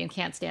a comedian,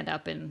 can't stand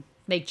up and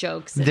make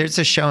jokes. There's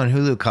a show on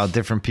Hulu called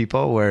Different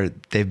People where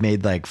they've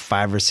made like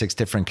 5 or 6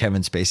 different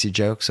Kevin Spacey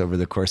jokes over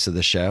the course of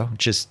the show.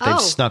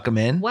 They've snuck them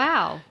in.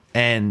 Wow.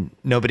 And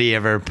nobody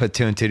ever put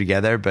 2 and 2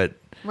 together, but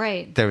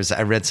right.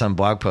 I read some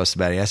blog post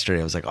about it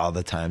yesterday. It was like all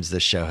the times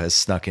this show has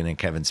snuck in a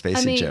Kevin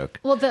Spacey joke.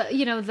 Well,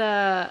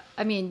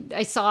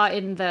 I saw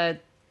in the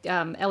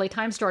LA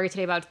Times story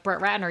today about Brett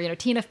Ratner,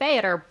 Tina Fey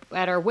at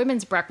our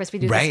women's breakfast. We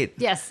do right.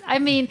 This. Yes. I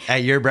mean,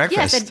 at your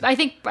breakfast.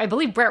 Yes. I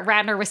believe Brett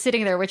Ratner was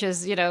sitting there, which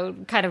is,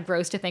 kind of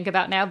gross to think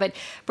about now, but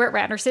Brett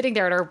Ratner sitting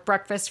there at our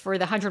breakfast for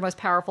the 100 most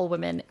powerful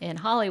women in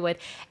Hollywood.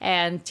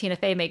 And Tina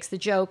Fey makes the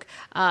joke.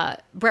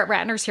 Brett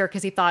Ratner's here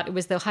because he thought it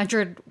was the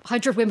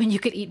 100 women you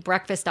could eat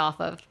breakfast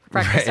off of.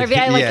 Breakfast. Right.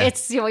 I mean, yeah.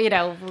 it's,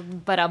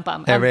 but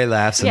everybody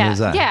laughs and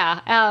moves on.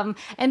 Yeah.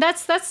 And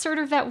that's sort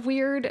of that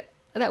weird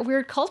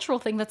cultural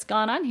thing that's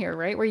gone on here,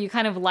 right? Where you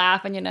kind of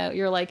laugh and,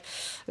 you're like,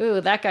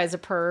 ooh, that guy's a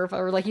perv.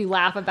 Or like you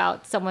laugh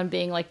about someone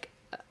being like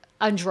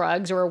on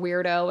drugs or a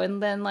weirdo.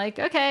 And then like,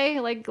 okay,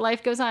 like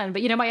life goes on.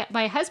 But,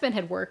 my husband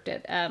had worked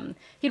at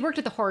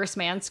the Horace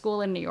Mann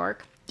School in New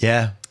York.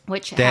 Yeah.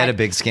 Which they had a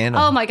big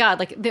scandal. Oh my God.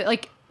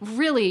 Like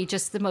really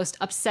just the most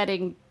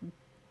upsetting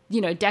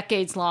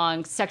decades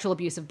long sexual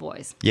abuse of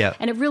boys. Yeah.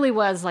 And it really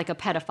was like a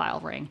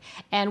pedophile ring.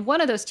 And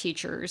one of those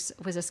teachers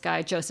was this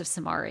guy, Joseph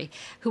Samari,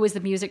 who was the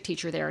music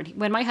teacher there. And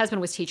when my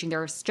husband was teaching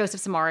there, Joseph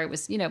Samari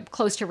was,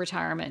 close to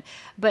retirement.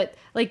 But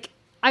like,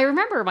 I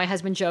remember my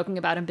husband joking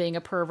about him being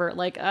a pervert,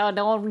 like, oh,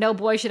 no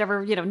boy should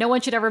ever, no one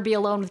should ever be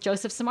alone with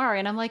Joseph Samari.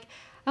 And I'm like,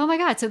 oh my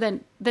God. So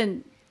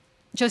then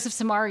Joseph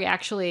Samari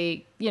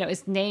actually,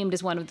 is named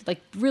as one of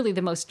like really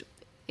the most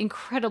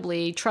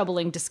incredibly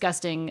troubling,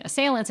 disgusting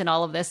assailants in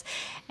all of this.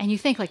 And you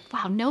think like,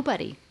 wow,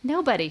 nobody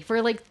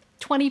for like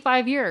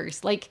 25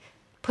 years, like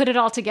put it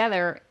all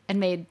together and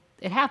made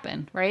it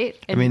happen. Right.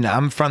 And,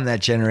 I'm from that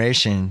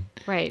generation.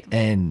 Right.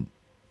 And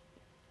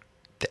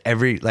I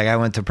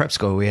went to prep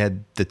school. We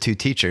had the 2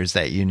 teachers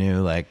that you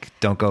knew, like,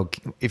 don't go,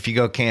 if you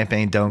go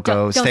camping, don't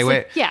stay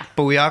away. Yeah.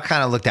 But we all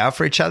kind of looked out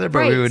for each other, but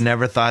right. we would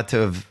never thought to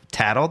have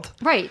tattled.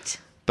 Right.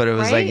 But it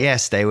was right? like, yeah,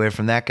 stay away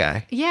from that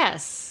guy.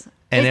 Yes.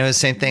 And it was the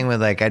same thing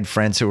with like I had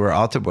friends who were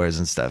altar boys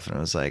and stuff, and it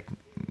was like,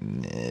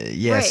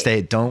 yeah,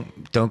 right.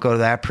 don't go to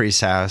that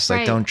priest's house, like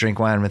right. don't drink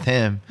wine with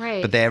him.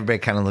 Right. But everybody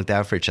kind of looked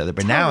out for each other.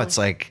 But now it's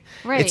like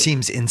right. it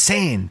seems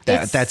insane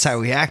that that's how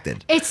we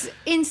acted. It's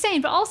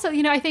insane, but also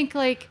I think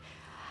like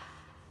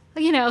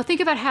think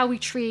about how we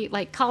treat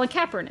like Colin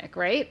Kaepernick,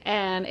 right?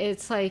 And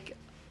it's like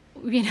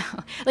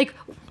like,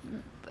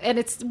 and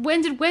it's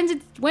when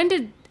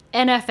did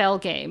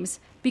NFL games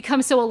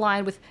become so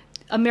aligned with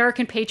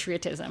American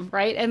patriotism,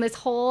 right? And this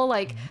whole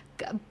like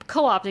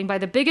co-opting by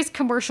the biggest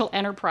commercial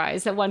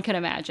enterprise that one can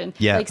imagine,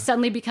 like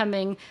suddenly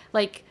becoming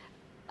like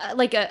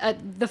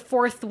the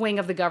fourth wing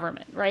of the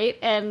government, right?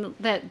 And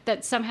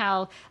that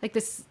somehow like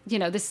this,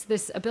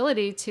 this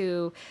ability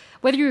to,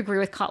 whether you agree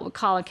with Colin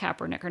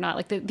Kaepernick or not,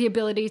 like the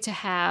ability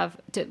to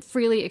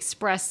freely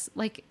express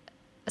like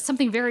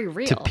something very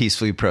real, to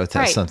peacefully protest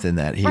right. something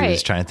that he right.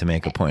 was trying to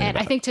make a point and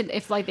about. I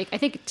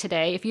think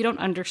today, if you don't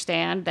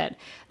understand that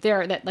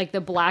like the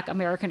Black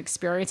American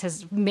experience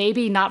has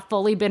maybe not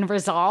fully been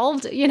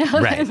resolved,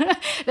 right.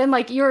 then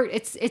like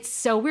it's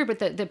so weird.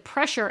 But the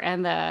pressure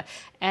and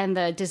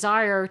the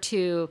desire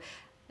to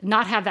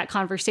not have that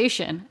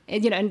conversation,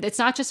 and it's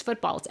not just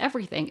football; it's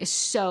everything, is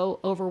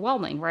so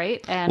overwhelming,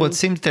 right? And it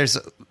seems there's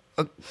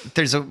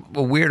a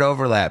weird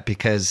overlap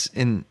because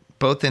in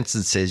both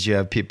instances you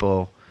have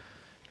people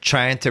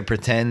trying to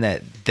pretend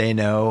that they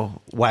know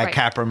why right.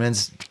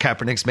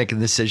 Kaepernick's making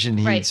the decision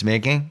he's right.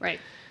 making. Right.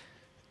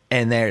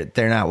 And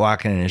they're not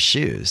walking in his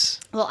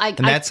shoes. Well,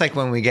 that's like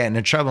when we get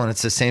into trouble. And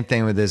it's the same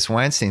thing with this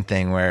Weinstein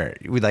thing where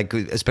we like,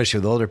 especially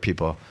with older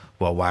people,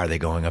 well, why are they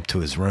going up to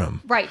his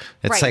room? Right.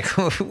 It's right.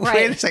 like, wait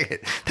right. a second.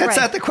 That's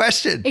right. not the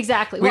question.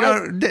 Exactly.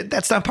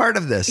 That's not part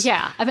of this.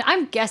 Yeah. I mean,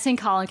 I'm guessing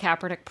Colin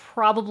Kaepernick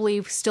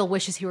probably still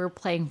wishes he were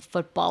playing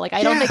football. Like,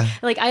 I don't think,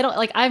 like,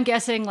 I'm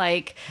guessing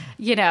like,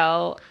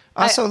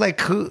 Also, like,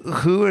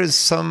 who is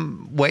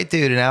some white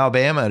dude in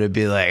Alabama to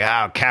be like,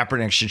 oh,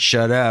 Kaepernick should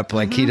shut up?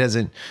 Like, he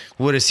doesn't,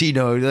 what does he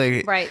know?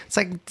 Like, Right. It's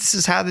like, this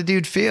is how the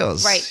dude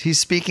feels. Right. He's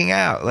speaking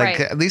out. Like,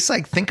 Right. at least,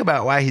 like, think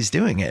about why he's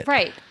doing it.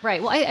 Right.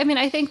 Well, I mean,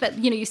 I think that,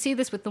 you see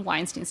this with the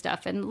Weinstein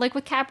stuff and like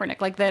with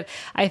Kaepernick, like that,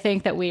 I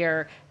think that we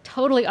are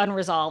totally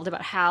unresolved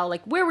about how,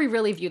 like, where we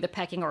really view the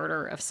pecking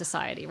order of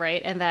society,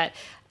 right? And that,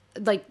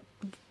 like,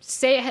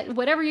 say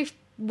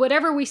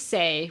whatever we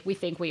say we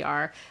think we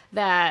are,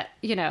 that,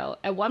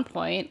 at one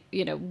point,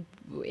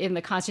 in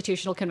the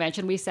Constitutional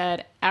Convention, we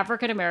said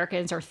African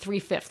Americans are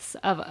 3/5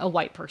 of a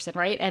white person,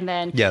 right? And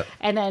then,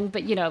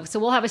 but so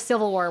we'll have a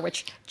civil war,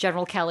 which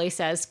General Kelly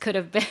says could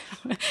have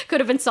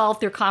been solved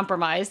through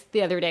compromise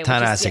the other day.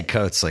 Ta-Nehisi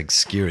Coates like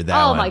skewered that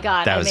one. Oh my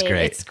God, that was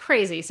great. It's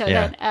crazy. So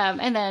Yeah.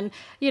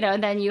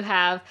 then you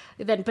have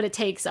but it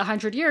takes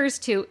 100 years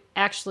to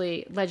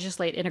actually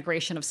legislate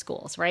integration of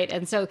schools, right?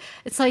 And so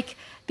it's like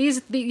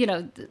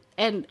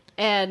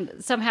and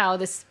somehow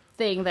this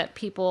thing that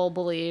people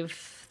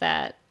believe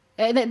that.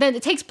 And then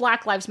it takes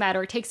Black Lives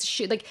Matter. It takes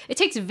it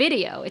takes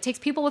video. It takes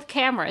people with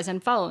cameras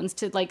and phones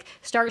to like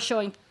start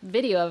showing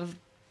video of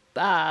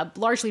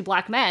largely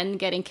black men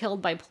getting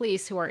killed by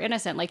police who are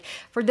innocent. Like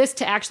for this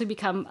to actually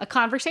become a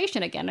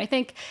conversation again. I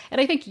think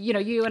you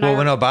and I. Well,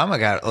 when Obama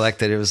got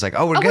elected, it was like,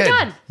 oh, we're good. We're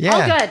done. Yeah,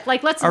 all good.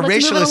 Like let's our move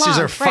racial it issues along.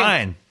 are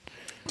fine. Right.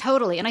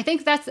 Totally. And I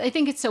think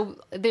it's so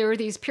there are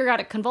these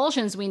periodic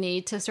convulsions we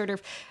need to sort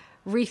of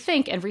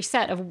rethink and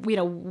reset of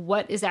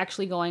what is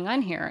actually going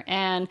on here.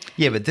 And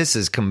yeah, but this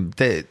is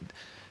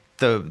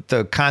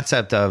the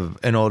concept of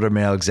an older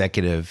male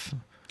executive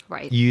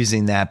right.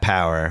 using that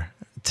power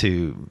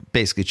to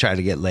basically try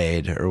to get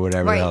laid or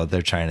whatever Right. the hell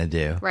they're trying to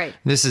do. Right.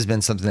 This has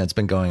been something that's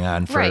been going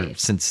on Right.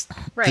 since the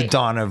Right.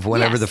 dawn of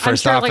whenever the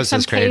first I'm sure, office like, was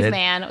some created.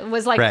 caveman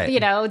was like,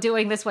 Right.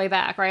 doing this way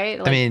back, right?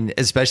 Like, I mean,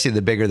 especially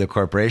the bigger the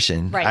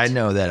corporation. Right. I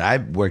know that I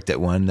worked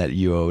at one that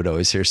you would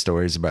always hear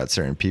stories about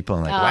certain people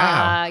and like,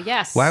 wow,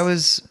 yes. why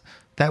was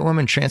that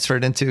woman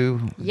transferred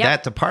into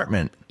that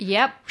department?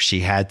 Yep. She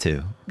had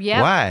to.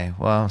 Yep. Why?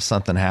 Well,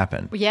 something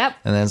happened. Yep.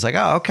 And then it's like,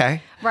 oh,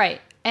 okay. Right.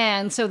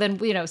 And so then,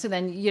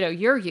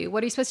 you're you.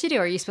 What are you supposed to do?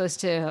 Are you supposed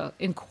to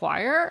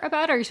inquire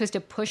about it? Are you supposed to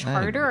push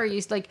harder? Are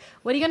you like,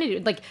 what are you going to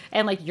do? Like,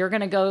 and like, you're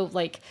going to go,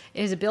 like,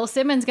 is Bill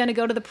Simmons going to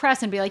go to the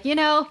press and be like,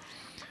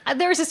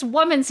 there's this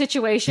woman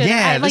situation.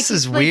 Yeah, this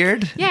is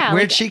weird. Yeah.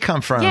 Where'd she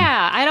come from?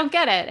 Yeah, I don't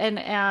get it.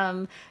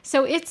 And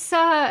so it's,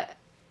 I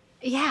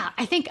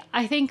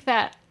think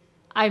that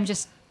I'm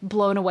just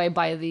blown away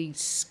by the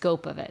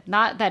scope of it.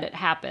 Not that it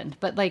happened,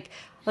 but like,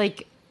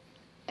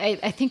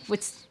 I think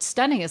what's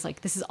stunning is like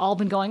this has all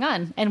been going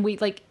on, and we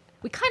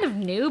kind of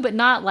knew, but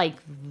not like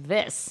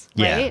this,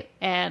 right?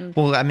 Yeah. And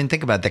well, I mean,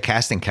 think about it. The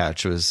casting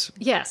couch was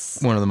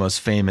one of the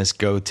most famous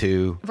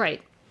go-to.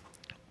 Right.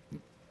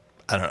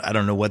 I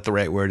don't know what the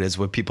right word is.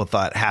 What people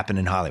thought happened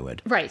in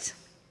Hollywood. Right.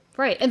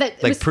 And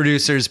that like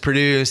producers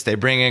produce, they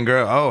bring in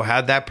girl. Oh,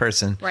 how'd that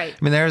person? Right.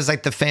 I mean, there was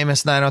like the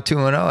famous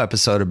 90210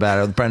 episode about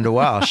it with Brenda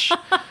Walsh.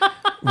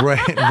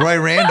 Roy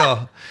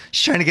Randall.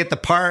 She's trying to get the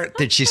part.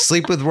 Did she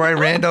sleep with Roy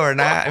Randall or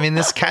not? I mean,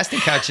 this casting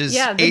couch is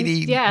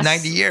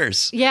 90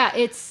 years. Yeah,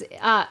 it's...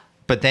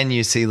 but then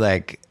you see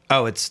like,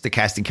 oh, it's the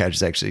casting couch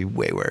is actually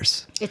way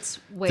worse. It's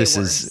way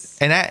worse.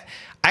 And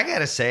I got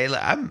to say,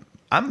 like,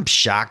 I'm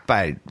shocked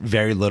by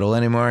very little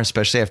anymore,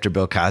 especially after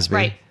Bill Cosby.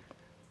 Right.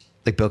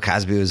 Like Bill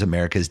Cosby was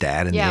America's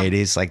dad in the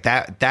 80s. Like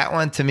that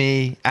one to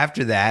me,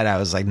 after that, I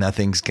was like,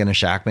 nothing's going to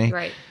shock me.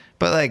 Right.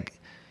 But like,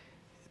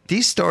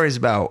 these stories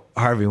about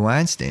Harvey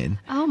Weinstein.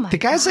 Oh my The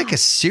guy's God. like a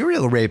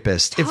serial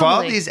rapist. Totally. If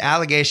all these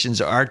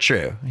allegations are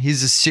true,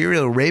 he's a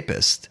serial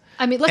rapist.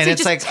 I mean, let's and say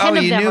it's just like, 10 oh,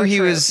 of you them knew are he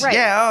true. was, Right.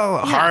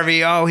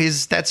 Harvey,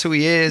 that's who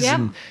he is. Yep.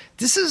 And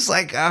this is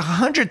like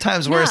 100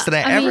 times worse than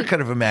I ever could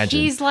have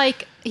imagined. He's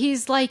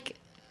like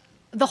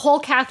the whole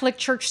Catholic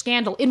Church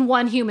scandal in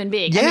one human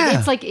being. Yeah. I mean,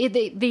 it's like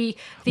the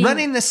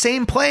running the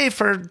same play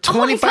for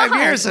 25 God,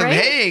 years of, right?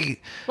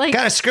 hey, Like-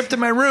 got a script in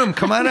my room.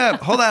 Come on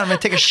up. Hold on. I'm going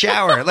to take a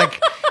shower. Like,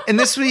 and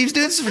this, he's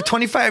doing this for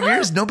 25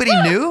 years. Nobody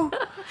knew.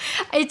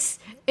 Isn't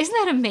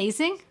that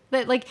amazing?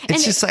 That like,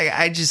 It's just like,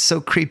 I just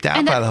so creeped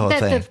out by the whole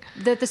thing.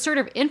 The sort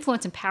of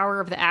influence and power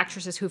of the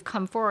actresses who've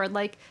come forward,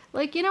 like,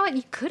 you know what,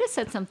 you could have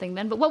said something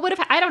then, but what would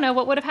have, I don't know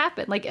what would have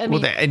happened. Like, I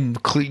mean, and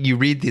you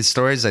read these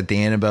stories like the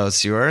Annabelle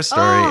Ciora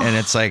story, and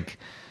it's like,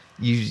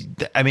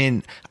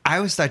 I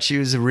always thought she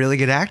was a really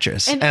good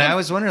actress. And I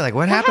was wondering, like,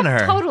 what happened to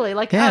her? Totally.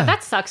 Like, Yeah. oh,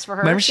 that sucks for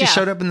her. Remember she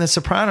showed up in The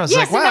Sopranos?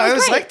 Yes, Like, wow, that I was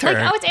always great. liked her.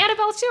 Like, oh, it's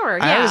Annabelle Ciora.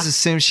 Yeah. I always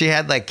assumed she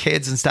had like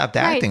kids and stopped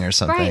acting or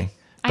something. Right.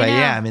 But I know.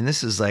 yeah, I mean,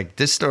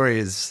 this story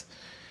is,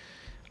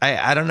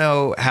 I don't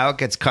know how it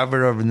gets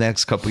covered over the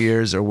next couple of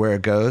years or where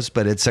it goes,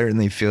 but it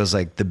certainly feels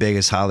like the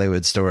biggest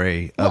Hollywood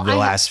story of the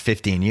last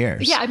 15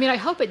 years. Yeah, I mean, I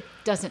hope it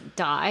doesn't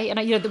die. And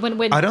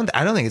when I don't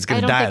think it's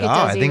going to die at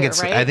all. I think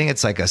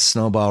it's like a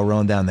snowball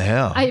rolling down the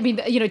hill. I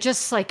mean,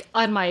 just like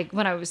when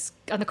I was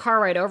on the car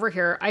ride over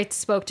here, I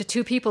spoke to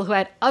two people who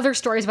had other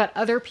stories about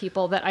other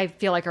people that I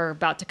feel like are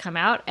about to come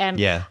out. And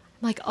Yeah.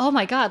 like, oh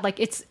my God, like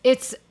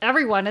it's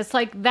everyone. It's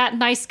like that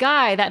nice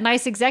guy, that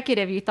nice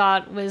executive you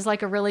thought was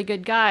like a really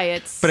good guy.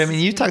 But I mean,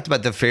 you talked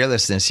about the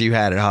fearlessness you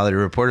had at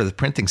Hollywood Reporter, the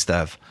printing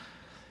stuff.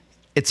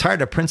 It's hard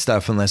to print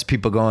stuff unless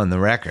people go on the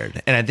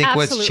record. And I think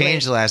what's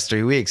changed the last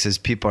 3 weeks is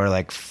people are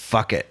like,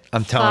 fuck it.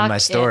 I'm telling my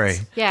story.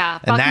 Yeah.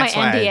 And that's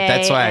my NDA.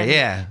 That's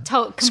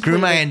why, Screw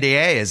my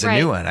NDA is a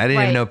new one. I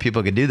didn't even know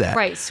people could do that.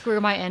 Right. Screw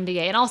my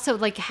NDA. And also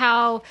like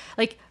how,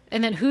 like,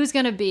 and then who's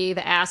going to be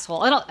the asshole?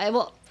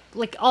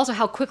 Like also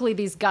how quickly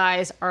these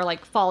guys are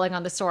like falling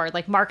on the sword.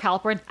 Like Mark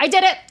Halperin, I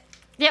did it.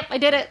 Yep, I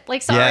did it.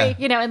 Like, sorry,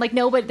 and like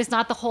nobody. It's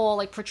not the whole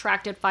like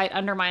protracted fight,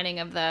 undermining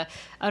of the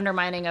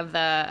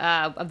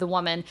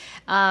woman.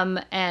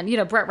 And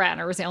Brett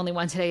Ratner was the only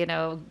one today.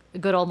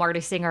 Good old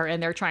Marty Singer,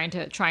 and they're trying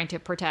to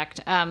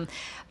protect.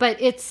 But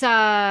it's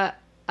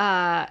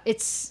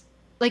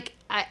like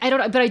I don't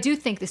know, but I do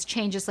think this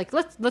changes. Like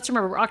let's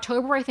remember,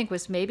 October I think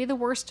was maybe the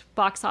worst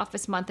box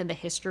office month in the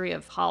history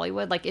of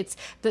Hollywood. Like it's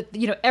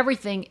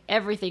everything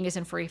is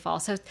in free fall.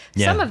 So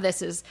some of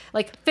this is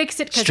like fix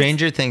it.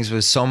 Stranger Things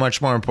was so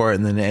much more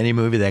important than any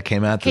movie that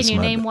came out this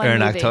month. Can you name one or in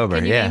movie? October?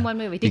 Can you name one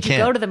movie? Did you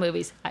go to the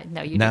movies?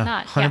 No, you did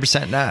not.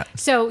 100% not.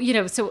 So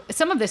so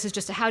some of this is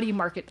just how do you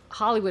market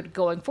Hollywood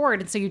going forward,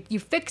 and so you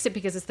fix it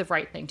because it's the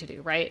right thing to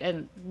do, right?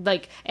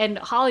 And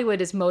Hollywood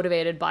is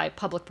motivated by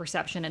public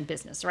perception and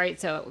business, right?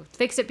 So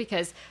fix it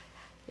because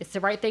it's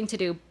the right thing to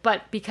do,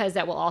 but because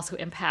that will also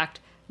impact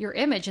your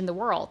image in the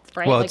world,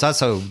 right? Well, it's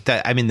also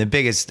that, I mean, the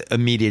biggest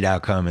immediate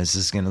outcome is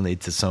this is going to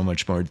lead to so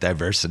much more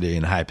diversity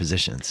in high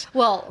positions.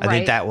 Well, I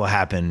think that will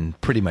happen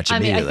pretty much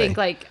immediately.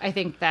 I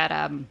think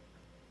that,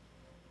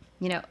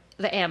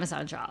 the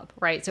Amazon job,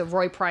 right? So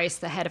Roy Price,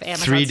 the head of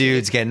Amazon. 3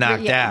 dudes get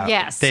knocked out.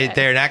 Yes.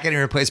 They're not getting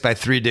replaced by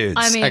 3 dudes.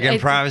 I mean, I can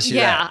promise you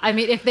that. Yeah. I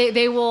mean, if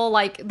they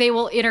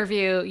will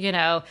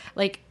interview,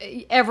 like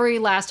every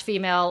last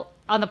female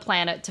on the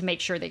planet to make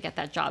sure they get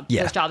that job,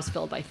 those jobs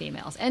filled by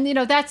females. And,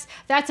 that's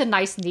a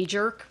nice knee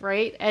jerk,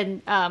 right?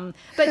 And,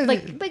 but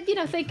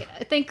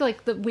think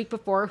like the week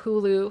before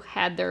Hulu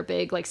had their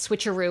big like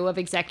switcheroo of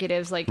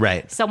executives, like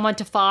someone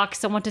to Fox,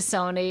 someone to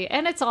Sony,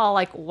 and it's all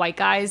like white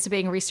guys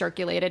being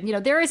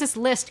recirculated. There is this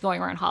list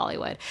going around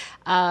Hollywood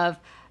of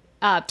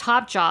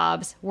top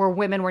jobs where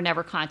women were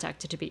never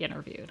contacted to be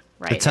interviewed.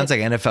 Right. It sounds like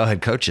NFL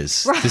head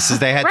coaches.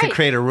 They had to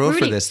create a rule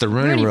for this, the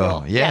Rooney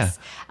rule. Yeah.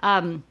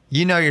 Yes.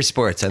 You know your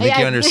sports. I think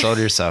you undersold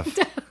yourself.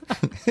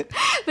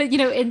 But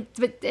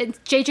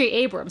J.J.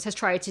 Abrams has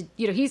tried to,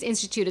 he's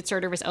instituted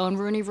sort of his own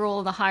Rooney rule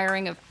in the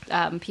hiring of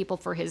people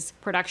for his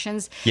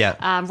productions.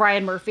 Yeah.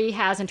 Ryan Murphy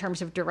has in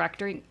terms of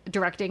directing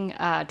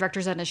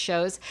directors on his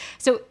shows.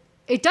 So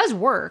it does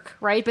work,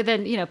 right? But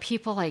then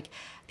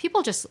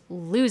people just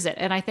lose it,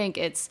 and I think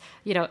it's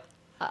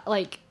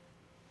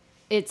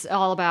it's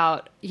all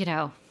about you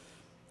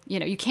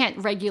can't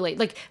regulate.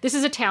 Like this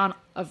is a town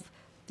of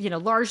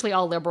largely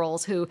all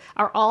liberals who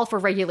are all for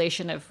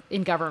regulation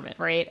in government,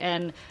 right?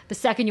 And the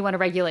second you want to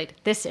regulate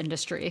this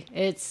industry,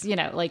 it's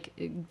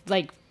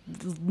like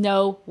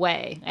no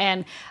way.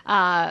 And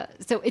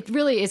so it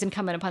really is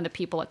incumbent upon the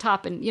people at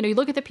top. And you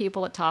look at the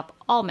people at top,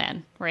 all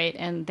men, right?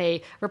 And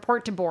they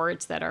report to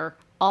boards that are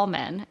all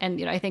men.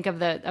 And I think of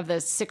the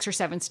 6 or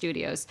 7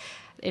 studios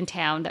in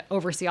town that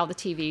oversee all the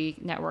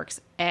TV networks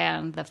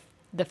and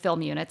the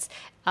film units.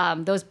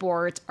 Those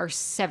boards are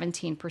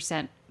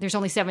 17%. There's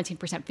only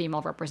 17%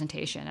 female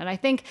representation. And I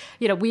think,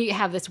 we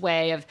have this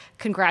way of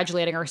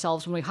congratulating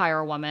ourselves when we hire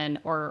a woman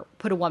or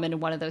put a woman in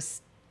one of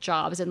those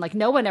jobs. And like,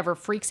 no one ever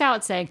freaks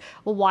out saying,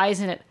 well, why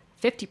isn't it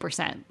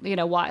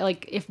 50%? Why?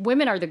 Like, if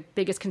women are the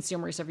biggest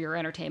consumers of your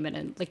entertainment,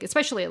 and like,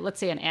 especially let's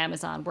say on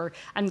Amazon, where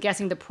I'm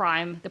guessing the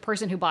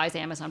person who buys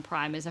Amazon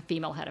Prime is a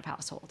female head of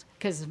household,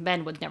 because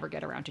men would never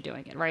get around to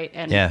doing it, right?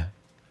 And yeah.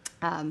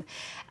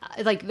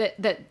 Like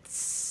that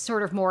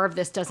sort of more of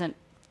this doesn't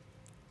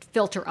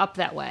filter up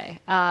that way.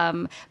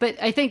 But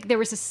I think there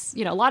was this,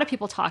 a lot of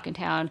people talk in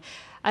town.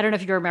 I don't know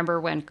if you remember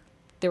when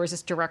there was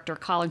this director,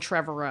 Colin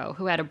Trevorrow,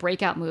 who had a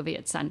breakout movie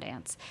at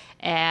Sundance.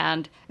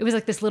 And it was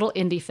like this little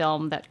indie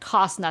film that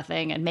cost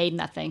nothing and made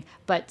nothing,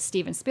 but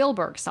Steven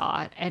Spielberg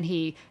saw it. And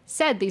he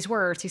said these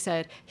words. He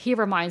said, he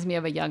reminds me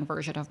of a young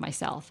version of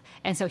myself.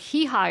 And so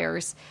he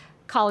hires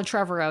Colin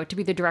Trevorrow to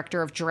be the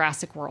director of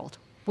Jurassic World,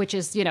 which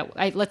is,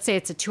 let's say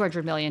it's a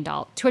 $200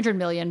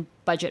 million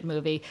budget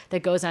movie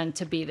that goes on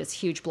to be this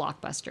huge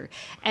blockbuster.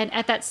 And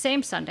at that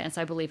same Sundance,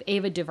 I believe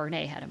Ava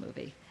DuVernay had a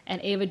movie. And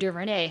Ava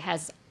DuVernay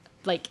has,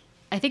 like,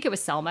 I think it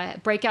was Selma,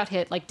 breakout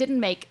hit, like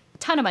didn't make a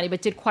ton of money,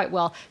 but did quite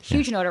well.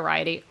 Huge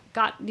notoriety,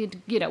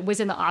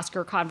 was in the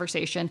Oscar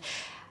conversation.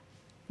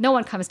 No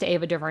one comes to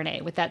Ava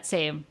DuVernay with that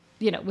same,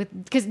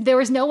 because there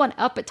was no one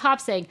up at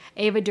top saying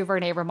Ava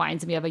DuVernay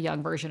reminds me of a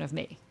young version of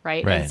me,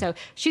 right? And so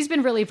she's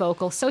been really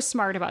vocal, so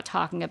smart about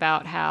talking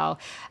about how,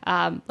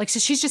 so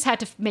she's just had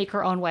to make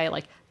her own way,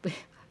 like,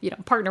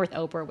 partner with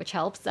Oprah, which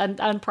helps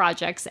on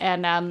projects.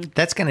 And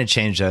that's going to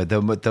change though.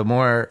 The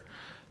more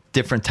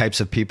different types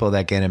of people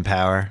that get in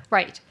power.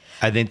 Right.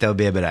 I think they'll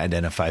be able to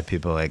identify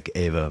people like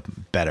Ava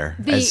better.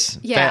 At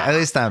least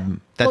that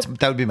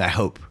would be my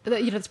hope.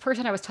 This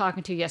person I was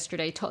talking to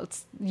yesterday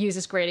used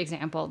this great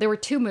example. There were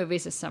 2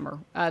 movies this summer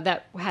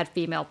that had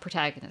female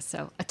protagonists.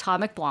 So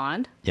Atomic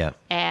Blonde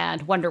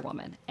and Wonder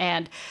Woman.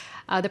 And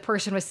the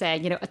person was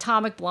saying,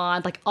 Atomic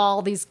Blonde, like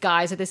all these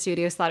guys at the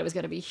studios thought it was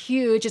going to be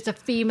huge. It's a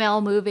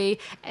female movie.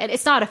 And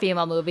it's not a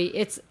female movie.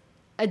 It's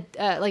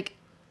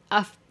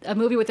a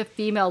movie with a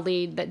female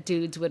lead that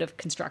dudes would have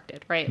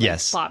constructed, right?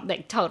 Yes.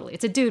 Totally.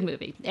 It's a dude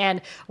movie.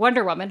 And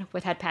Wonder Woman,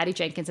 had Patty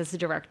Jenkins as the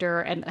director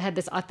and had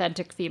this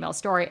authentic female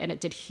story, and it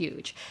did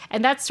huge.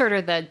 And that's sort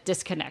of the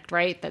disconnect,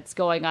 right? That's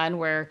going on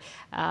where...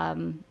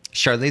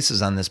 Charlize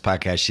was on this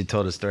podcast. She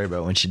told a story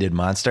about when she did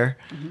Monster.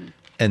 Mm-hmm.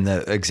 And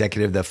the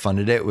executive that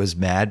funded it was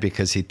mad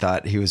because he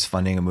thought he was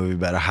funding a movie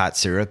about a hot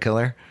serial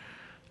killer.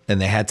 And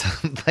they had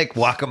to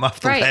walk him off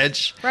the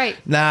ledge. Right.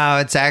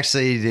 No,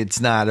 it's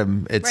not a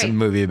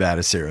movie about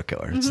a serial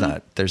killer. It's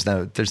not. There's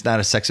not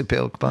a sex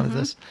appeal component to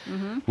this.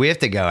 Mm-hmm. We have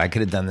to go. I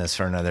could have done this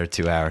for another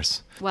 2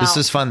 hours. Well, this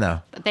was fun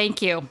though.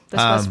 Thank you. This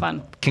was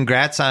fun.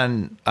 Congrats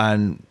on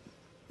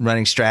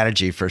running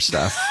strategy for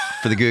stuff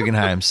for the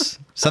Guggenheims.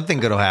 Something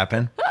good will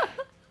happen.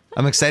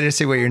 I'm excited to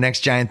see what your next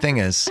giant thing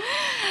is.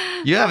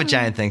 You have a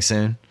giant thing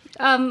soon.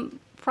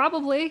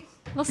 Probably.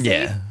 We'll see.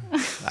 Yeah,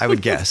 I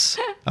would guess.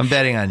 I'm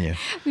betting on you.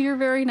 You're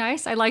very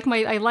nice. I like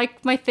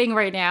my thing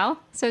right now.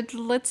 So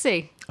let's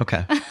see.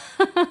 Okay.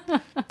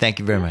 Thank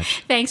you very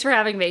much. Thanks for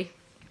having me.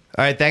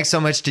 All right. Thanks so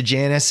much to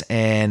Janice,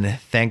 and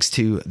thanks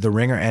to the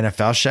Ringer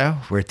NFL show,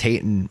 where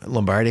Tate and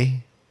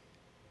Lombardi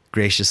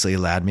graciously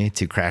allowed me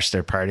to crash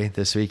their party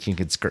this week. You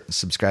can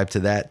subscribe to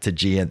that, to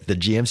the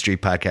GM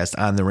Street podcast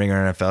on the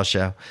Ringer NFL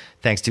show.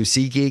 Thanks to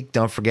SeatGeek.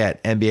 Don't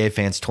forget, NBA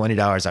fans,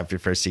 $20 off your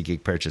first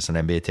SeatGeek purchase on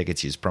NBA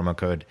tickets. Use promo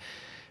code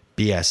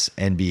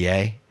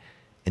BSNBA.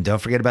 And don't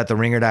forget about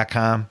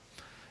theringer.com.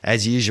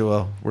 As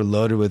usual, we're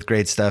loaded with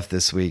great stuff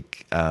this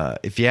week.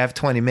 If you have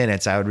 20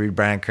 minutes, I would read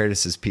Brian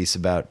Curtis's piece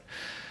about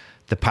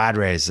the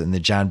Padres and the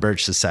John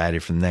Birch Society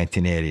from the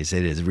 1980s.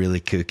 It is really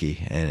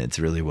kooky, and it's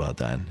really well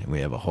done. And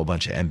we have a whole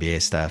bunch of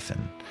NBA stuff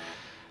and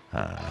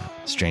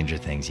Stranger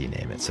Things, you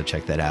name it. So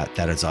check that out.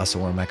 That is also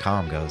where my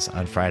column goes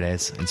on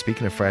Fridays. And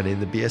speaking of Friday,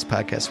 the BS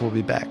podcast will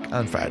be back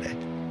on Friday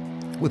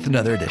with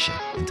another edition.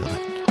 Until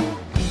then.